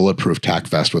full bulletproof tack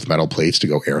vest with metal plates to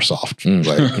go airsoft.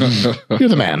 Like, you're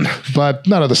the man, but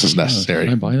none of this is necessary.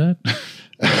 Can I buy that?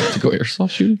 To go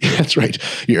airsoft shooting? That's right.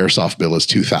 Your airsoft bill is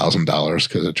 $2,000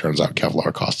 because it turns out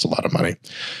Kevlar costs a lot of money.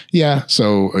 Yeah.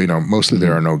 So, mostly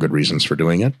there are no good reasons for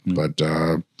doing it, but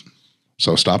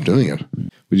so stop doing it.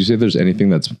 Would you say there's anything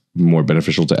that's more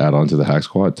beneficial to add on to the hack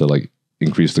squat to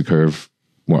increase the curve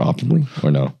more optimally,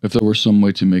 or no? If there were some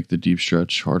way to make the deep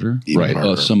stretch harder,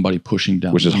 harder. Somebody pushing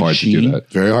down, which is hard to do that.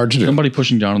 Very hard to do. Somebody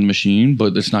pushing down on the machine,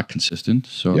 but it's not consistent,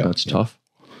 so that's tough.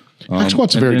 Hack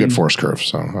squat's a very good force curve,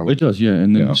 so it does, yeah.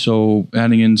 And then so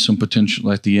adding in some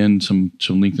potential at the end, some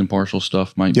length and partial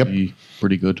stuff might be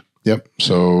pretty good. Yep.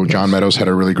 So John Meadows had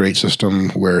a really great system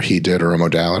where he did a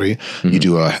modality. Mm-hmm. You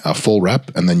do a full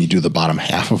rep, and then you do the bottom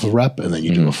half of a rep, and then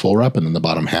you do a full rep, and then the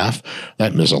bottom half.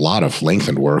 That is a lot of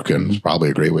lengthened work, and it's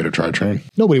probably a great way to try to train.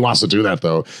 Nobody wants to do that,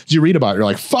 though. You read about it, you're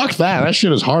like, fuck that. That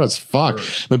shit is hard as fuck.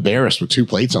 I'm embarrassed with 2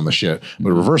 plates on the shit.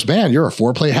 But reverse band, you're a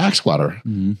 4-plate hack squatter.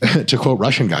 Mm-hmm. To quote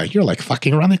Russian guy, you're like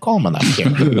fucking around the column that shit.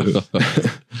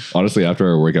 Honestly, after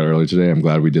our workout earlier today, I'm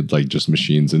glad we did just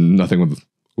machines and nothing with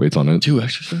weights on it. 2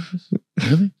 exercises?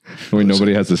 Really? I mean,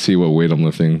 nobody has to see what weight I'm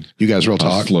lifting. You guys real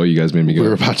talk. Slow you guys made me go. We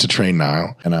were about to train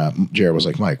now, and Jared was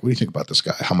like, Mike, what do you think about this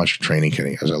guy? How much training can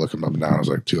he? As I look him up and down, I was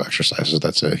like, 2 exercises.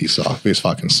 That's it. He's soft. He's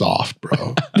fucking soft,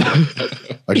 bro.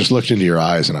 I just looked into your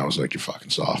eyes and I was like, you're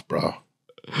fucking soft, bro.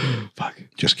 Fuck.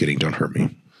 Just kidding. Don't hurt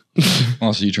me.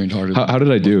 Also, you trained harder. How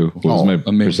did I do? What was my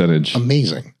percentage?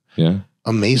 Amazing. Yeah.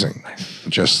 Amazing.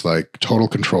 Just total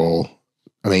control.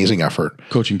 Amazing effort.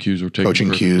 Coaching cues were taken.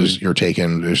 Coaching cues you're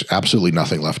taking. There's absolutely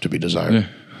nothing left to be desired. Yeah.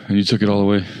 And you took it all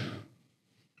away.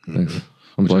 Thanks.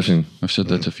 I'm blushing. I've said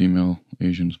that to female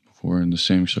Asians before in the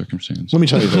same circumstance. Let me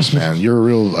tell you this, man. You're a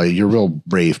real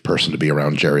brave person to be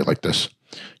around Jerry like this.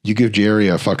 You give Jerry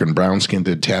a fucking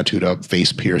brown-skinned, tattooed up,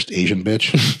 face-pierced Asian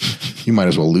bitch, you might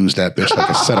as well lose that bitch like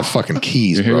a set of fucking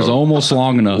keys, Your hair was almost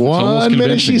long enough. 1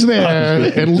 minute she's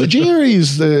there. And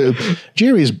Jerry's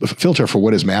filter for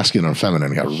what is masculine and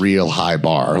feminine got a real high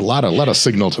bar. A lot of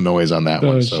signal to noise on that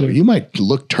one. So you might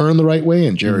turn the right way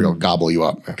and Jerry will gobble you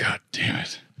up. Man. God damn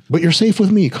it. But you're safe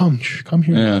with me. Come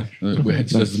here. Yeah. It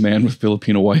says the man with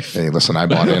Filipino wife. Hey, listen, I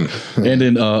bought in. And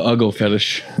an Uggo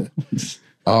fetish.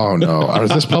 Oh, no. Is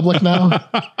this public now?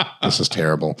 This is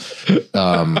terrible.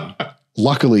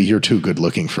 Luckily, you're too good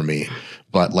looking for me.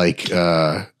 But like,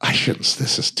 I shouldn't,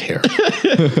 this is terrible.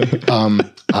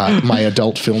 My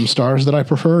adult film stars that I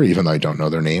prefer, even though I don't know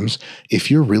their names,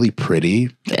 if you're really pretty,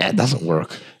 that doesn't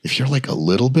work. If you're like a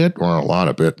little bit or a lot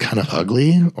of bit kind of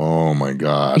ugly, oh my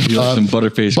God. You like some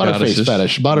butterface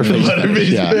fetish. Butterface fetish.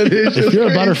 Yeah. If you're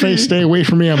a butterface, stay away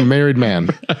from me. I'm a married man.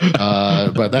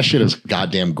 But that shit is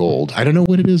goddamn gold. I don't know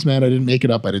what it is, man. I didn't make it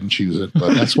up. I didn't choose it.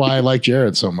 But that's why I like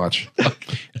Jared so much.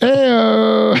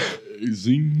 Hey,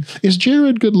 Zing. is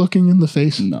Jared good looking in the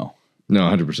face? No. No,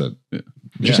 100%. Did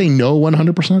you say no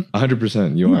 100%?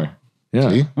 100%. You are. Yeah.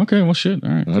 See? Okay, well, shit.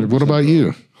 All right. 100%. What about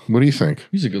you? What do you think?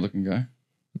 He's a good looking guy.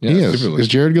 Yeah, He is. super Is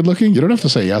Jared good looking? You don't have to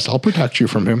say yes. I'll protect you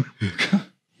from him.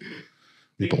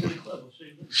 People.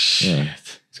 Yeah.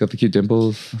 He's got the cute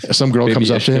dimples. Some girl Baby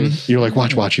comes up to him. issues. You're like,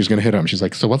 watch. He's gonna hit him. She's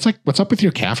like, so what's up with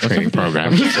your calf training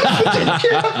program?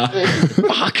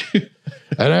 Fuck.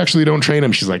 I actually don't train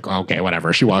him. She's like, okay,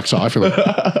 whatever. She walks off. You're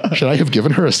like, should I have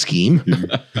given her a scheme?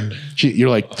 You're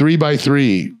like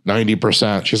 3x3,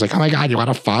 90%. She's like, oh my God, you want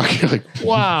to fuck? You're like,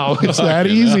 wow, it's that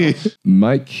easy.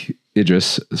 Mike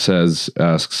Idris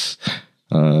asks,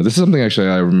 this is something actually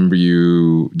I remember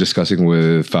you discussing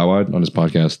with Fawad on his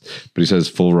podcast, but he says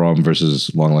full ROM versus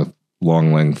long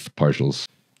length partials.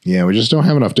 Yeah, we just don't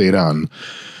have enough data on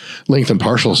length and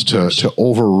partials to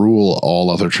overrule all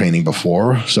other training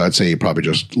before. So I'd say you probably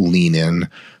just lean in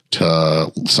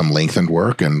to some lengthened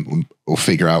work and we'll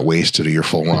figure out ways to do your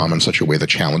full ROM in such a way that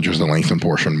challenges the lengthened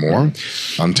portion more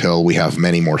until we have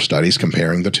many more studies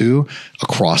comparing the two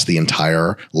across the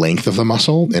entire length of the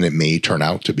muscle. And it may turn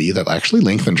out to be that actually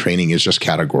lengthened training is just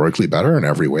categorically better in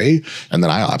every way. And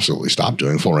then I'll absolutely stop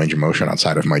doing full range of motion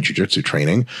outside of my jiu-jitsu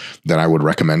training. Then I would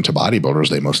recommend to bodybuilders,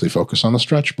 they mostly focus on the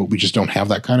stretch, but we just don't have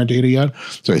that kind of data yet.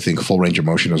 So I think full range of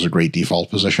motion is a great default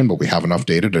position, but we have enough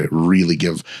data to really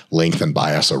give length and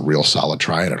bias a real solid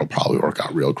try, and it'll probably work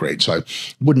out real great. So I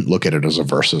wouldn't look at it as a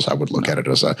versus. I would look at it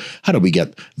as a, how do we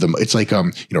get them? It's like,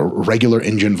 regular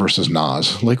engine versus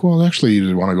NOS. Like, well, actually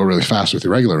you want to go really fast with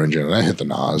your regular engine and then hit the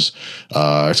NOS.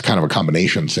 It's kind of a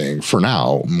combination thing for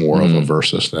now, more of a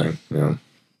versus thing. Yeah.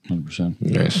 100%.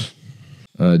 Nice.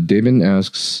 Damon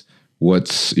asks,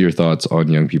 what's your thoughts on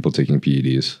young people taking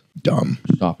PEDs? Dumb.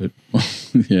 Stop it.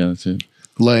 Yeah, that's it.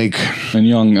 Like, And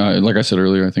young, like I said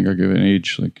earlier, I think I give it an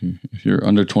age. Like if you're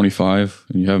under 25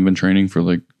 and you haven't been training for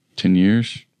like 10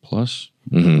 years plus,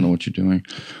 I don't know what you're doing.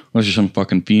 Unless you're some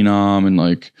fucking phenom and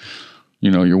like,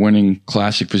 you're winning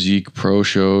classic physique pro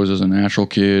shows as a natural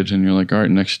kid and you're like, all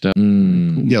right, next step.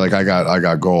 yeah, like I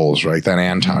got goals, right? That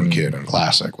Anton kid in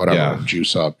classic, whatever, Yeah.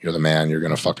 juice up. You're the man. You're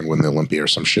going to fucking win the Olympia or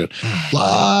some shit. A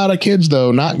lot of kids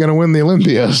though, not going to win the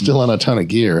Olympia, still on a ton of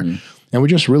gear. And we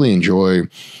just really enjoy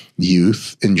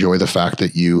youth, enjoy the fact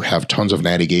that you have tons of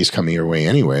natty gays coming your way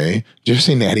anyway. Did you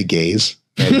say natty gays?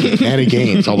 Natty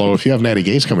gains. Although if you have natty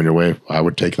gays coming your way, I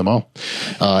would take them all.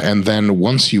 And then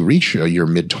once you reach your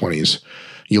mid-20s,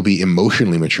 you'll be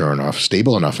emotionally mature enough,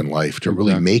 stable enough in life to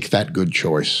really make that good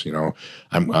choice. When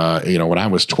I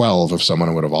was 12, if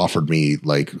someone would have offered me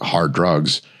like hard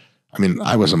drugs, I mean,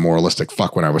 I was a moralistic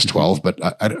fuck when I was 12, but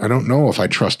I don't know if I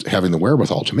trust having the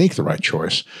wherewithal to make the right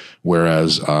choice.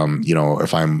 Whereas,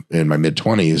 if I'm in my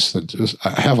mid-20s,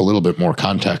 I have a little bit more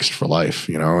context for life,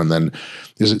 and then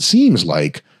because it seems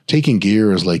like taking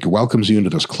gear is like welcomes you into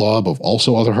this club of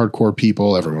also other hardcore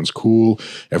people. Everyone's cool.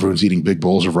 Everyone's eating big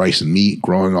bowls of rice and meat,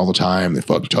 growing all the time. They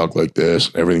fucking talk like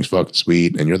this. Everything's fucking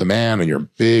sweet. And you're the man and you're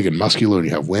big and muscular and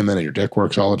you have women and your dick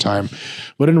works all the time.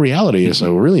 But in reality, it's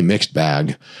a really mixed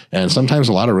bag. And sometimes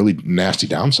a lot of really nasty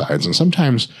downsides. And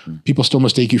sometimes people still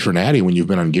mistake you for natty when you've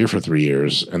been on gear for 3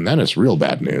 years. And then it's real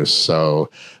bad news. So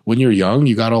when you're young,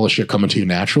 you got all the shit coming to you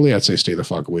naturally. I'd say stay the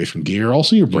fuck away from gear.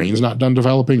 Also, your brain's not done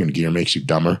developing and gear makes you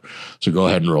dumber. So go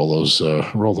ahead and roll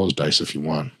those dice if you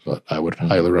want. But I would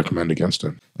highly recommend against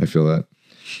it. I feel that.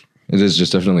 It is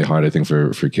just definitely hard, I think,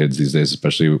 for kids these days,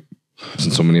 especially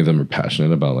since so many of them are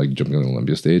passionate about like jumping on the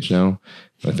Olympia stage now.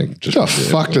 I think just What the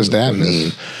fuck does that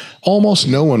mean? Almost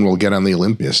no one will get on the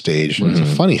Olympia stage. It's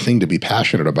a funny thing to be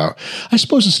passionate about. I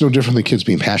suppose it's no different than kids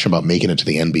being passionate about making it to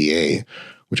the NBA,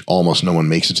 which almost no one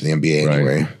makes it to the NBA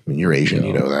anyway. I mean, you're Asian,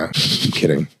 you know that. I'm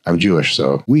kidding. I'm Jewish,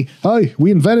 so we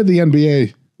invented the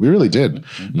NBA. We really did.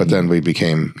 But then we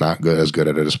became not as good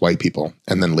at it as white people,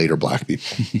 and then later black people.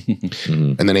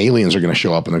 And then aliens are going to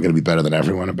show up and they're going to be better than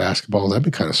everyone in basketball. That'd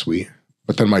be kind of sweet.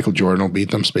 But then Michael Jordan will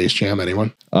beat them. Space Jam,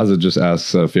 anyone? Ozza just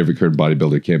asks, favorite current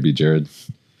bodybuilder can't be Jared.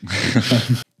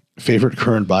 Favorite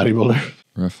current bodybuilder?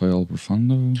 Rafael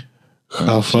Profundo.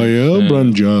 Rafael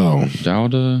Branjau.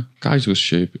 Dowda. Guys with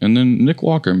shape. And then Nick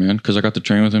Walker, man, because I got to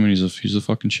train with him and he's a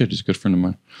fucking shit. He's a good friend of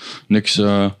mine. Nick's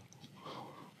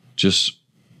just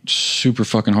super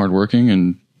fucking hardworking,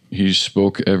 and he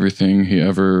spoke everything he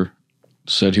ever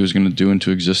said he was going to do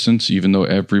into existence, even though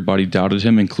everybody doubted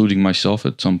him, including myself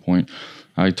at some point.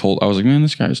 I was like, man,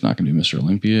 this guy's not going to be Mr.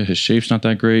 Olympia. His shape's not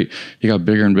that great. He got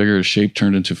bigger and bigger. His shape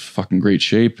turned into fucking great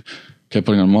shape. Kept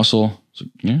putting on muscle. So,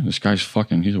 yeah, this guy's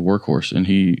he's a workhorse. And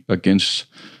he, against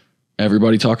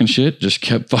everybody talking shit, just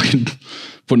kept fucking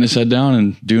putting his head down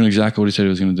and doing exactly what he said he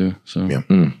was going to do. So,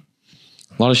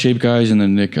 a lot of shape guys. And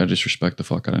then Nick, I just respect the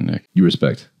fuck out of Nick. You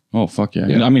respect. Oh, fuck yeah.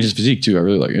 And I mean, his physique too. I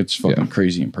really like it. It's fucking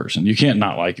crazy in person. You can't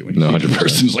not like it when you see it in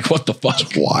person. It's like, what the fuck?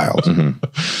 It's wild.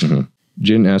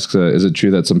 Jin asks, is it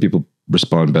true that some people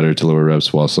respond better to lower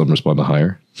reps while some respond to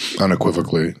higher?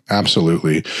 Unequivocally.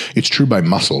 Absolutely. It's true by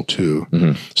muscle too.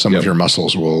 Some of your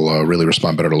muscles will really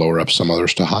respond better to lower reps, some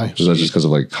others to high. So that's just because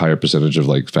of like higher percentage of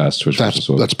like fast twitch?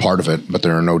 That's part of it, but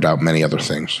there are no doubt many other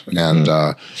things. And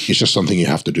it's just something you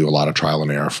have to do a lot of trial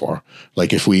and error for.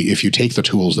 Like if you take the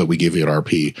tools that we give you at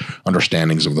RP,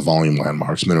 understandings of the volume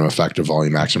landmarks, minimum effective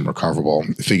volume, maximum recoverable,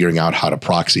 figuring out how to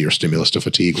proxy your stimulus to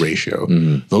fatigue ratio,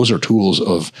 those are tools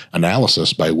of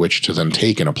analysis by which to then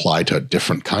take and apply to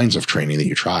different kinds of training that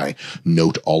you try.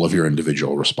 Note all of your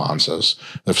individual responses.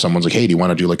 If someone's like, hey, do you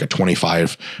want to do like a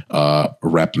 25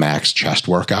 rep max chest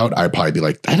workout? I'd probably be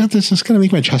like, this is going to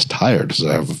make my chest tired because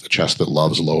I have a chest that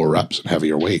loves lower reps and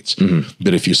heavier weights.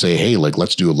 But if you say, hey, like,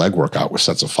 let's do a leg workout with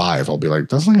sets of 5, I'll be like,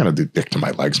 that's not going to do dick to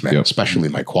my legs, man, especially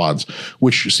my quads,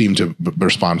 which seem to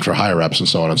respond for higher reps and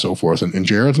so on and so forth. And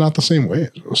Jared's not the same way.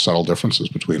 There's subtle differences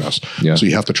between us. So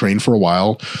you have to train for a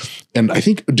while. And I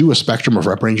think do a spectrum of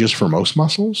rep ranges for most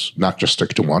muscles, not just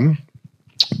stick to one,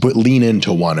 but lean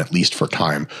into one at least for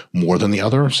time more than the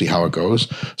other. See how it goes.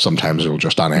 Sometimes it'll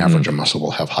just on average, a muscle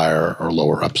will have higher or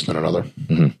lower reps than another.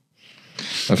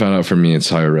 I found out for me, it's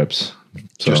higher reps.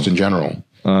 So, just in general.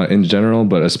 In general,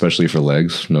 but especially for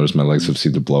legs. Notice my legs have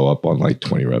seemed to blow up on like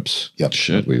 20 reps.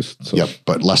 Shit. At least. So.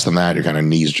 But less than that, your kind of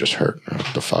knees just hurt. What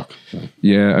the fuck?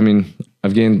 Yeah, I mean,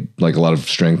 I've gained like a lot of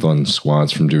strength on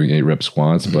squats from doing 8 rep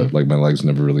squats, but like my legs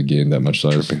never really gained that much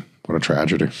size. Tripping. What a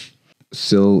tragedy.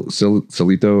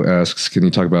 Silito asks, can you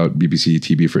talk about BBC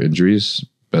TB for injuries,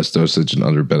 best dosage and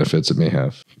other benefits it may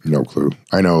have? No clue.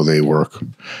 I know they work.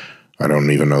 I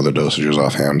don't even know the dosages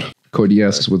offhand. Cody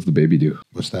asks, what's the baby do?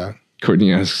 What's that?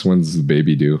 Courtney asks, when's the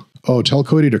baby due? Oh, tell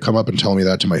Cody to come up and tell me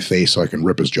that to my face so I can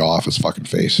rip his jaw off his fucking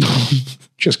face.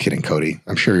 Just kidding, Cody.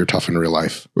 I'm sure you're tough in real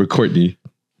life. Or Courtney.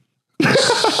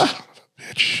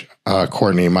 Bitch.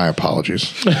 Courtney, my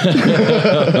apologies.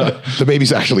 The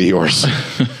baby's actually yours.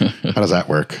 How does that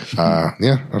work?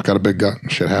 Yeah, I've got a big gut.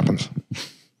 Shit happens.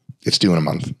 It's due in a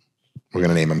month. We're going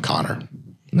to name him Connor.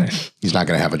 Nice. He's not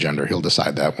going to have a gender. He'll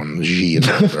decide that when G is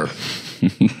older.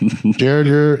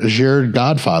 Jared, you're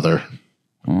godfather.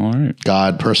 All right.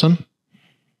 God person?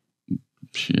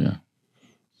 Yeah.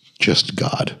 Just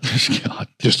God. Just God.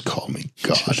 Just call me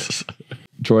God.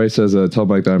 Troy says, tell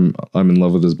Mike that I'm in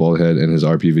love with his bald head and his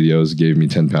RP videos gave me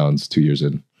 10 pounds 2 years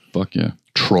in. Fuck yeah.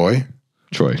 Troy?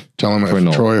 Tell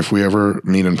him, Troy, if we ever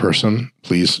meet in person,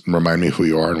 please remind me who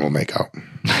you are and we'll make out.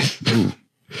 Ooh.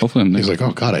 Hopefully he's like,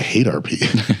 oh God, I hate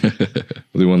RP.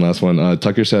 We'll do one last one.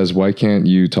 Tucker says, why can't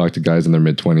you talk to guys in their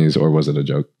mid-20s, or was it a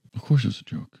joke? Of course it's a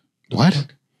joke. What?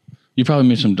 You probably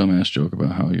made some dumbass joke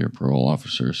about how your parole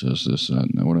officer says this, that,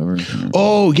 and whatever.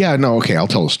 Oh, yeah. No, okay. I'll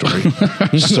tell a story.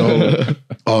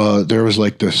 So there was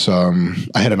like this, I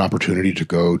had an opportunity to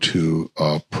go to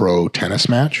a pro tennis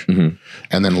match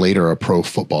and then later a pro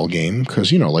football game. Cause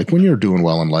you know, like when you're doing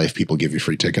well in life, people give you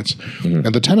free tickets.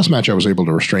 And the tennis match, I was able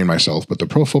to restrain myself, but the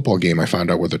pro football game, I found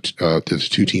out where the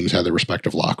two teams had their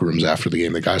respective locker rooms after the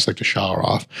game. The guys like to shower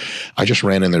off. I just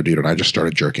ran in there, dude, and I just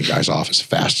started jerking guys off as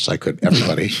fast as I could,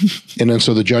 everybody. And then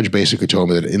so the judge basically told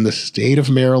me that in the state of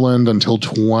Maryland until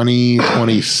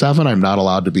 2027, I'm not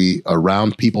allowed to be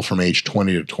around people from age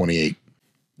 20 to 28.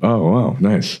 Oh, wow.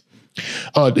 Nice.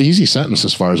 Easy sentence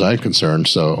as far as I'm concerned.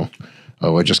 So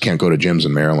I just can't go to gyms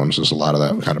in Maryland. So there's a lot of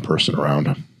that kind of person around.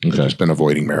 I've just been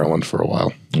avoiding Maryland for a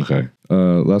while. Okay.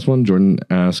 Last one. Jordan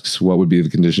asks, what would be the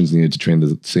conditions needed to train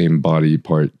the same body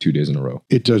part 2 days in a row?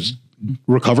 It does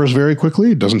recovers very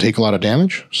quickly. It doesn't take a lot of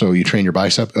damage. So you train your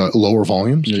bicep, lower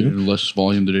volumes. Yeah, less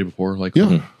volume the day before.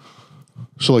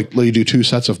 So like you do 2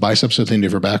 sets of biceps at the end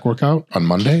of your back workout on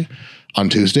Monday. On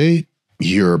Tuesday,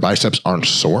 your biceps aren't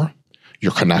sore.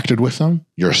 You're connected with them.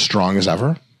 You're as strong as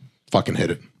ever. Fucking hit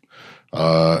it.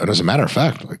 And as a matter of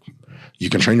fact, like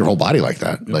you can train your whole body like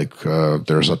that. Like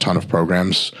there's a ton of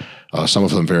programs Some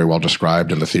of them very well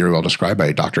described, and the theory well described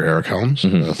by Dr. Eric Helms,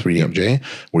 3DMJ,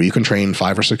 where you can train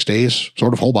 5 or 6 days,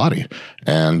 sort of whole body,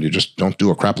 and you just don't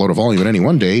do a crap load of volume in any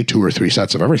one day, 2 or 3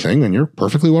 sets of everything, and you're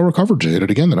perfectly well recovered to hit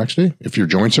it again the next day. If your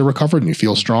joints are recovered and you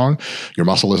feel strong, your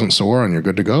muscle isn't sore, and you're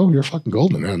good to go, you're fucking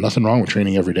golden. And nothing wrong with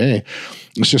training every day.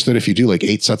 It's just that if you do like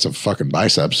 8 sets of fucking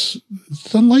biceps,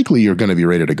 it's unlikely you're going to be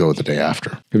ready to go the day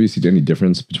after. Have you seen any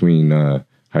difference between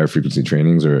higher frequency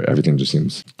trainings, or everything just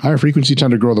seems higher frequency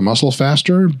tend to grow the muscle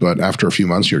faster, but after a few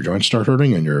months, your joints start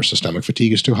hurting and your systemic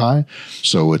fatigue is too high.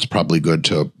 So it's probably good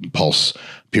to pulse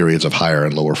periods of higher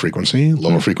and lower frequency.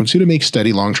 Lower frequency to make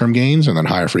steady long-term gains, and then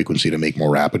higher frequency to make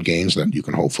more rapid gains that you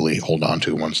can hopefully hold on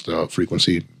to once the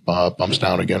frequency bumps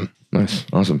down again. nice.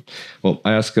 Awesome. Well,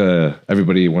 I ask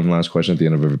everybody one last question at the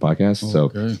end of every podcast.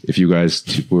 Okay. So if you guys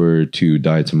were to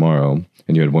die tomorrow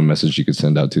and you had one message you could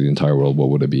send out to the entire world, what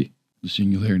would it be? The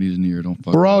singularity is near. Don't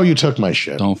fuck Bro, it up. you took my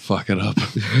shit. Don't fuck it up.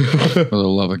 For the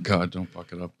love of God, don't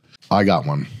fuck it up. I got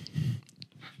one.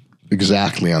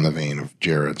 Exactly on the vein of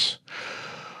Jared's.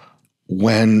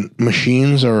 When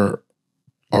machines are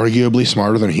arguably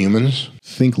smarter than humans,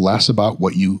 think less about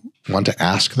what you want to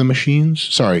ask the machines.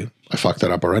 Sorry, I fucked that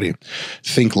up already.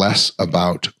 Think less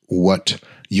about what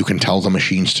you can tell the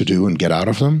machines to do and get out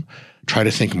of them. Try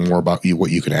to think more about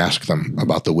what you can ask them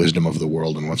about the wisdom of the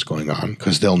world and what's going on,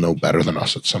 because they'll know better than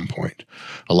us at some point.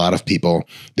 A lot of people,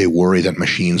 they worry that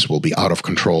machines will be out of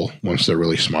control once they're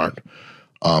really smart.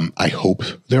 I hope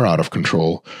they're out of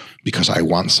control, because I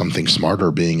want something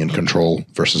smarter being in control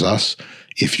versus us.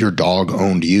 If your dog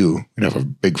owned you, you'd have a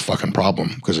big fucking problem,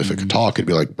 because if it could talk, it'd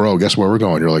be like, bro, guess where we're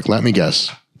going? You're like, let me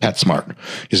guess. Pet smart.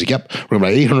 He's like, yep, we're going to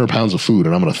buy 800 pounds of food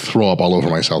and I'm going to throw up all over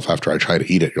myself after I try to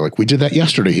eat it. You're like, we did that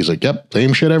yesterday. He's like, yep,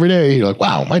 same shit every day. You're like,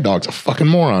 wow, my dog's a fucking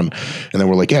moron. And then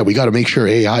we're like, yeah, we got to make sure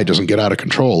AI doesn't get out of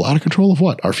control. Out of control of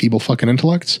what? Our feeble fucking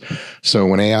intellects? So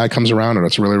when AI comes around and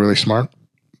it's really, really smart,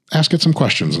 ask it some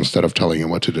questions instead of telling you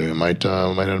what to do. It might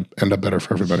end up better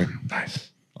for everybody. Nice.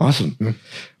 Awesome.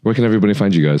 Where can everybody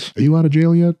find you guys? Are you out of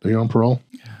jail yet? Are you on parole?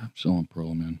 Yeah, I'm still on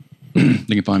parole, man.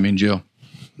 They can find me in jail.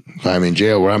 I'm in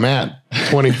jail where I'm at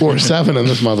 24/7 in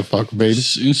this motherfucker, baby.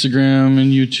 Just Instagram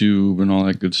and YouTube and all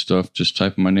that good stuff. Just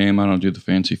type in my name. I don't do the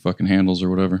fancy fucking handles or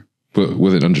whatever. But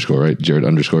with an underscore, right? Jared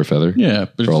 _ Feather. Yeah,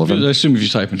 but For all of them? I assume if you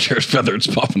type in Jared Feather, it's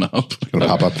popping up. It'll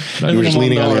pop up. I You were just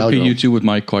leaning on the RP algorithm. YouTube with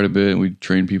Mike quite a bit. We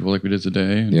train people like we did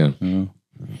today. And,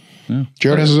 Yeah.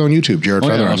 Jared has his own YouTube. Jared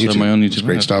Feather I on also have YouTube. my own It's YouTube.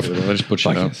 great stuff. I just put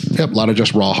shit out. Yep, a lot of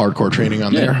just raw hardcore training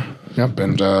on there. Yep,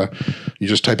 and you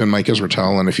just type in Mike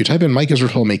Israetel, and if you type in Mike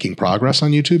Israetel Making Progress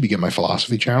on YouTube, you get my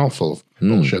philosophy channel full of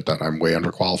bullshit that I'm way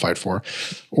underqualified for,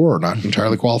 or not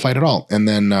entirely qualified at all. And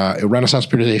then Renaissance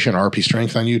Periodization RP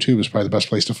Strength on YouTube is probably the best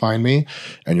place to find me,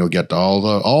 and you'll get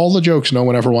all the jokes no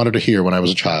one ever wanted to hear when I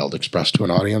was a child, expressed to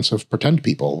an audience of pretend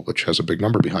people, which has a big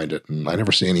number behind it. And I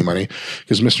never see any money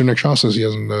because Mr. Nick Shaw says he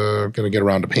isn't going to get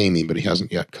around to paying me, but he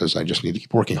hasn't yet because I just need to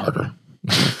keep working harder.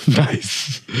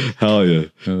 Nice. Hell yeah.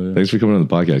 Thanks for coming on the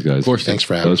podcast, guys. Of course. Thanks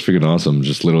for That having me. was freaking awesome.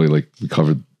 Just literally like we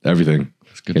covered everything.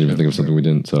 good Can't even shit. think of something we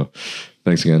didn't. So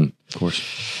thanks again. Of course.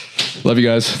 Love you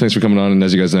guys. Thanks for coming on. And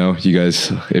as you guys know,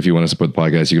 if you want to support the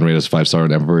podcast, you can rate us 5-star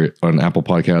on Apple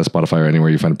Podcasts, Spotify, or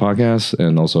anywhere you find podcasts.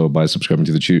 And also by subscribing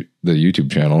to the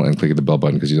YouTube channel and clicking the bell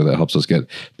button, because that helps us get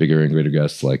bigger and greater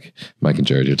guests like Mike and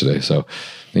Jared here today. So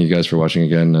thank you guys for watching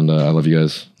again. And I love you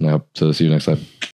guys. And I hope to see you next time.